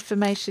what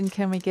information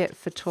can we get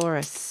for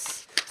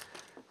Taurus?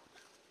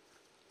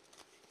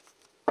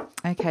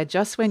 Okay,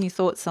 just when you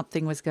thought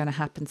something was going to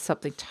happen,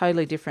 something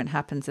totally different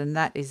happens, and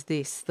that is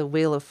this, the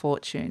Wheel of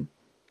Fortune.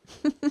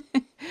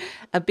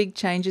 A big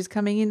change is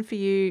coming in for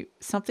you,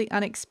 something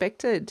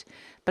unexpected,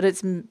 but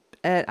it's an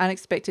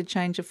unexpected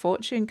change of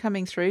fortune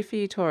coming through for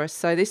you, Taurus.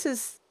 So this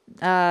is,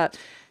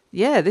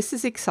 this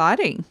is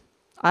exciting.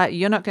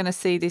 You're not going to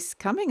see this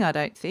coming, I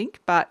don't think,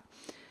 but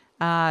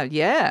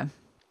very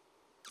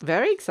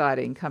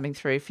exciting coming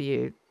through for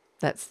you.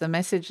 That's the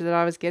message that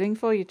I was getting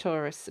for you,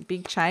 Taurus. A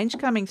big change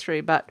coming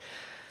through, but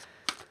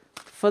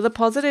for the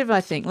positive,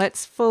 I think.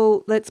 Let's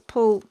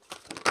pull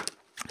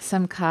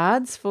some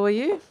cards for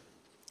you.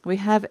 We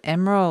have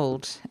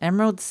Emerald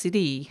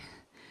City,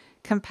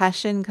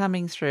 compassion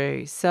coming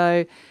through.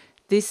 So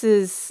this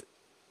is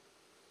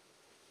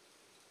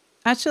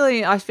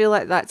actually, I feel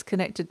like that's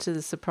connected to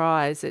the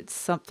surprise. It's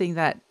something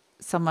that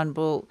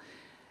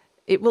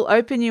it will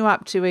open you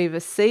up to either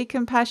see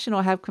compassion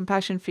or have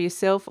compassion for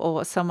yourself,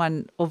 or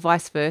someone, or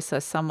vice versa,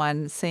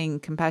 someone seeing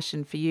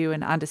compassion for you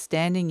and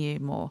understanding you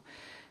more.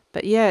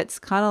 But yeah, it's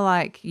kind of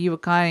like you were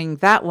going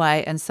that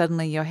way and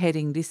suddenly you're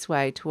heading this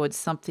way towards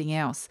something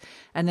else.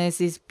 And there's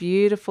this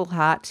beautiful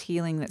heart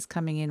healing that's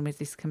coming in with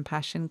this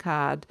compassion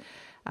card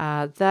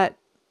that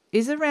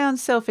is around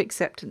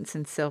self-acceptance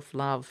and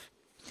self-love.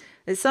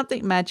 It's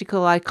something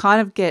magical. I kind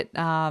of get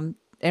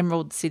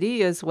Emerald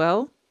City as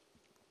well.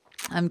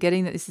 I'm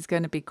getting that this is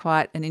going to be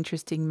quite an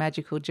interesting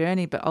magical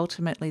journey, but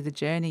ultimately the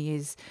journey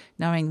is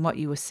knowing what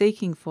you were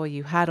seeking for,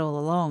 you had all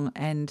along,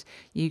 and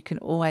you can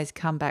always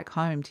come back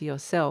home to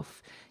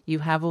yourself. You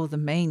have all the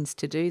means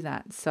to do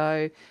that.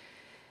 So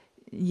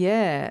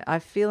yeah, I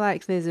feel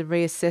like there's a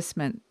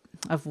reassessment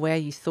of where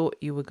you thought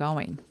you were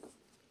going.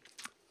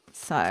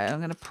 So I'm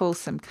going to pull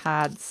some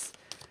cards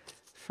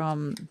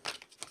from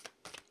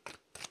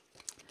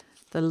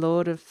the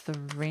Lord of the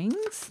Rings.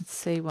 Let's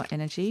see what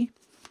energy.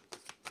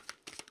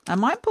 I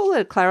might pull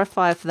a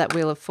clarifier for that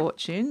Wheel of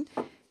Fortune.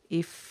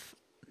 We'll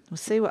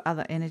see what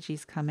other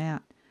energies come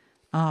out.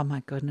 Oh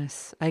my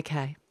goodness.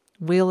 Okay.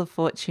 Wheel of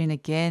Fortune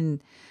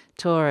again,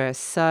 Taurus.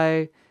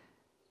 So,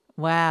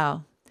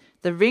 wow.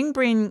 The ring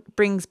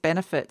brings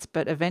benefits,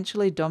 but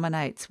eventually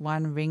dominates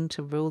one ring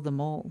to rule them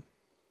all.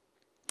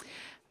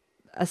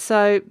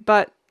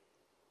 But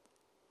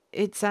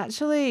it's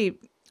actually,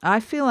 I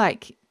feel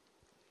like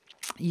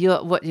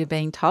what you're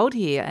being told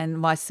here,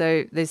 and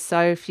there's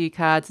so few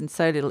cards and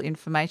so little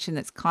information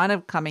that's kind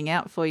of coming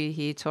out for you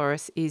here,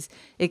 Taurus, is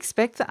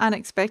expect the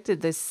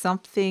unexpected. There's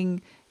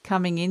something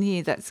coming in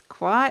here that's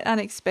quite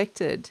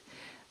unexpected,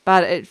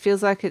 but it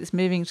feels like it's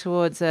moving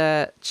towards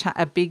a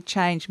big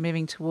change,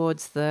 moving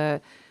towards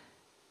the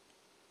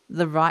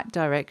right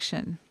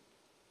direction.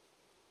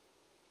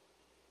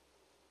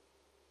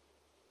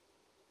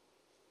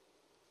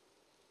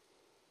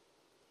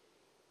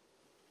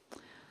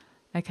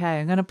 Okay,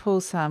 I'm going to pull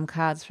some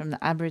cards from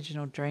the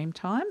Aboriginal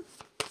Dreamtime.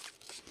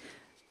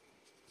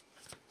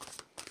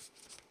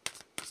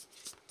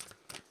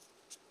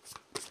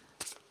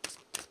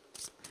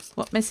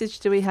 What message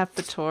do we have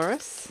for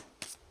Taurus?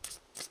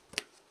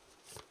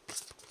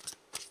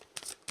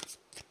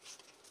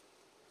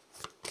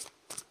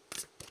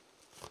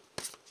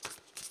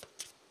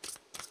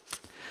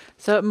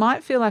 So it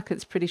might feel like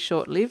it's pretty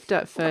short-lived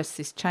at first,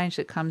 this change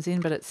that comes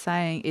in, but it's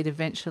saying it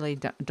eventually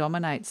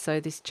dominates. So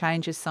this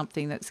change is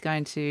something that's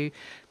going to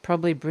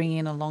probably bring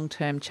in a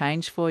long-term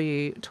change for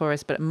you,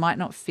 Taurus, but it might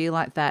not feel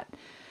like that.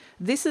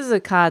 This is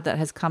a card that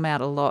has come out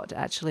a lot,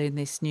 actually, in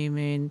this new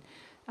moon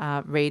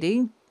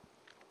reading.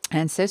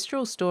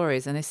 Ancestral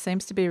stories, and this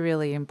seems to be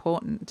really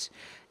important.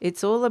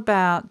 It's all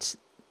about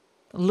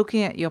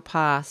looking at your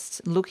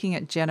past, looking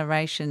at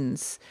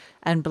generations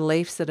and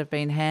beliefs that have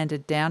been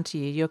handed down to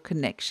you, your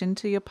connection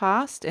to your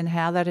past and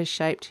how that has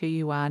shaped who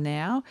you are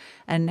now,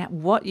 and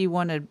what you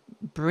want to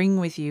bring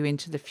with you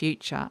into the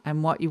future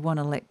and what you want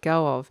to let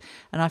go of.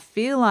 And I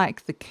feel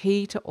like the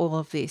key to all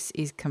of this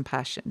is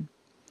compassion.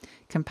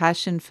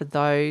 Compassion for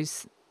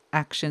those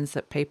actions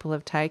that people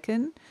have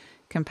taken,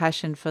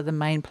 compassion for the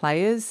main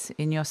players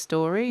in your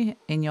story,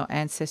 in your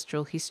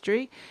ancestral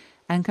history,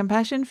 and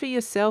compassion for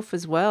yourself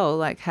as well,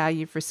 like how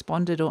you've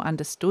responded or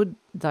understood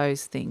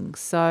those things.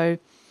 So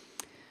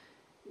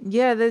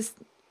yeah,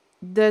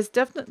 there's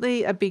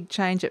definitely a big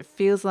change. It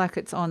feels like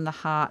it's on the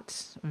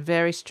heart,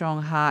 very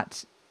strong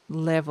heart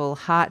level,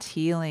 heart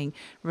healing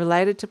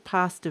related to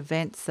past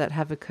events that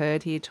have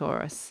occurred here,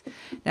 Taurus.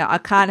 Now, I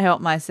can't help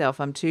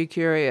myself. I'm too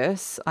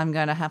curious. I'm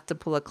going to have to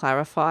pull a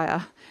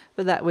clarifier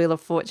for that Wheel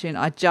of Fortune.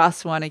 I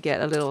just want to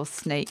get a little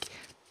sneak,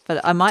 but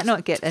I might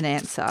not get an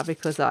answer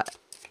because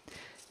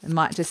it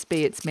might just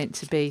be it's meant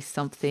to be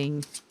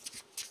something,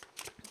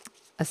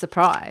 a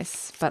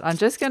surprise. But I'm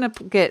just going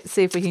to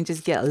see if we can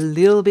just get a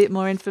little bit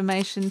more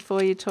information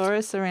for you,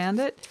 Taurus, around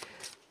it.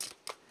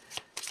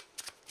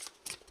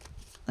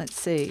 Let's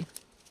see.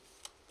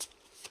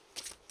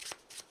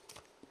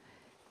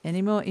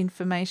 Any more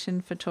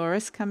information for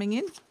Taurus coming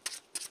in?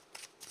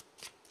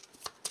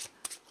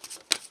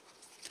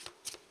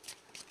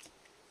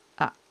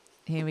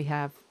 Here we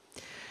have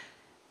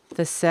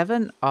the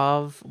Seven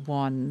of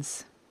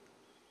Wands.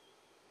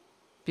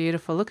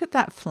 Beautiful. Look at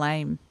that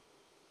flame.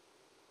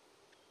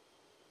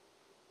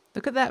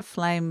 Look at that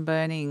flame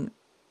burning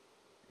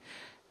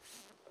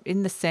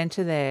in the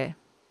center there.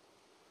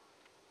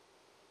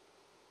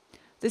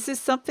 This is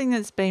something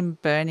that's been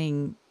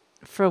burning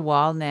for a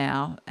while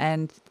now,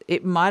 and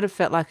it might have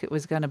felt like it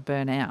was going to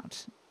burn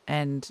out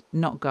and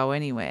not go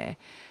anywhere.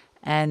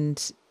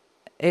 And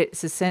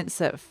it's a sense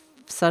that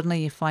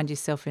suddenly you find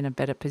yourself in a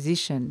better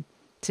position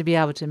to be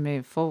able to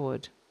move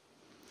forward.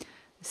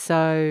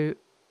 So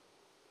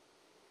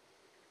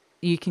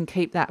you can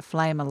keep that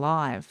flame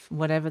alive,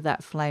 whatever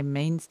that flame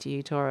means to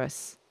you,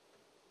 Taurus.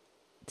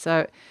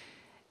 So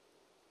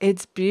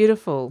it's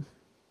beautiful,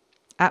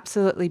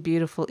 absolutely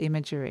beautiful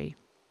imagery.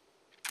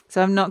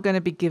 So I'm not going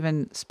to be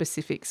given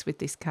specifics with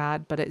this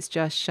card, but it's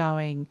just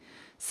showing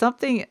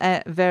something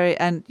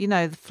and you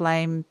know, the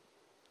flame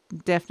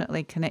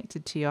definitely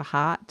connected to your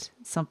heart,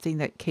 something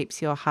that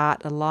keeps your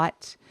heart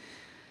alight,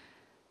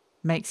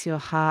 makes your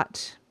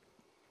heart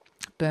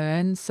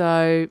burn,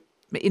 so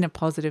in a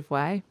positive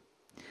way.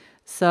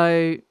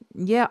 So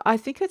Yeah, I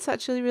think it's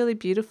actually really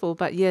beautiful.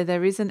 But yeah,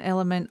 there is an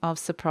element of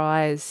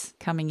surprise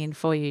coming in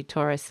for you,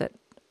 Taurus,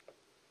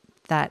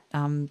 that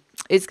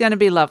it's going to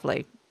be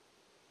lovely.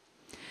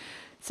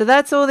 So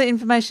that's all the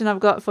information I've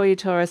got for you,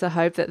 Taurus. I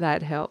hope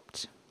that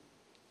helped.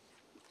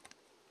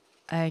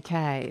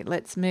 Okay,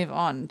 let's move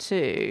on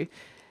to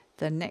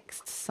the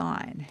next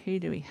sign. Who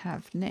do we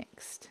have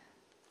next?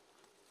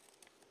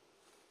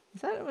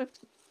 Is that, we've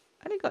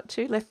only got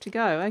 2 left to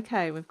go.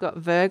 Okay, we've got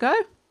Virgo.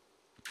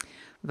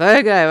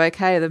 Virgo,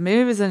 okay, the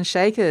movers and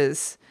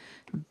shakers.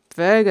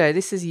 Virgo,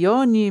 this is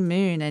your new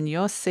moon and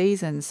your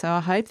season. So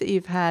I hope that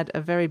you've had a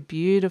very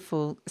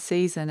beautiful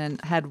season and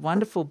had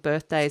wonderful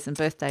birthdays and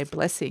birthday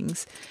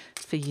blessings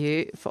for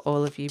you, for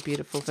all of you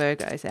beautiful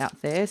Virgos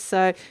out there.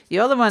 So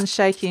you're the one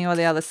shaking all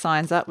the other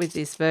signs up with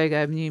this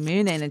Virgo new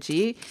moon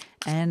energy,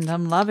 and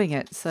I'm loving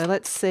it. So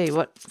let's see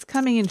what's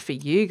coming in for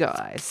you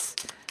guys,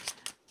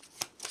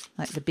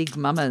 like the big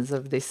mamas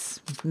of this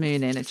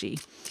moon energy.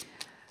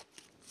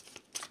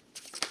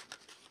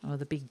 Or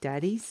the big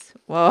daddies.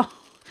 Well,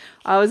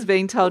 I was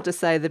being told to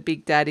say the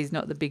big daddies,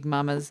 not the big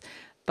mamas.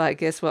 But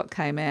guess what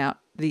came out?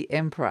 The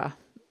Emperor,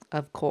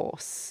 of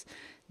course.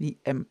 The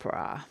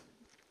Emperor.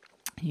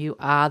 You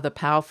are the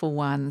powerful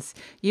ones.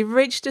 You've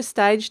reached a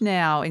stage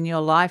now in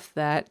your life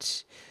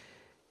that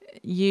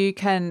you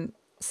can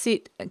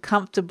sit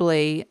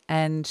comfortably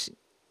and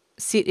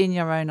sit in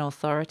your own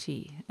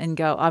authority and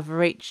go, I've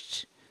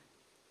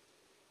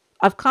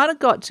kind of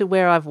got to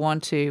where I've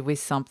wanted to with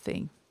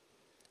something.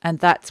 And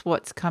that's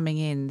what's coming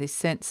in, this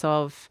sense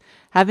of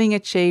having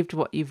achieved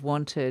what you've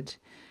wanted.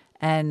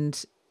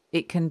 And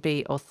it can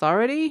be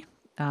authority.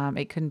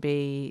 It can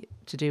be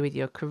to do with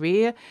your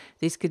career.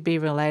 This could be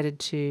related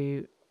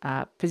to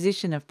a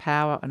position of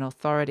power and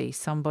authority,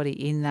 somebody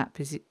in that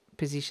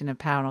position of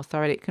power and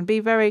authority. It can be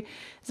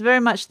it's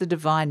very much the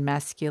divine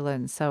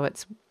masculine. So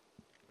it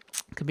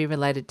could be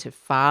related to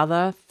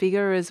father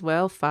figure as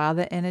well,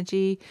 father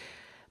energy.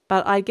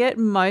 But I get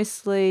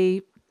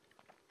mostly,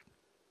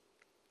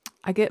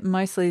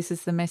 this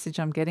is the message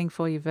I'm getting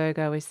for you,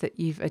 Virgo, is that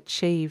you've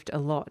achieved a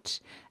lot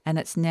and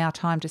it's now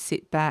time to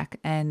sit back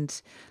and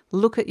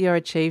look at your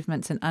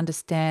achievements and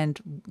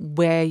understand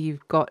where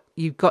you've got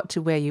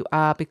to where you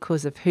are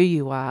because of who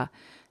you are,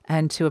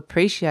 and to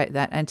appreciate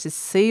that and to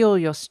see all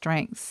your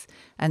strengths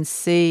and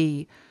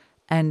see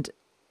and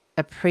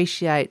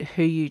appreciate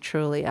who you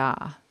truly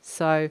are.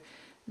 So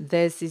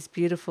there's this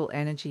beautiful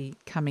energy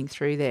coming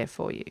through there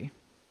for you.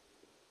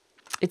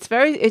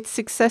 It's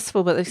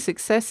successful, but the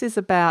success is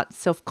about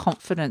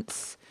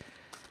self-confidence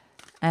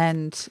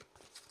and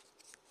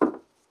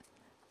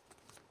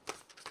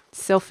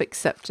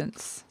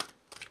self-acceptance.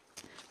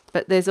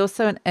 But there's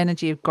also an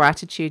energy of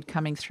gratitude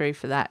coming through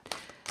for that,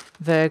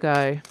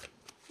 Virgo,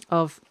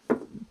 of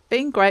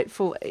being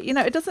grateful. You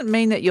know, it doesn't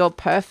mean that you're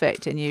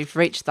perfect and you've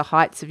reached the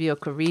heights of your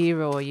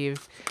career or you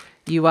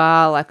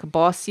are like a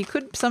boss.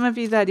 Some of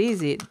you that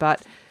is it,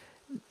 but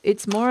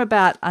it's more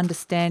about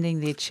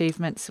understanding the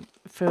achievements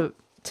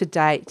to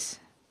date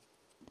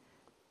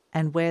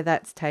and where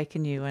that's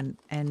taken you,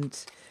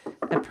 and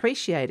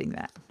appreciating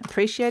that,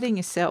 appreciating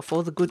yourself,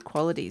 all the good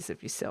qualities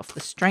of yourself, the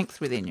strength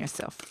within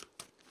yourself.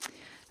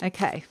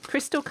 Okay,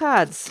 crystal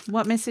cards.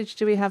 What message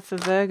do we have for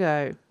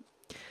Virgo?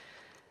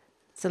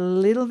 It's a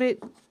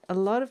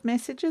lot of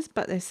messages,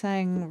 but they're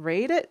saying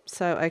read it.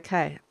 So,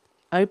 okay,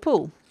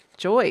 Opal,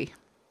 joy.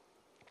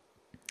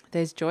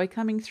 There's joy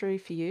coming through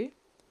for you.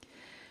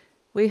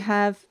 We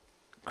have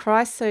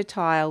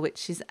chrysotile,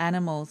 which is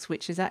animals,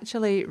 which is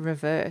actually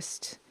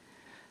reversed.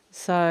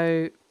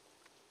 So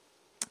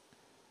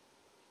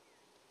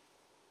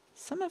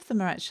some of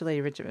them are actually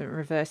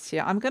reversed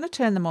here. I'm going to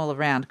turn them all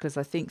around because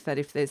I think that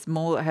if there's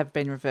more that have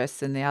been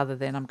reversed than the other,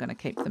 then I'm going to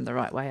keep them the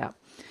right way up.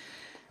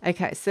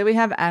 Okay, so we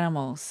have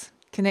animals.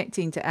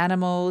 Connecting to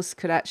animals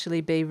could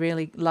actually be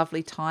really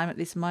lovely time at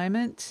this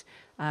moment.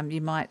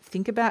 You might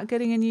think about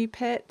getting a new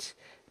pet,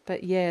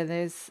 but yeah,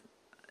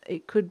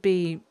 it could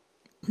be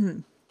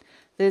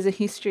there's a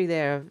history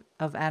there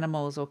of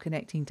animals or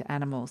connecting to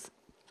animals.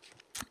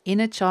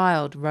 Inner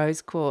child,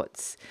 rose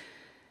quartz.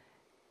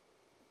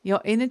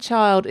 Your inner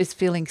child is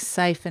feeling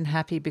safe and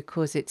happy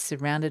because it's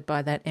surrounded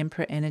by that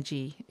Emperor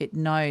energy. It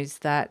knows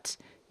that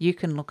you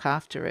can look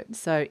after it.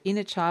 So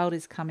inner child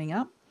is coming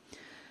up.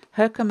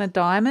 Herkimer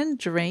diamond,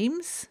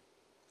 dreams.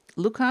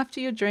 Look after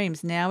your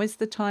dreams. Now is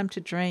the time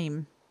to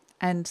dream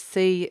and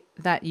see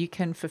that you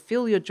can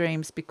fulfill your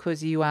dreams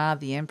because you are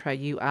the Emperor.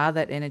 You are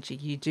that energy.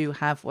 You do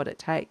have what it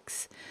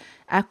takes.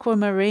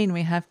 Aquamarine,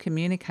 we have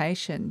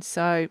communication.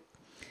 So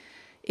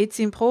it's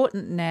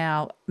important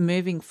now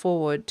moving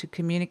forward to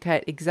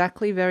communicate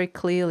exactly, very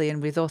clearly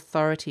and with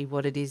authority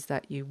what it is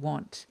that you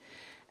want.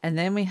 And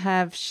then we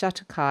have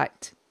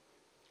Shatterkite,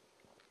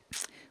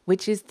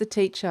 which is the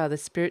teacher, the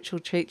spiritual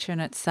teacher,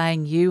 and it's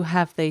saying you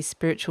have these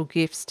spiritual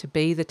gifts to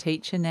be the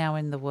teacher now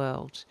in the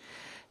world.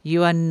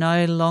 You are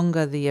no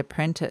longer the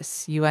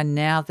apprentice. You are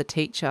now the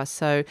teacher.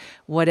 So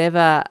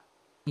whatever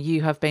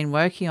you have been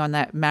working on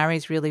that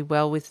marries really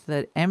well with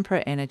the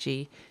Emperor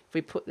energy if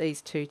we put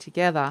these two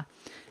together,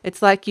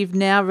 it's like you've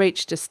now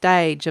reached a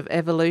stage of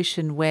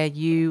evolution where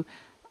you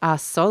are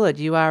solid,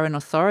 you are an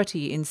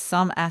authority in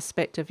some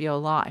aspect of your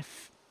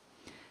life.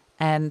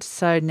 And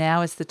so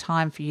now is the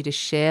time for you to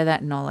share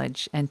that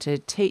knowledge and to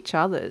teach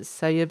others.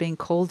 So you're being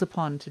called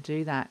upon to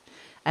do that.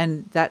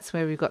 And that's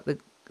where we've got the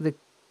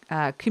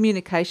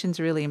communication's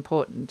really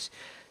important.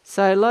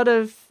 So a lot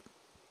of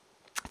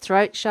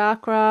throat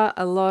chakra,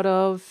 a lot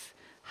of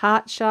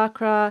heart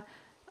chakra,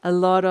 a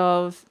lot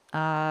of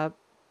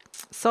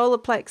solar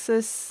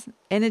plexus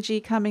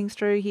energy coming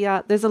through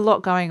here. There's a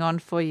lot going on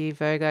for you,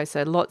 Virgo.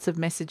 So lots of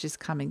messages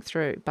coming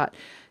through. But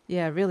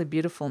yeah, really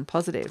beautiful and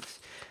positive.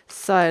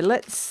 So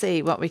let's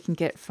see what we can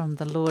get from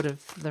the Lord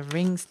of the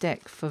Rings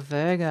deck for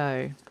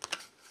Virgo.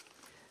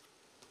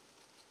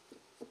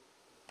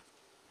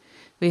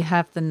 We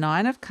have the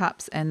Nine of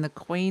Cups and the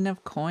Queen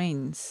of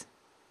Coins.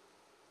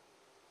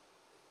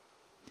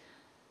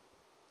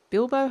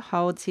 Bilbo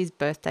holds his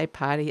birthday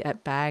party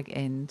at Bag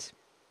End.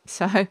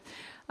 So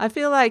I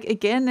feel like,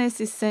 again, there's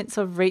this sense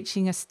of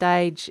reaching a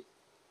stage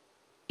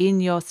in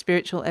your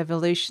spiritual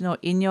evolution or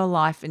in your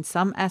life, in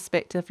some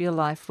aspect of your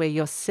life where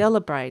you're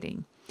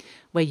celebrating,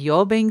 where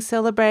you're being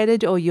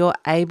celebrated or you're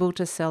able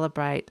to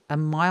celebrate a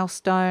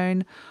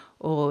milestone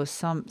or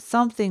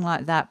something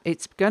like that.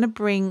 It's going to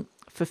bring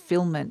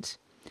fulfillment,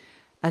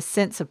 a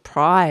sense of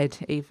pride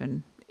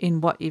even in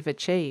what you've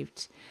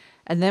achieved.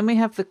 And then we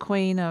have the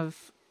Queen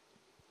of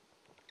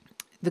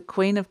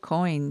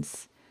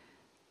Coins.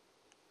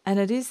 And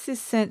it is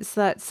this sense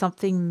that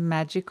something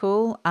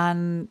magical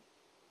and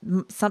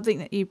something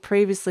that you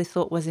previously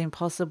thought was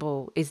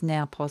impossible is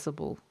now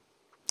possible.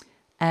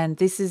 And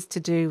this is to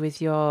do with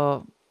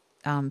your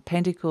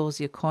pentacles,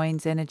 your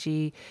coins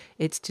energy.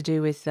 It's to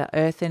do with the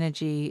earth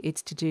energy.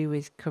 It's to do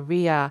with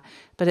career.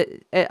 But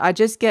I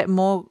just get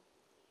more,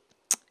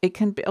 it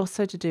can be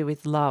also to do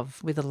with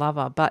love, with a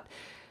lover. But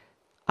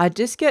I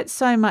just get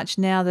so much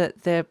now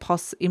that the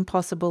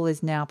impossible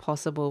is now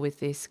possible with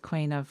this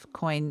Queen of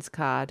Coins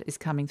card is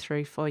coming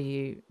through for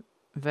you,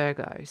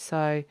 Virgo.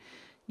 So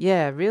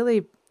yeah,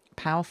 really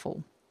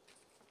powerful.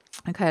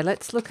 Okay,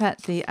 let's look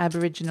at the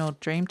Aboriginal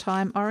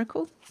Dreamtime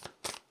Oracle.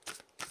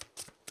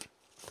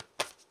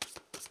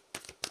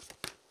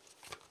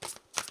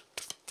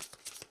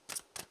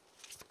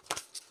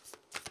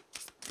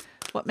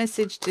 What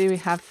message do we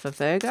have for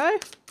Virgo?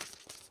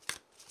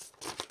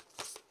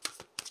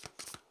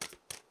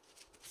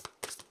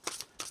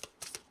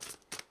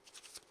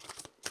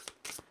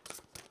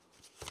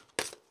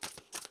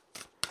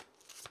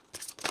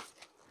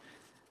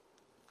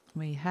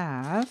 We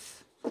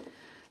have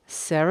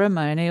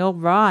ceremonial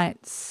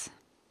rites.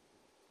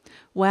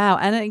 Wow.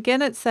 And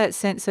again, it's that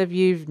sense of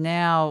you've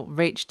now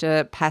reached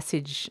a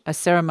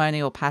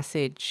ceremonial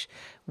passage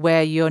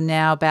where you're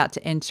now about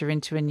to enter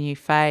into a new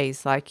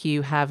phase, like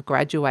you have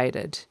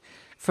graduated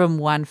from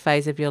one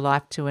phase of your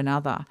life to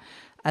another.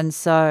 And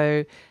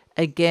so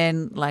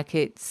again, like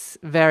it's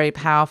very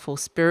powerful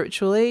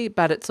spiritually,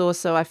 but it's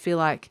also, I feel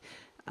like,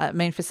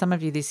 for some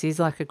of you, this is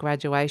like a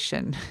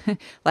graduation.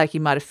 Like you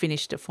might have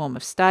finished a form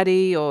of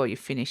study, or you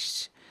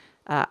finished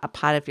a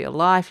part of your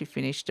life, you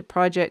finished a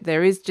project.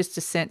 There is just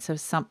a sense of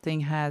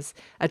something has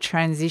a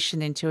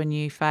transition into a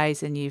new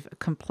phase, and you've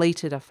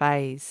completed a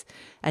phase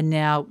and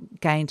now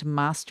gained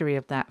mastery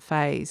of that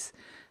phase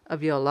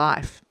of your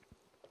life.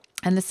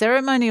 And the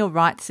ceremonial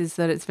rites is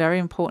that it's very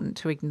important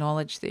to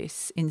acknowledge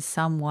this in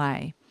some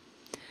way.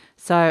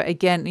 So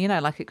again,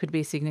 like it could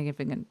be a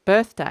significant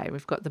birthday.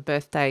 We've got the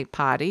birthday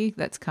party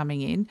that's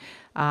coming in.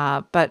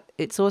 But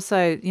it's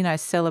also,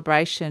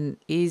 celebration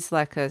is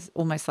like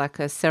almost like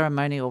a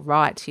ceremonial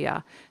rite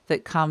here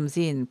that comes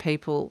in.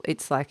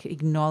 It's like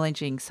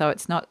acknowledging. So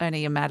it's not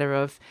only a matter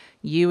of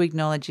you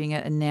acknowledging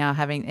it and now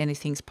having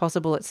anything's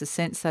possible. It's a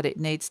sense that it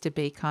needs to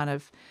be kind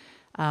of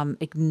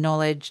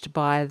acknowledged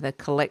by the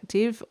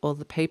collective or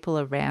the people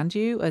around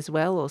you as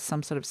well, or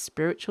some sort of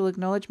spiritual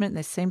acknowledgement.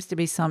 There seems to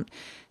be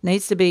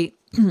needs to be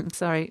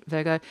sorry,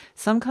 Virgo,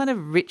 some kind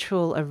of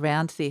ritual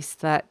around this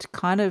that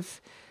kind of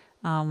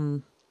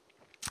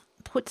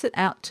puts it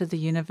out to the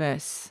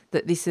universe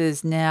that this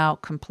is now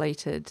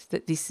completed,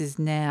 that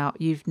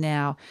you've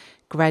now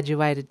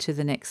graduated to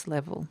the next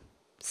level.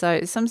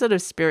 So some sort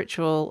of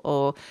spiritual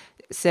or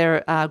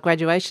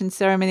graduation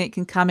ceremony. It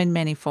can come in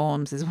many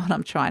forms is what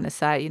I'm trying to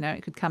say.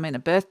 It could come in a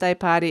birthday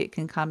party, it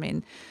can come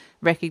in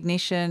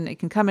recognition, it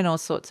can come in all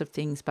sorts of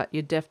things, but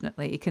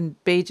it can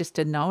be just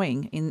a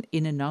knowing,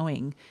 in a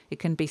knowing. It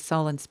can be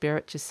soul and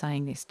spirit just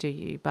saying this to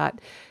you, but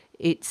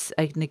it's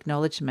an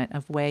acknowledgement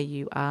of where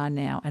you are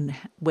now and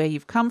where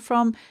you've come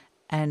from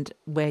and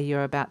where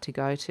you're about to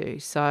go to.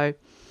 So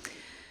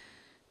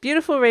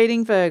beautiful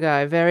reading,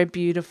 Virgo, very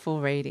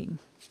beautiful reading.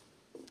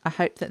 I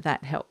hope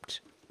that helped.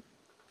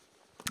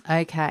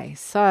 Okay,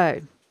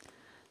 so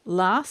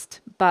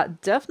last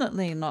but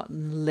definitely not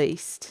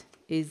least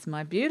is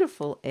my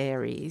beautiful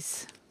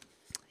Aries.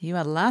 You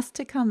are last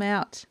to come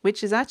out,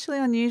 which is actually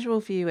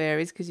unusual for you,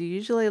 Aries, because you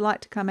usually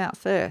like to come out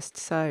first.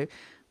 So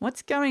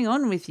what's going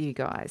on with you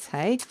guys,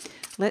 hey?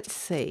 Let's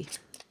see.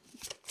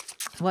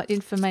 What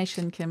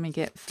information can we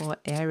get for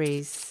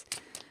Aries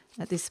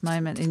at this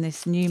moment in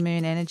this new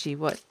moon energy?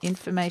 What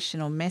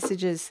information or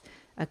messages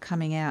are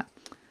coming out?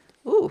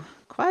 Ooh,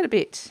 quite a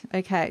bit.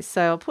 Okay,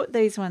 so I'll put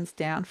these ones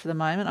down for the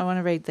moment. I want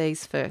to read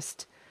these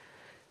first.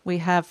 We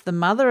have the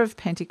Mother of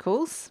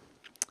Pentacles,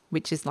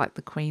 which is like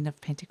the Queen of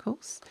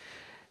Pentacles.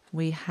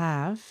 We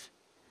have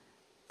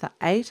the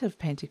Eight of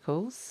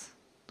Pentacles.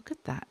 Look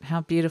at that.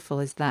 How beautiful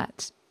is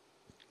that?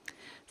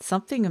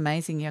 Something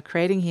amazing you're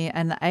creating here.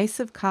 And the Ace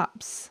of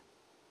Cups.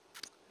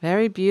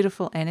 Very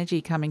beautiful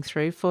energy coming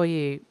through for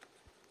you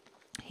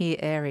here,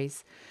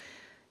 Aries.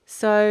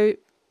 So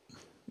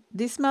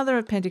this Mother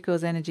of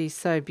Pentacles energy is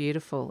so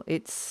beautiful.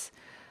 It's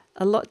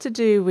a lot to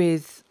do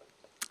with,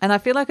 and I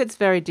feel like it's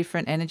very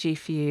different energy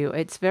for you.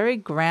 It's very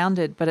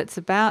grounded, but it's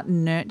about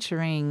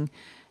nurturing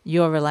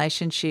your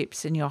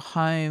relationships and your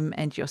home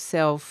and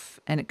yourself.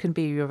 And it can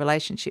be your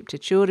relationship to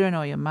children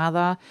or your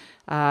mother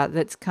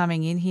that's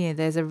coming in here.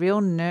 There's a real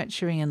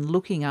nurturing and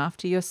looking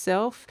after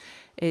yourself.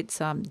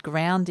 It's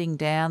grounding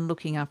down,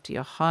 looking after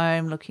your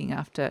home, looking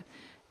after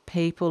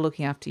people,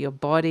 looking after your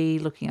body,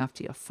 looking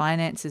after your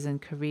finances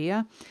and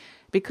career.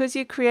 Because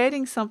you're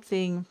creating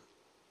something,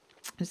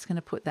 I'm just going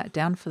to put that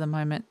down for the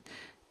moment,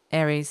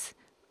 Aries.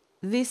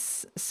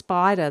 This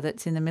spider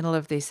that's in the middle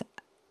of this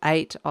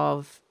Eight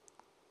of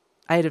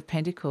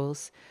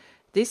Pentacles,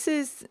 this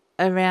is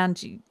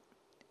around you,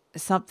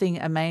 something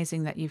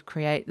amazing that you've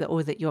created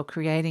or that you're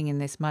creating in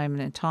this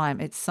moment in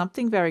time. It's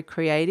something very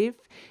creative.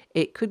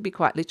 It could be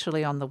quite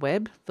literally on the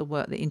web,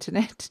 the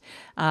internet,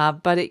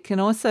 but it can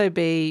also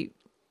be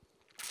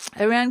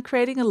around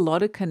creating a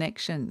lot of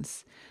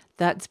connections.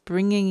 That's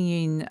bringing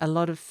in a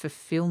lot of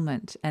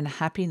fulfillment and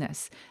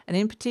happiness. And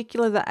in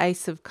particular, the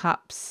Ace of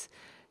Cups.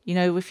 You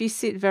know, if you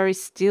sit very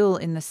still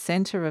in the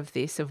center of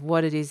this, of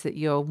what it is that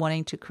you're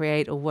wanting to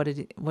create or what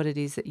it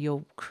is that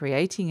you're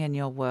creating in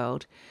your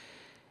world,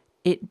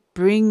 it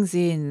brings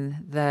in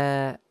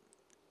the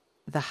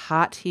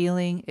heart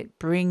healing, it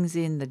brings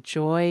in the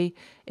joy,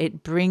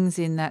 it brings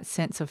in that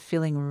sense of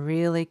feeling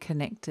really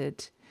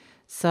connected.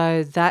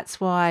 So that's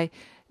why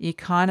you're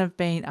kind of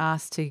being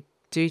asked to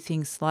do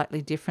things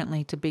slightly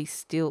differently, to be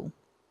still,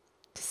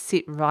 to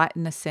sit right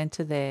in the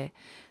center there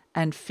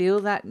and feel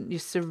that you're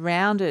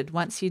surrounded.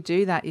 Once you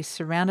do that, you're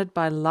surrounded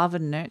by love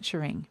and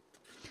nurturing.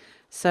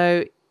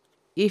 So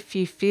if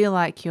you feel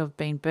like you've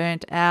been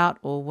burnt out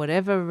or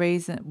whatever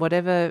reason,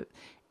 whatever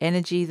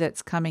energy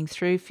that's coming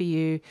through for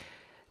you,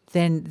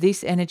 then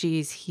this energy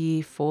is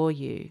here for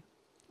you.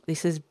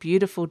 This is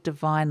beautiful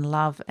divine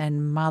love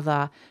and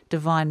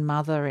divine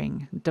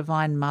mothering,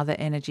 divine mother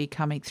energy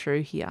coming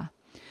through here.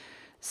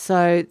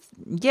 So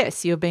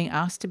yes, you're being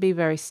asked to be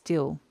very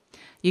still.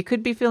 You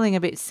could be feeling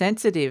a bit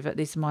sensitive at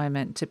this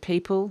moment to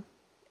people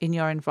in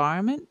your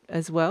environment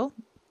as well.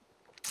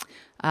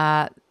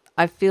 I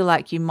feel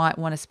like you might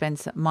be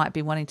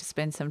wanting to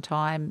spend some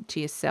time to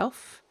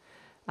yourself,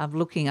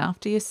 looking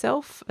after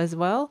yourself as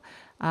well,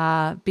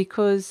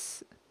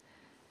 because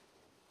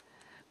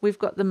we've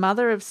got the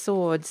Mother of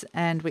Swords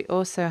and we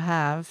also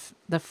have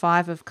the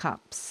Five of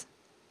Cups.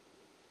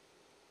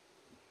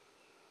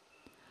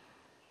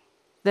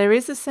 There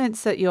is a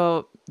sense that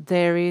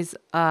there is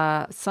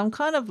some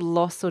kind of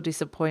loss or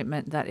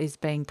disappointment that is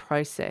being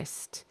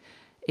processed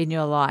in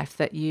your life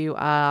that you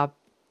are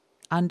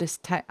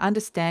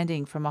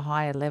understanding from a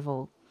higher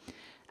level.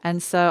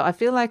 And so I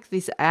feel like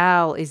this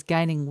owl is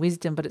gaining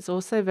wisdom, but it's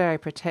also very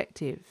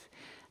protective.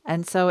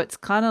 And so it's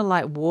kind of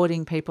like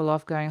warding people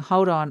off, going,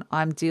 hold on,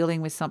 I'm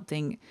dealing with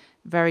something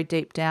very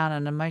deep down,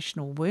 an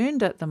emotional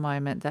wound at the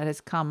moment that has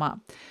come up,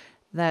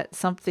 that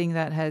something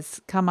that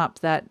has come up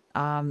that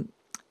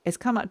has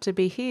come up to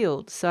be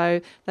healed. So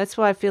that's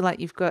why I feel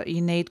like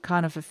you need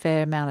kind of a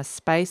fair amount of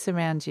space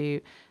around you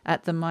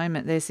at the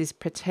moment. There's this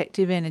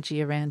protective energy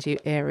around you,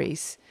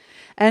 Aries.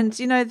 And,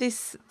 you know,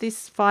 this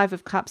Five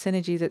of Cups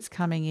energy that's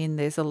coming in,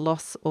 there's a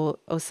loss or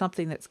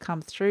something that's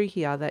come through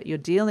here that you're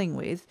dealing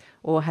with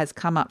or has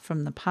come up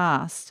from the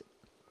past.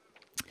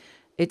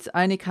 It's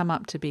only come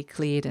up to be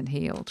cleared and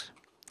healed.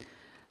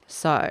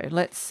 So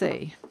let's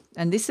see.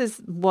 And this is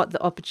what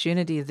the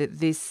opportunity that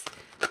this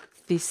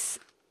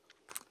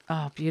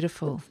oh,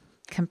 beautiful.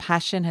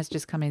 Compassion has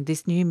just come in.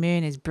 This new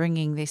moon is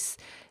bringing this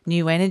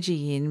new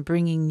energy in,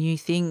 bringing new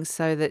things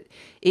so that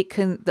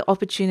the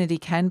opportunity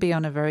can be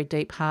on a very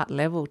deep heart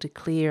level to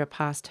clear a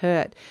past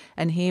hurt.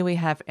 And here we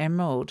have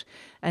Emerald.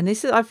 And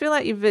I feel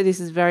like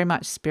this is very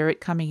much spirit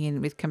coming in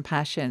with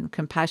compassion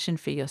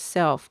for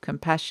yourself,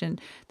 compassion,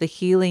 the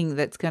healing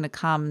that's going to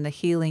come, the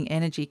healing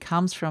energy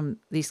comes from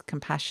this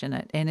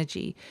compassionate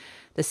energy.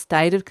 The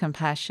state of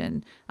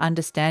compassion,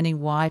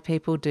 understanding why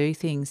people do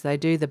things. They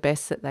do the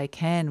best that they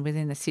can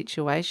within a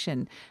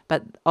situation,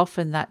 but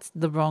often that's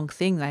the wrong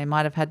thing. They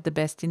might have had the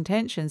best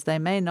intentions. They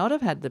may not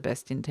have had the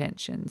best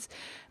intentions,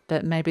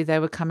 but maybe they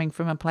were coming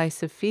from a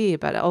place of fear,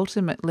 but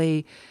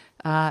ultimately,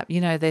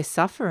 they're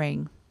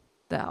suffering.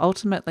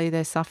 Ultimately,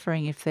 they're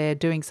suffering if they're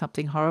doing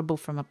something horrible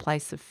from a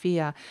place of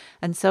fear.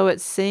 And so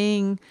it's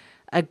seeing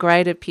a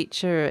greater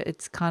picture.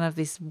 It's kind of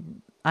this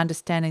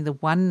understanding the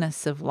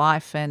oneness of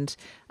life and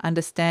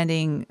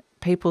understanding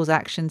people's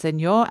actions and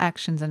your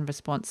actions and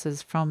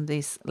responses from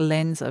this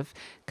lens of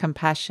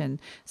compassion.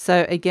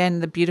 So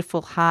again, the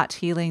beautiful heart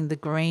healing, the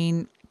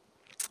green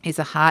is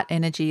a heart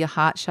energy, a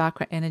heart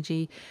chakra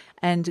energy.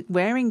 And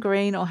wearing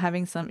green or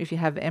having some, if you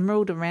have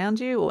emerald around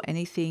you or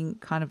anything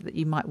kind of that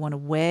you might want to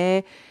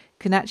wear,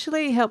 can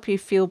actually help you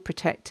feel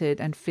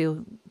protected and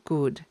feel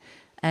good,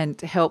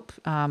 and help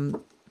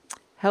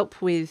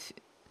with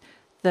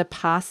the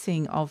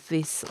passing of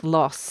this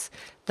loss,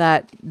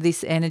 that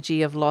this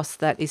energy of loss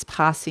that is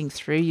passing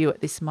through you at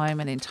this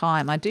moment in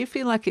time. I do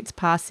feel like it's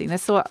passing.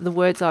 That's what the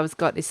words I was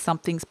got, is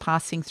something's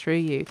passing through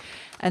you.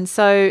 And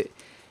so,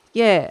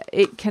 yeah,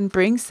 it can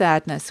bring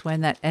sadness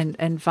when that,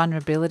 and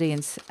vulnerability,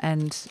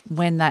 and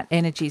when that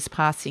energy is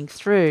passing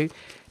through,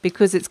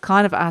 because it's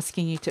kind of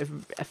asking you to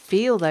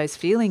feel those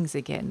feelings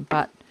again.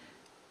 But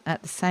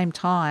at the same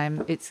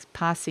time, it's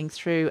passing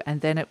through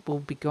and then it will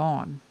be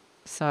gone.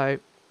 So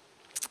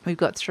we've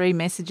got 3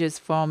 messages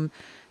from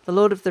the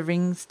Lord of the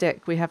Rings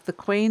deck. We have the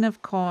Queen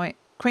of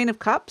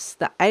Cups,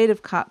 the 8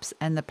 of Cups,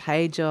 and the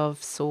Page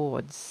of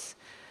Swords.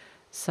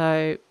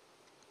 So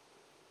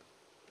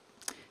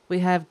we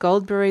have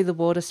Goldberry, the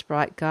water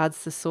sprite,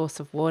 guards the source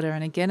of water.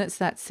 And again, it's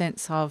that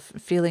sense of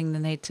feeling the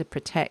need to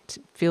protect,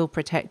 feel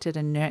protected,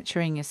 and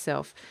nurturing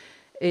yourself.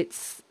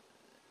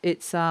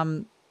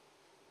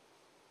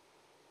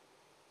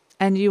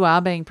 And you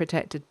are being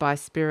protected by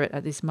spirit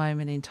at this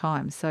moment in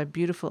time. So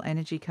beautiful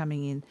energy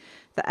coming in.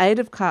 The 8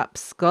 of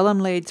Cups,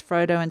 Gollum leads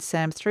Frodo and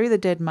Sam through the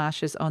dead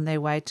marshes on their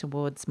way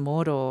towards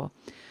Mordor.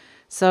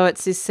 So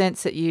it's this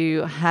sense that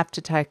you have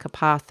to take a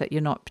path that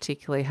you're not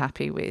particularly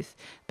happy with,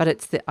 but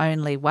it's the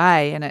only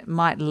way, and it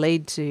might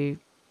lead to,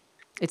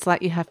 it's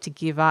like you have to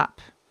give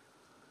up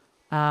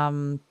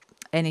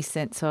any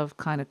sense of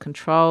kind of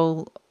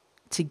control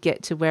to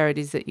get to where it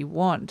is that you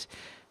want.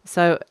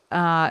 So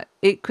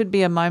it could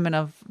be a moment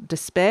of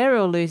despair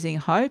or losing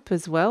hope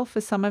as well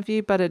for some of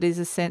you, but it is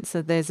a sense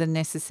that there's a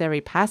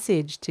necessary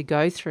passage to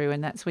go through,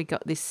 and that's, we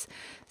got this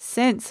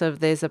sense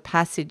of there's a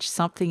passage,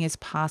 something is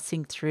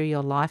passing through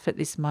your life at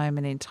this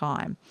moment in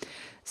time.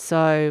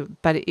 So,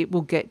 but it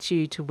will get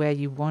you to where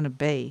you want to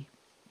be.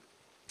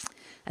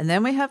 And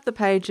then we have the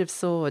Page of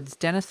Swords.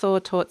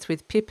 Denethor talks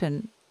with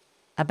Pippin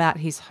about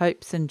his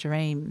hopes and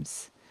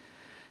dreams.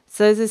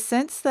 So there's a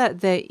sense that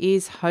there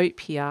is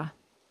hope here.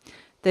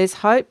 There's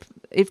hope.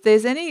 If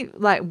there's any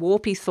like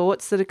warpy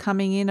thoughts that are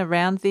coming in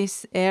around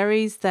this,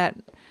 Aries, that,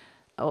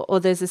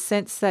 or there's a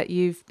sense that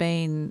you've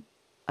been,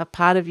 a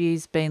part of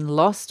you's been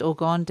lost or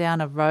gone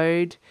down a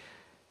road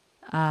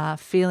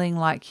feeling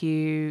like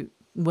you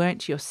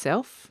weren't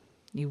yourself,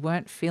 you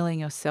weren't feeling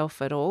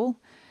yourself at all.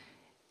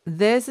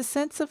 There's a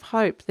sense of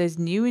hope. There's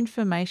new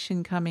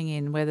information coming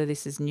in, whether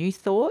this is new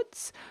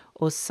thoughts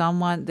or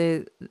someone,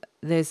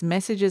 there's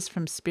messages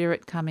from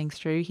spirit coming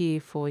through here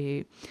for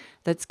you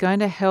that's going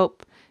to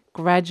help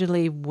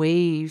gradually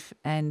weave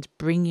and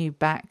bring you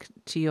back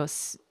to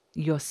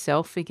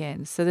yourself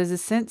again. So there's a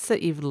sense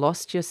that you've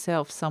lost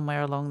yourself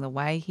somewhere along the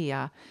way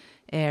here,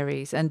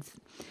 Aries. And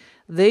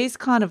these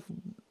kind of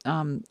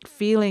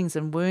feelings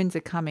and wounds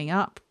are coming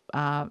up,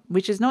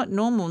 which is not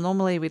normal.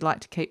 Normally we'd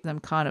like to keep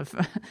them kind of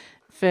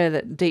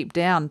further deep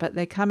down, but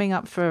they're coming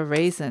up for a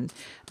reason.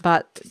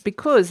 But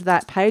because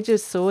that Page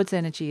of Swords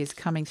energy is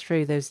coming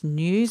through, there's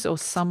news or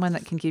someone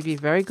that can give you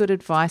very good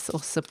advice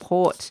or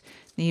support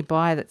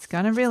nearby that's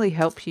going to really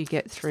help you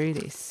get through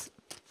this.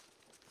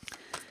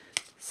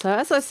 So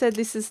as I said,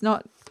 this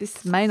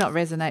may not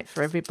resonate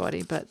for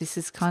everybody, but this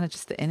is kind of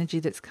just the energy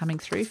that's coming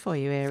through for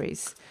you,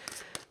 Aries.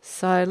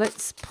 So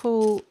let's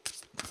pull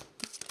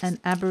an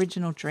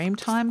Aboriginal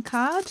Dreamtime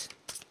card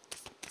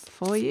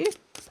for you.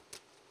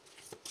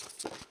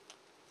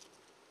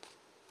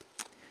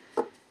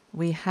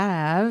 We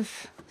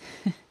have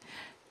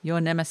your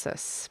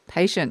nemesis,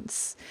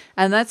 patience.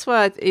 And that's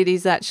why it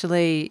is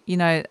actually, you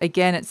know,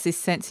 again, it's this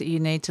sense that you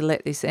need to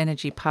let this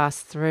energy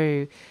pass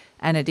through.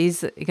 And it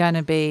is going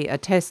to be a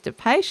test of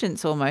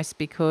patience almost,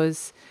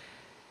 because,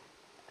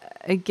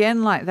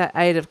 again, like that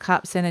 8 of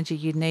Cups energy,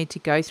 you need to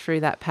go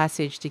through that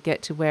passage to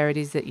get to where it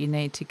is that you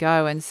need to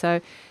go. And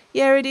so,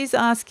 yeah, it is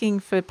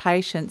asking for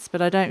patience,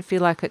 but I don't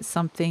feel like it's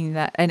something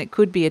that, and it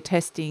could be a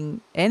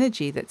testing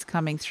energy that's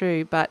coming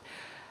through, but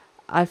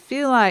I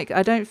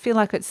don't feel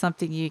like it's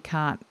something you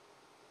can't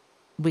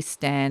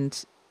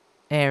withstand,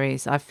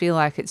 Aries. I feel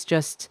like it's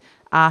just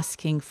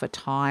asking for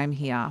time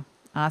here,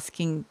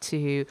 asking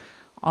to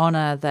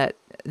honor that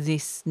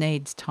this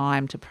needs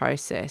time to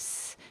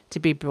process, to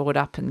be brought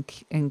up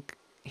and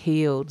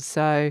healed.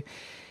 So,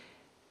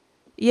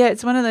 yeah,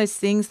 it's one of those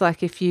things,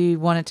 like if you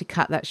wanted to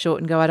cut that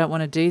short and go, I don't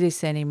want to do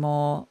this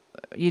anymore,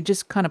 you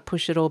just kind of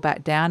push it all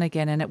back down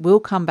again, and it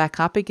will come back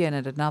up again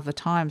at another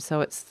time.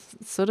 So it's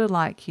sort of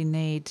like you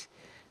need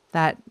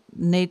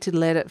to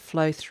let it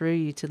flow through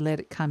you, to let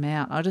it come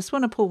out. I just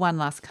want to pull one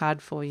last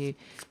card for you,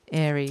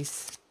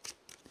 Aries.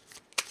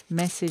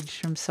 Message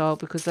from Soul,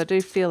 because I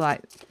do feel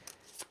like,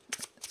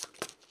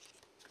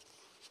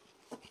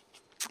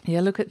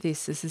 yeah, look at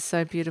this. This is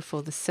so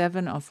beautiful. The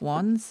 7 of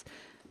Wands.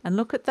 And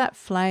look at that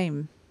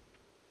flame.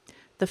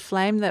 the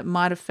flame that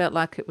might have felt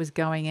like it was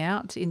going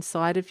out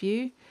inside of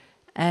you,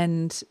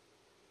 and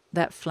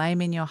that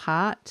flame in your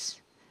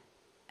heart,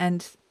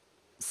 and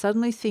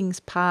suddenly things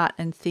part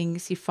and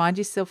you find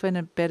yourself in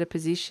a better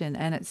position,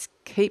 and it's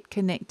keep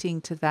connecting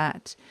to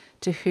that,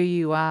 to who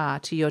you are,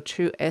 to your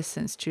true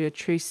essence, to your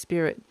true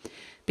spirit,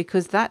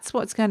 because that's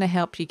what's going to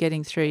help you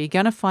getting through. You're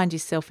going to find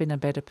yourself in a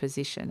better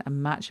position, a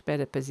much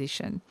better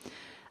position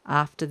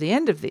after the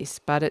end of this.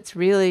 But it's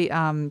really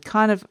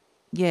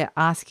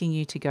asking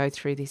you to go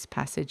through this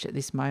passage at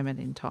this moment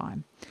in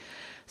time.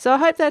 So I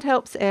hope that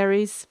helps,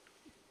 Aries.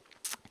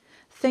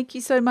 Thank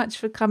you so much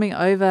for coming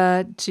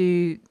over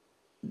to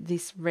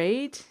this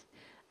read.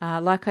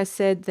 Like I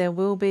said, there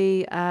will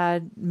be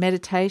a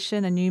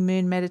meditation, a new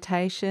moon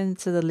meditation.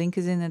 So the link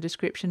is in the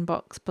description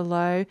box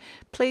below.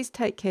 Please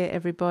take care,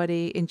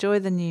 everybody. Enjoy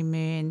the new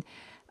moon.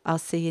 I'll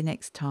see you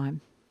next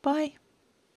time. Bye.